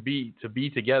mean, to be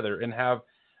together and have,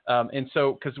 and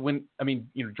so, because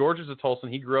George is a Tulsan.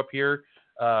 He grew up here.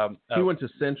 He went to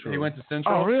Central.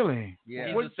 Oh, really? Yeah.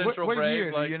 He's a Central what brave,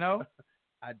 year, do you know?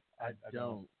 I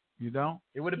don't. You don't?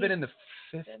 It would have been in the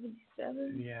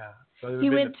 77. Yeah. So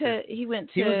he went to. He was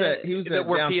at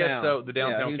where downtown. The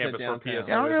downtown campus where PS.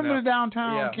 I remember the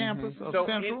downtown campus of so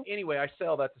Central. Anyway, I say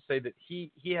all that to say that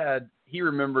he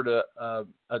remembered a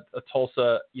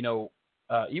Tulsa,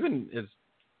 even as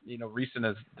recent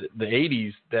as the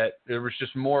 80s, that there was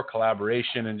just more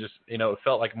collaboration and just it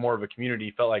felt like more of a community.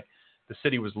 It felt like the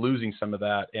city was losing some of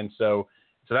that, and so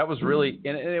that was really,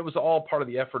 and it was all part of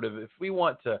the effort of, if we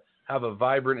want to have a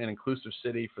vibrant and inclusive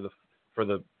city for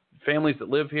the families that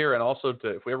live here, and also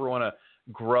if we ever want to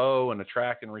grow and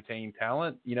attract and retain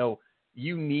talent,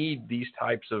 you need these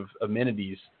types of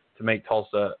amenities to make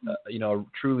Tulsa, a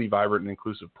truly vibrant and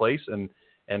inclusive place, and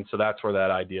so that's where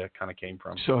that idea kind of came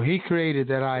from. So he created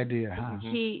that idea, huh?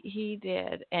 He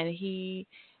did, and he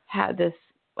had this,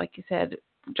 like you said,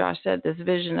 Josh said, this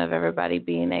vision of everybody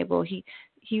being able. He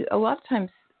a lot of times,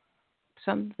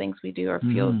 some of the things we do are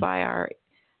fueled by our,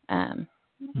 I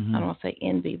don't want to say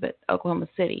envy, but Oklahoma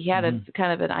City. He had a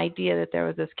kind of an idea that there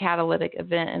was this catalytic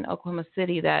event in Oklahoma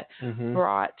City that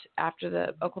brought, after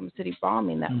the Oklahoma City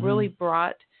bombing, that really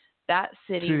brought that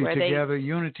city where together,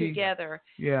 unity together.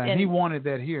 Yeah, and he wanted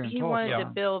that here in Tulsa. He wanted to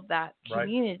build that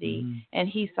community, and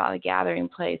he saw the gathering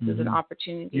place as an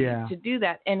opportunity to do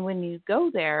that. And when you go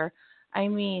there, I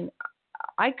mean,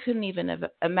 I couldn't even have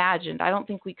imagined. I don't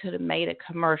think we could have made a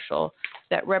commercial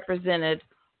that represented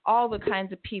all the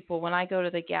kinds of people when I go to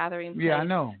the gathering place. Yeah, I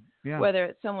know. Yeah. Whether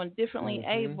it's someone differently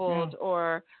abled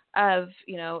or of,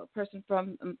 a person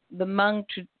from the Hmong,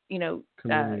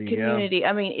 community. Yeah.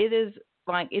 I mean, it is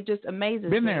like, it just amazes me.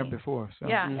 Been there before. So.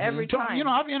 Yeah, every time.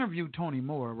 I've interviewed Tony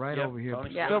Moore over here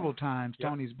several times. Yep.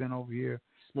 Tony's been over here.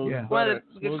 Smooth yeah. butter.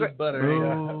 Smooth as butter.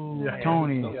 Smooth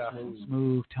Tony. Yeah.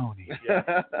 Smooth Tony.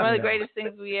 Yeah. One of the greatest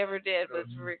things we ever did was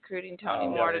recruiting Tony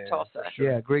Moore to Tulsa.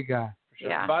 Sure. Yeah, great guy. Sure.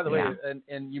 Yeah. By the way,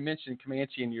 and you mentioned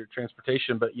Comanche in your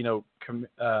transportation, but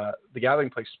the gathering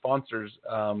place sponsors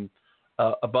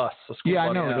a bus, a school bus.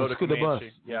 I know. To go to the bus.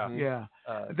 Yeah. Yeah.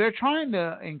 They're trying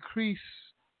to increase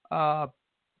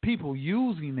people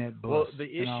using that bus. Well,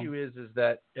 the issue is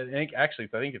that I think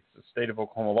it's the state of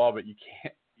Oklahoma law, but you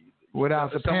can't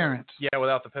without the parents. Yeah,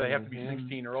 without the parents, they have to be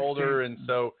 16 or older, and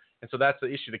so that's the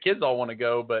issue. The kids all want to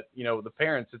go, but the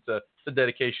parents, it's a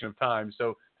dedication of time.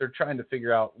 So they're trying to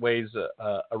figure out ways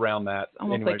around that.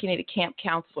 Almost like you need a camp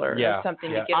counselor or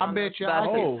something to get on the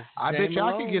bus. I bet you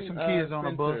I could get some kids on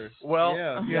a bus. Well,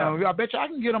 I bet you I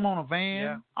can get them on a van.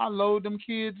 Yeah. I load them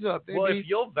kids up. If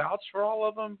you'll vouch for all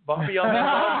of them, Bobby on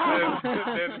that bus, then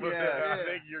I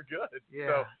think you're good. Yeah.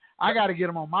 So, I got to get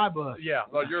them on my bus. Yeah,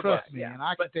 well, your Trust bus. me, and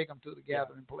I can take them to the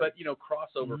gathering place. But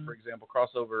crossover, for example,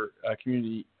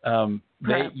 community,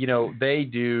 they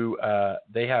do.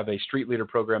 They have a street leader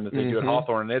program that they do at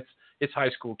Hawthorne, and it's high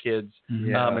school kids.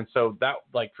 And so that,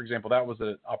 for example, that was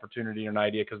an opportunity and an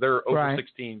idea because they're over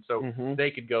 16, so they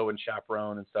could go and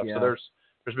chaperone and stuff. Yeah. So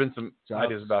there's been some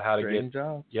ideas about how to get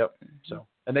jobs. Yep. So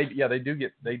and they do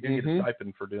get a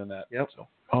stipend for doing that. Yep. So.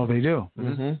 Oh, they do.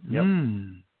 Yep.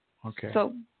 Okay.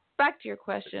 So back to your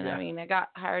question. I mean, I got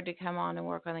hired to come on and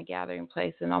work on the gathering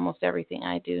place, and almost everything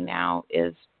I do now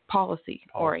is policy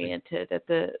oriented.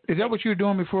 Is that what you were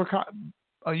doing before?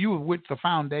 You were with the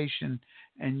foundation,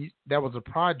 and that was a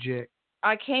project.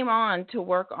 I came on to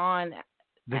work on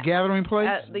the gathering place.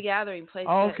 The gathering place.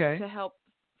 To help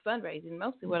fundraising.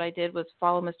 Mostly, what I did was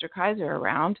follow Mr. Kaiser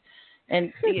around.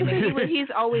 And he's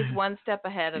always one step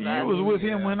ahead of us. I was with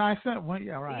him when I sent.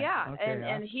 Yeah, right. Yeah, okay,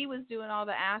 and he was doing all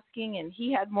the asking, and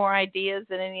he had more ideas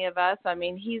than any of us. I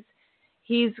mean, he's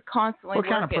constantly. What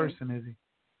kind of person is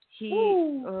he?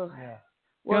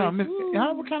 What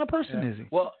kind of person is he?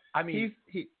 Well, I mean,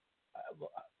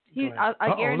 I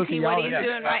guarantee what he's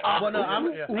doing right now. Well, no, I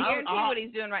guarantee what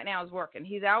he's doing right now is working.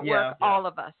 He's outworked all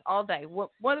of us all day. One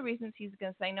of the reasons he's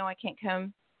going to say no, I can't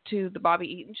come to the Bobby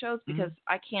Eaton shows because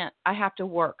I have to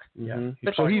work. Yeah.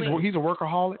 So he's a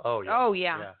workaholic? Oh yeah. Oh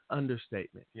yeah.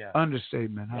 Understatement. Yeah.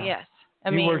 Understatement, huh? Yes.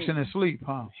 He works in his sleep,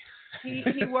 huh? He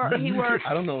works.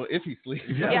 I don't know if he sleeps.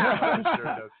 Yeah. I'm sure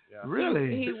it does. Yeah.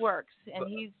 Really? He works and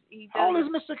he does. How old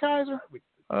is Mr. Kaiser?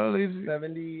 He's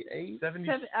 78.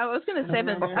 I was going to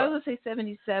say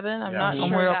 77. I'm not sure.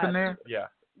 Somewhere up in there. Yeah.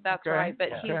 That's right. But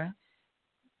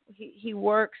he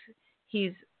works.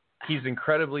 He's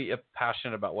incredibly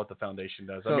passionate about what the foundation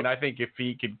does. I mean, I think if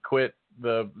he could quit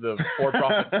the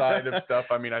for-profit side of stuff,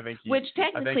 I mean, I think which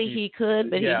technically he could,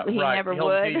 but he never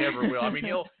would. He never will. I mean,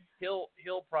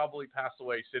 he'll probably pass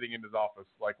away sitting in his office,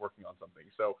 like working on something.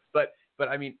 So, but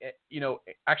I mean,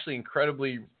 actually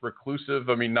incredibly reclusive.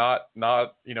 I mean, not I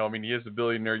mean, he is a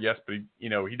billionaire, yes, but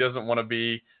he doesn't want to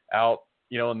be out,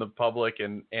 in the public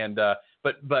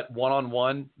but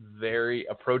one-on-one, very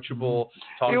approachable,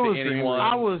 talk to anyone.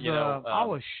 I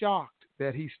was shocked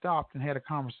that he stopped and had a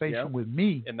conversation with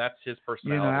me. And that's his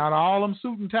personality. Out of all them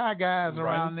suit and tie guys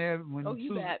around there. When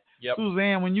bet.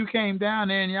 Suzanne, when you came down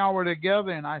there and y'all were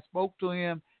together and I spoke to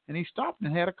him and he stopped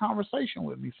and had a conversation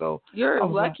with me. So you're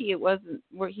lucky it wasn't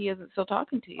where he isn't still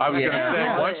talking to you. I was going to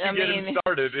say, once you get him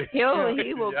started, he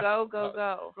will go.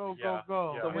 Go.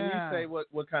 So when you say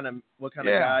what kind of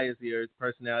guy is he or his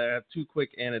personality, I have two quick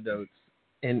anecdotes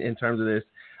in terms of this.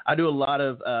 I do a lot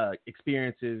of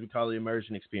experiences. We call it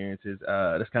immersion experiences.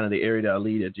 That's kind of the area that I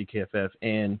lead at GKFF.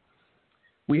 And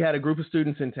we had a group of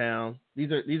students in town.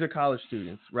 These are college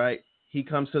students, right? He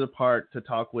comes to the park to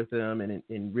talk with them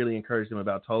and really encourage them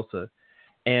about Tulsa.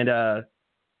 And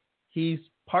he's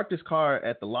parked his car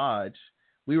at the lodge.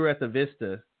 We were at the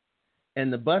Vista,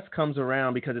 and the bus comes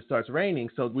around because it starts raining.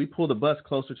 So we pull the bus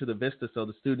closer to the Vista so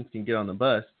the students can get on the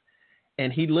bus.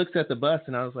 And he looks at the bus,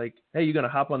 and I was like, "Hey, you gonna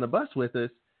hop on the bus with us?"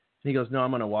 And he goes, "No,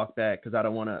 I'm gonna walk back because I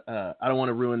don't want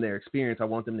to ruin their experience. I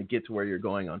want them to get to where you're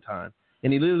going on time."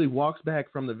 And he literally walks back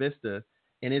from the Vista,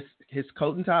 and it's his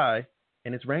coat and tie.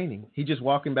 And it's raining. He's just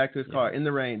walking back to his car in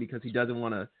the rain because he doesn't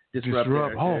want to disrupt.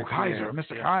 Kaiser,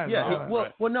 Mr. Kaiser. Yeah.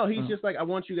 No, he's just like, I don't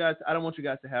want you guys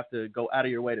to have to go out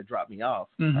of your way to drop me off.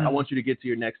 Mm-hmm. I want you to get to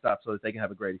your next stop so that they can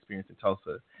have a great experience in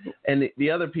Tulsa. And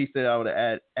the other piece that I would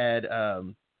add,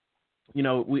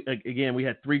 we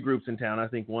had 3 groups in town, I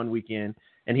think, one weekend,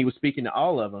 and he was speaking to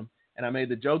all of them. And I made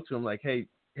the joke to him, like, hey,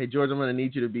 George, I'm going to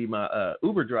need you to be my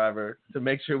Uber driver to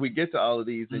make sure we get to all of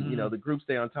these and, the groups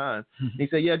stay on time. And he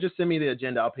said, yeah, just send me the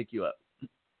agenda. I'll pick you up.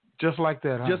 Just like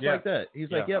that, huh? Just like that.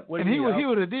 He's like, yep. And he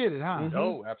would have did it, huh? Mm-hmm.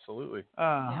 Oh, absolutely.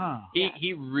 Uh-huh.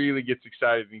 He really gets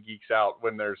excited and geeks out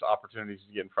when there's opportunities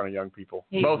to get in front of young people,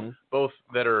 both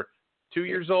that are 2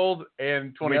 years old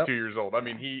and 22 years old. I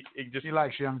mean, he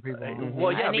likes young people.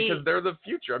 Well, yeah, because they're the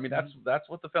future. I mean, that's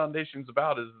what the foundation's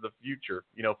about, is the future,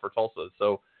 for Tulsa.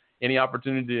 So any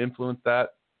opportunity to influence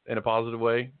that in a positive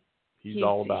way, he's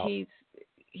all about.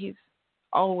 He's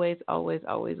always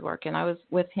working. I was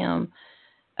with him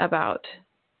about,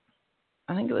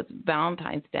 I think it was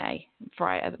Valentine's Day.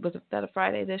 Friday. Was that a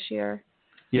Friday this year?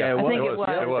 Yeah, I think it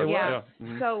was. It was. Yeah.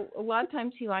 Mm-hmm. So a lot of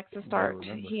times he likes to start.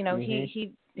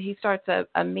 He starts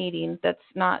a meeting that's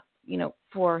not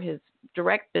for his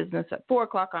direct business at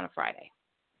 4:00 on a Friday.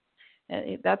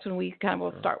 And that's when we kind of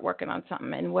will start working on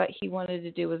something. And what he wanted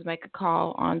to do was make a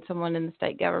call on someone in the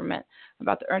state government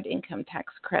about the earned income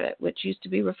tax credit, which used to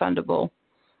be refundable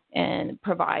and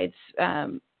provides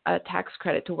a tax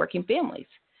credit to working families.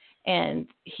 And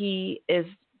he has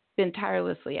been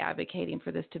tirelessly advocating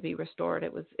for this to be restored.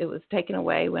 It was taken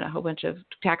away when a whole bunch of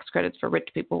tax credits for rich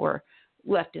people were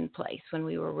left in place when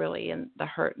we were really in the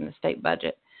hurt in the state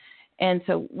budget. And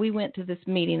so we went to this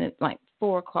meeting at like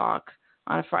 4:00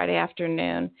 on a Friday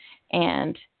afternoon,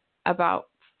 and about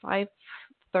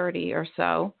 5:30 or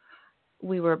so,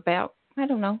 we were about,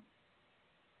 20%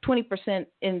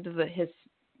 into his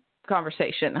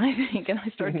conversation, I think, and I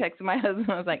started texting my husband.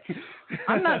 I was like,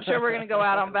 I'm not sure we're going to go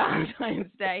out on Valentine's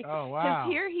Day. Oh, wow. Because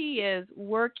here he is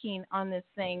working on this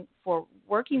thing for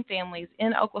working families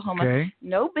in Oklahoma. Okay.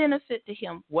 No benefit to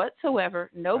him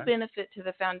whatsoever, no benefit to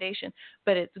the foundation,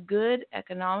 but it's good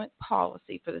economic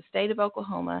policy for the state of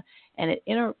Oklahoma, and it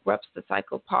interrupts the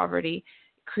cycle of poverty,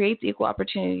 creates equal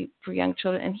opportunity for young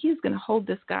children, and he's going to hold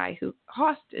this guy who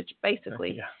hostage,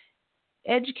 basically.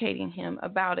 Educating him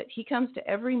about it. He comes to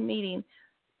every meeting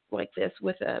like this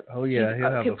with a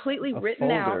completely written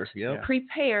folder, out,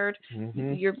 prepared.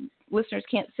 Mm-hmm. Your listeners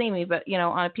can't see me, but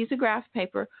on a piece of graph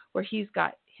paper where he's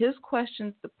got his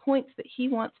questions, the points that he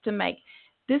wants to make.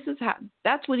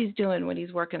 That's what he's doing when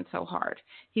he's working so hard.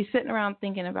 He's sitting around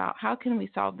thinking about how can we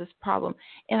solve this problem.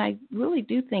 And I really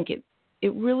do think it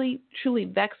really truly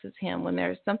vexes him when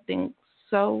there's something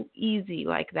so easy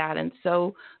like that and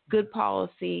so good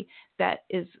policy that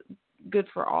is good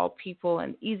for all people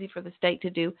and easy for the state to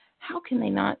do. How can they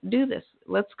not do this?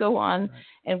 Let's go on. Right.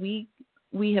 And we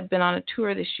have been on a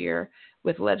tour this year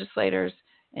with legislators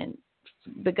and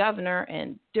the governor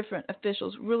and different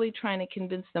officials, really trying to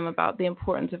convince them about the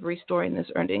importance of restoring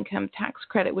this earned income tax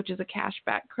credit, which is a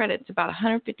cashback credit. It's about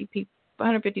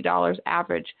 $150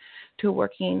 average to a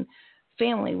working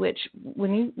family, which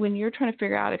when you're trying to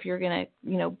figure out if you're going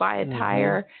to buy a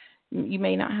tire, you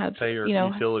may not have pay your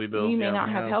utility bill, you may not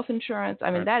have health insurance. I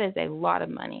mean, that is a lot of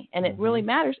money, and it really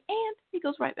matters. And it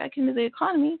goes right back into the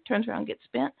economy, turns around, gets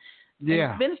spent,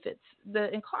 and benefits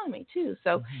the economy too.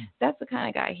 So that's the kind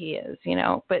of guy he is,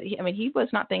 But he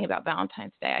was not thinking about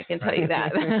Valentine's Day. I can tell you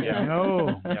that.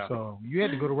 So you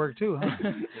had to go to work too,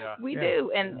 huh? We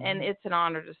do, and it's an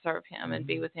honor to serve him and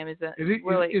be with him. Is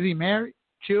he married?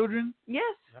 Children?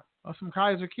 Yes. Oh, some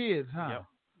Kaiser kids, huh?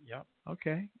 Yep.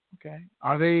 Okay.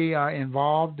 Are they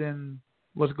involved in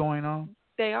what's going on?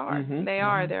 They are. They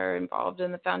are. They're involved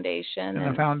in the foundation.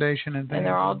 And things. And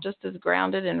they're all just as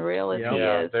grounded and real as he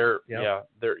is. They're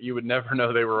you would never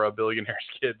know they were a billionaire's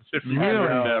kids if you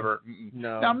really? never.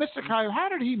 No. Now, Mr. Kaiser, how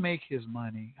did he make his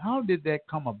money? How did that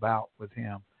come about with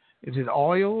him? Is it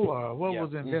oil or what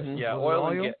was the investment? Yeah, oil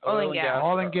and gas. Oil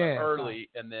and gas. Early,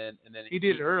 and then he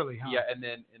did it early, huh? Yeah, and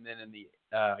then in the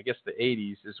I guess the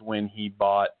 80s is when he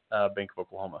bought Bank of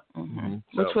Oklahoma,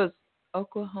 which was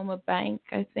Oklahoma Bank,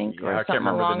 I think, or I can't something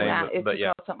remember along the name that. Of it,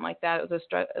 but something like that. It was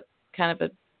kind of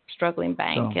a struggling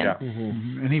bank,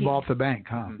 and he bought the bank,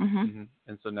 huh? And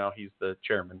so now he's the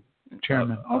chairman.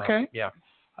 Okay. Yeah.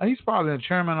 He's probably the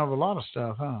chairman of a lot of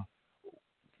stuff, huh?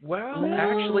 Well,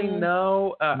 actually,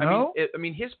 no. No? I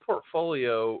mean, his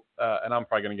portfolio, and I'm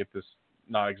probably going to get this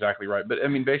not exactly right, but I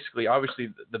mean, basically,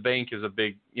 obviously, the bank is a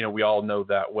big, we all know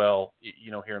that well,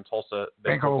 here in Tulsa,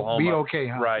 Bank of Oklahoma. BOK,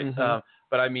 huh? Right.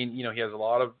 But I mean, he has a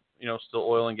lot of, still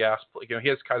oil and gas. He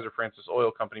has Kaiser Francis Oil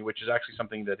Company, which is actually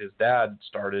something that his dad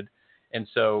started, And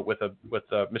so with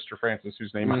Mr. Francis,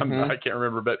 whose name I can't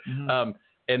remember, but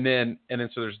and then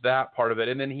so there's that part of it,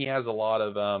 and then he has a lot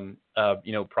of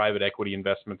private equity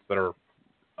investments that are,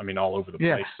 I mean, all over the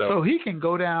place. So he can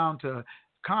go down to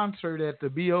concert at the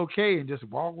BOK and just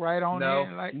walk right on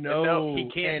in. Like, no, he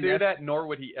can't do that, nor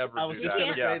would he ever do that. I was just going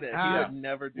to say that. He would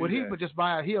never do that. Would he just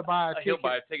buy? He'll buy a ticket. He'll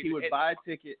buy a ticket. He would buy a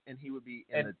ticket, and he would be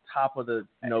in the top of the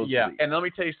nosebleed. Yeah, and let me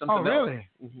tell you something else. Oh, really?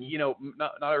 You know,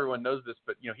 not everyone knows this,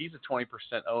 but, you know, he's a 20%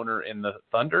 owner in the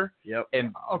Thunder. Yep.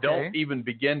 And don't even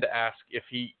begin to ask if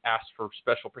he asks for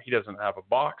special. He doesn't have a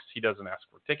box. He doesn't ask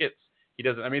for tickets. He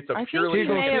doesn't. I mean, it's a purely. I think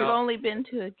he may have only been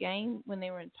to a game when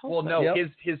they were in Tulsa. Well, no,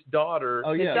 his daughter.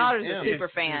 His daughter's a super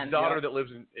fan. His daughter that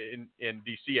lives in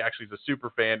D.C. actually is a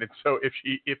super fan, and so if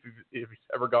he's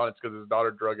ever gone, it's because his daughter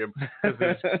drug him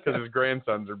because his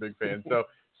grandsons are big fans.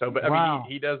 But I mean,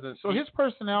 he doesn't. So his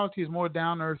personality is more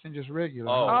down to earth than just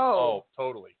regular. Oh,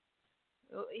 totally.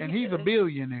 And he's a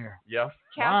billionaire. Yeah.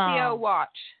 Casio watch.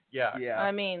 Yeah.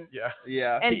 I mean.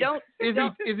 Yeah. And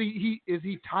is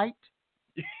he tight?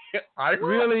 I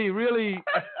really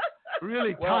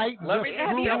tight.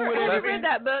 Have you ever read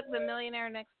that book, The Millionaire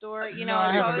Next Door? You know,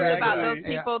 it's always about those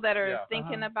people that are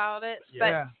thinking about it.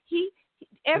 But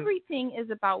everything is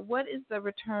about what is the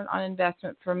return on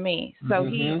investment for me. So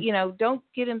he, you know, don't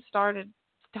get him started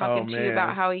talking to you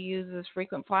about how he uses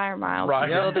frequent flyer miles to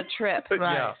build a trip, to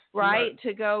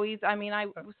go.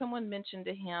 Someone mentioned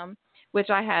to him, which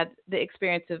I had the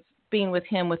experience of being with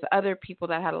him with other people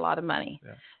that had a lot of money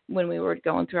when we were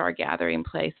going through our gathering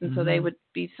place. And so they would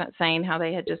be saying how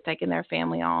they had just taken their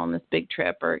family all on this big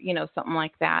trip or, you know, something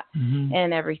like that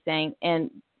and everything. And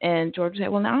George said,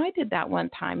 well, now I did that one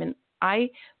time and I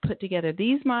put together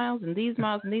these miles and these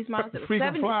miles and these miles. It was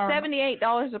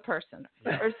 $78 a person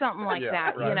or something like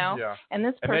that, you know. Yeah. And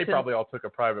this person, and they probably all took a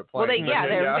private plane. Well,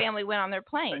 their family went on their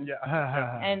plane.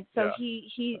 And so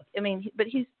but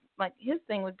he's like, his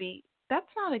thing would be, that's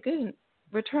not a good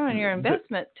return on your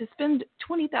investment to spend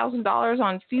 $20,000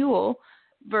 on fuel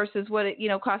versus what it, you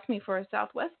know, cost me for a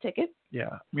Southwest ticket.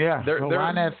 Yeah.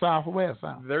 Why not Southwest?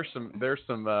 There's some.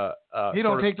 You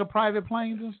don't take the private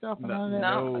planes and stuff.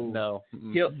 No.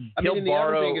 He'll borrow. The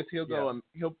other thing is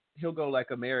he'll go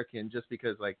like American just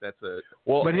because like that's a.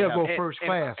 Well, but he'll go first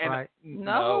class, right?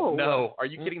 No. Are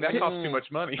you kidding? That costs too much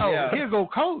money. He'll go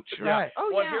coach, right? Oh,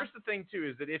 well, here's the thing too: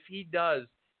 is that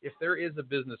if there is a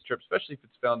business trip, especially if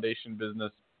it's foundation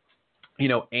business, you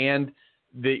know, and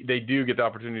they do get the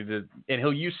opportunity to, and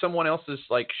he'll use someone else's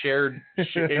like shared.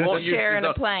 He won't use share in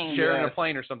a plane. Share in a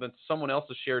plane or something. Someone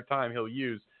else's shared time he'll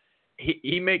use.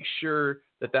 He makes sure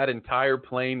that entire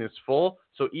plane is full.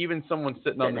 So even someone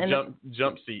sitting on the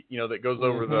jump seat, you know, that goes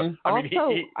over the. I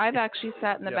mean, I've actually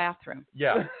sat in the bathroom.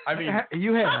 Yeah, I mean,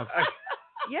 you have.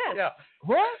 Yes. Yeah.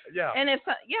 What? Yeah. And it's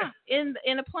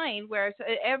in a plane where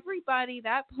everybody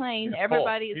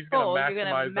everybody is full. You're going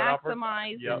to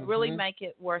maximize and really make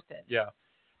it worth it. Yeah.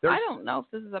 I don't know if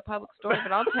this is a public story,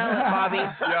 but I'll tell it, Bobby.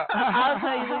 I'll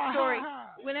tell you the story.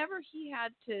 Whenever he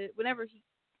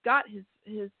got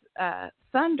his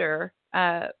Thunder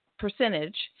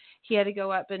percentage, he had to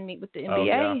go up and meet with the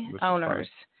NBA owners,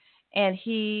 and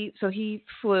he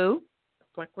flew.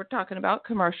 Like we're talking about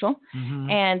commercial,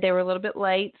 and they were a little bit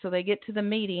late, so they get to the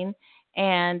meeting,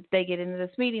 and they get into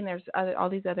this meeting. There's all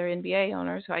these other NBA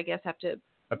owners who I guess have to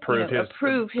approve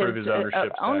his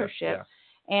ownership.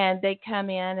 And they come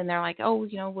in and they're like, oh,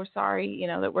 you know, we're sorry, you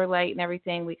know, that we're late and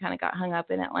everything. We kind of got hung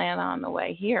up in Atlanta on the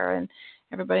way here. And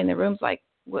everybody in the room's like,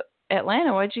 what,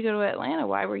 Atlanta? Why'd you go to Atlanta?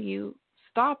 Why were you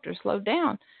stopped or slowed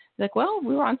down? Like, well,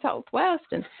 we were on Southwest,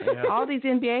 and all these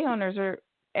NBA owners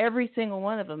every single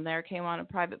one of them there came on a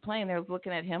private plane. They're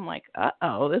looking at him like,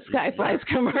 uh-oh, this guy flies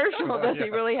commercial. Does he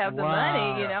really have the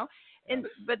money, you know?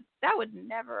 But that would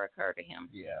never occur to him.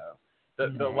 Yeah.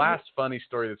 The last funny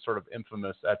story that's sort of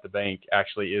infamous at the bank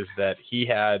actually is that he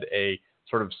had a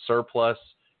sort of surplus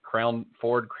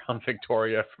Ford Crown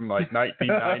Victoria from like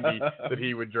 1990 that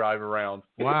he would drive around.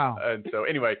 Wow. And so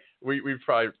anyway, we've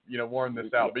probably, you know, worn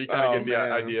this out, but you kind of get the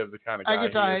idea of the kind of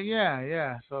guy he is.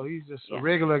 Yeah. So he's just a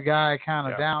regular guy,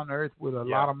 kind of down to earth with a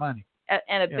lot of money.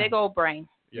 And a big old brain.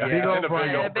 Yeah. Big old brain.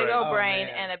 And a big old brain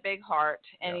and a big heart.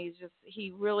 And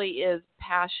he really is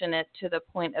passionate to the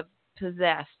point of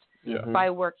possessed by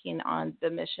working on the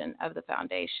mission of the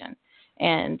foundation.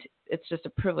 And it's just a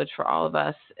privilege for all of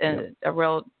us and a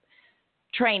real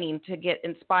training to get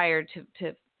inspired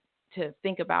to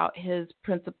think about his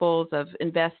principles of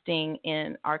investing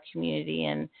in our community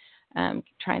and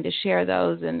trying to share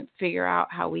those and figure out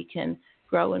how we can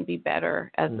grow and be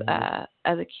better as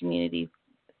a community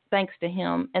thanks to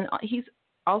him. And he's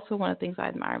also one of the things I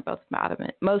admire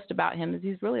most about him is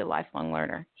he's really a lifelong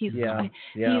learner. He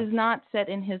is not set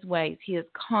in his ways. He is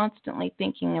constantly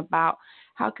thinking about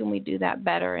how can we do that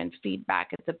better, and feedback.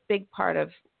 It's a big part of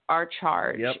our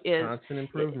charge. Is constant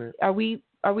improvement. Are we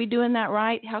doing that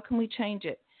right? How can we change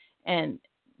it? And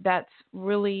that's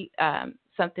really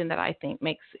something that I think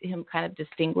makes him kind of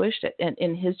distinguished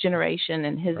in his generation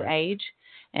and his age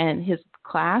and his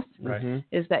class,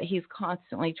 is that he's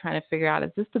constantly trying to figure out,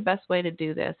 is this the best way to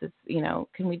do this? It's,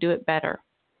 can we do it better?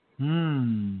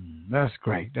 That's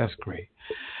great. That's great.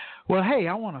 Well, hey,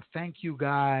 I want to thank you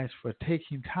guys for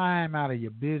taking time out of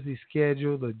your busy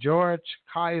schedule. The George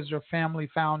Kaiser Family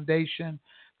Foundation.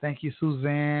 Thank you,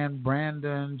 Suzanne,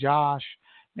 Brandon, Josh.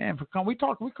 Man, for coming. We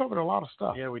covered a lot of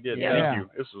stuff. Yeah, we did. Thank you.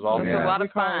 This was awesome. It was a lot of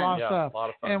fun. A lot of stuff. A lot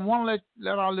of fun. And want to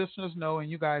let our listeners know,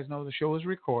 and you guys know the show is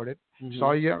recorded. So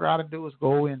all you got to do is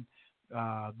go and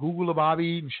Google the Bobby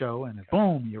Eaton Show, and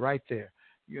boom, you're right there.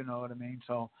 You know what I mean?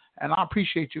 So, and I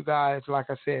appreciate you guys, like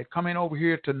I said, coming over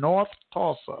here to North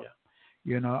Tulsa,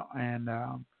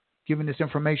 and giving this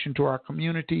information to our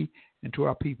community and to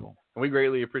our people. We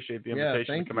greatly appreciate the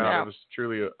invitation to come out. It was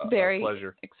truly a very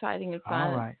pleasure. Exciting and fun.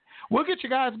 All right. We'll get you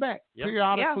guys back.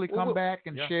 Periodically come back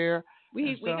and share.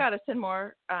 We got to send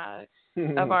more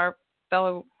of our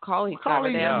fellow colleagues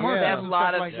over there. They have a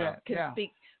lot of can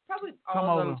speak. Probably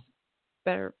all of them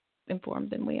better informed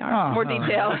than we are. More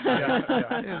detailed.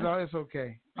 It's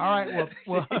okay. All right.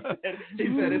 Well he said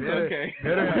it's okay.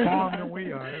 Better informed than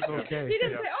we are. It's okay. He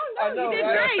didn't say, "Oh no, you did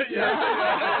great."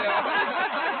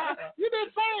 You did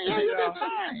fine. Yeah, you did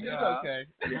fine. It's okay.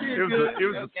 It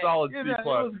was a solid C+. It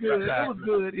was good.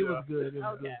 It was good.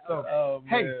 So,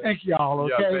 hey, thank y'all.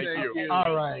 Okay. Yeah, thank you.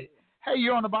 All right. Hey,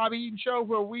 you're on the Bobby Eaton Show,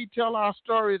 where we tell our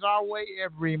stories our way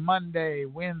every Monday,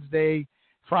 Wednesday,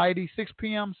 Friday, 6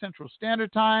 p.m. Central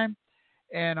Standard Time.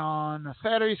 And on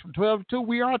Saturdays from 12 to 2,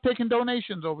 we are taking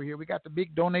donations over here. We got the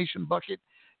big donation bucket,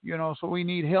 so we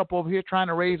need help over here trying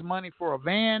to raise money for a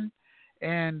van.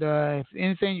 And if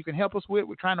anything you can help us with,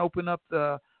 we're trying to open up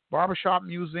the barbershop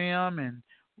museum, and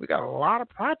we got a lot of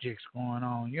projects going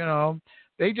on.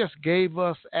 They just gave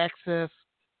us access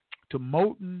to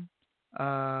Moulton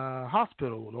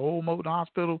Hospital, the old Moulton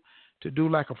Hospital, to do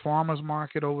like a farmer's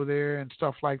market over there and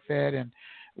stuff like that. And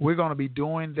we're going to be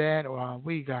doing that.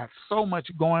 We got so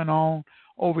much going on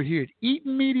over here at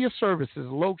Eaton Media Services,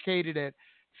 located at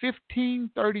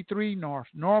 1533 North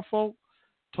Norfolk,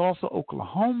 Tulsa,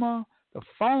 Oklahoma. The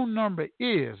phone number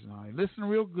is, now listen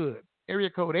real good, area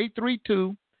code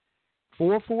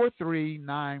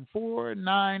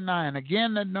 832-443-9499.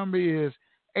 Again, that number is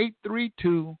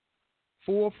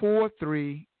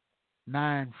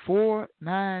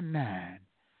 832-443-9499.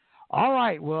 All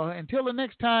right, well, until the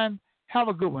next time, have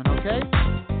a good one, okay?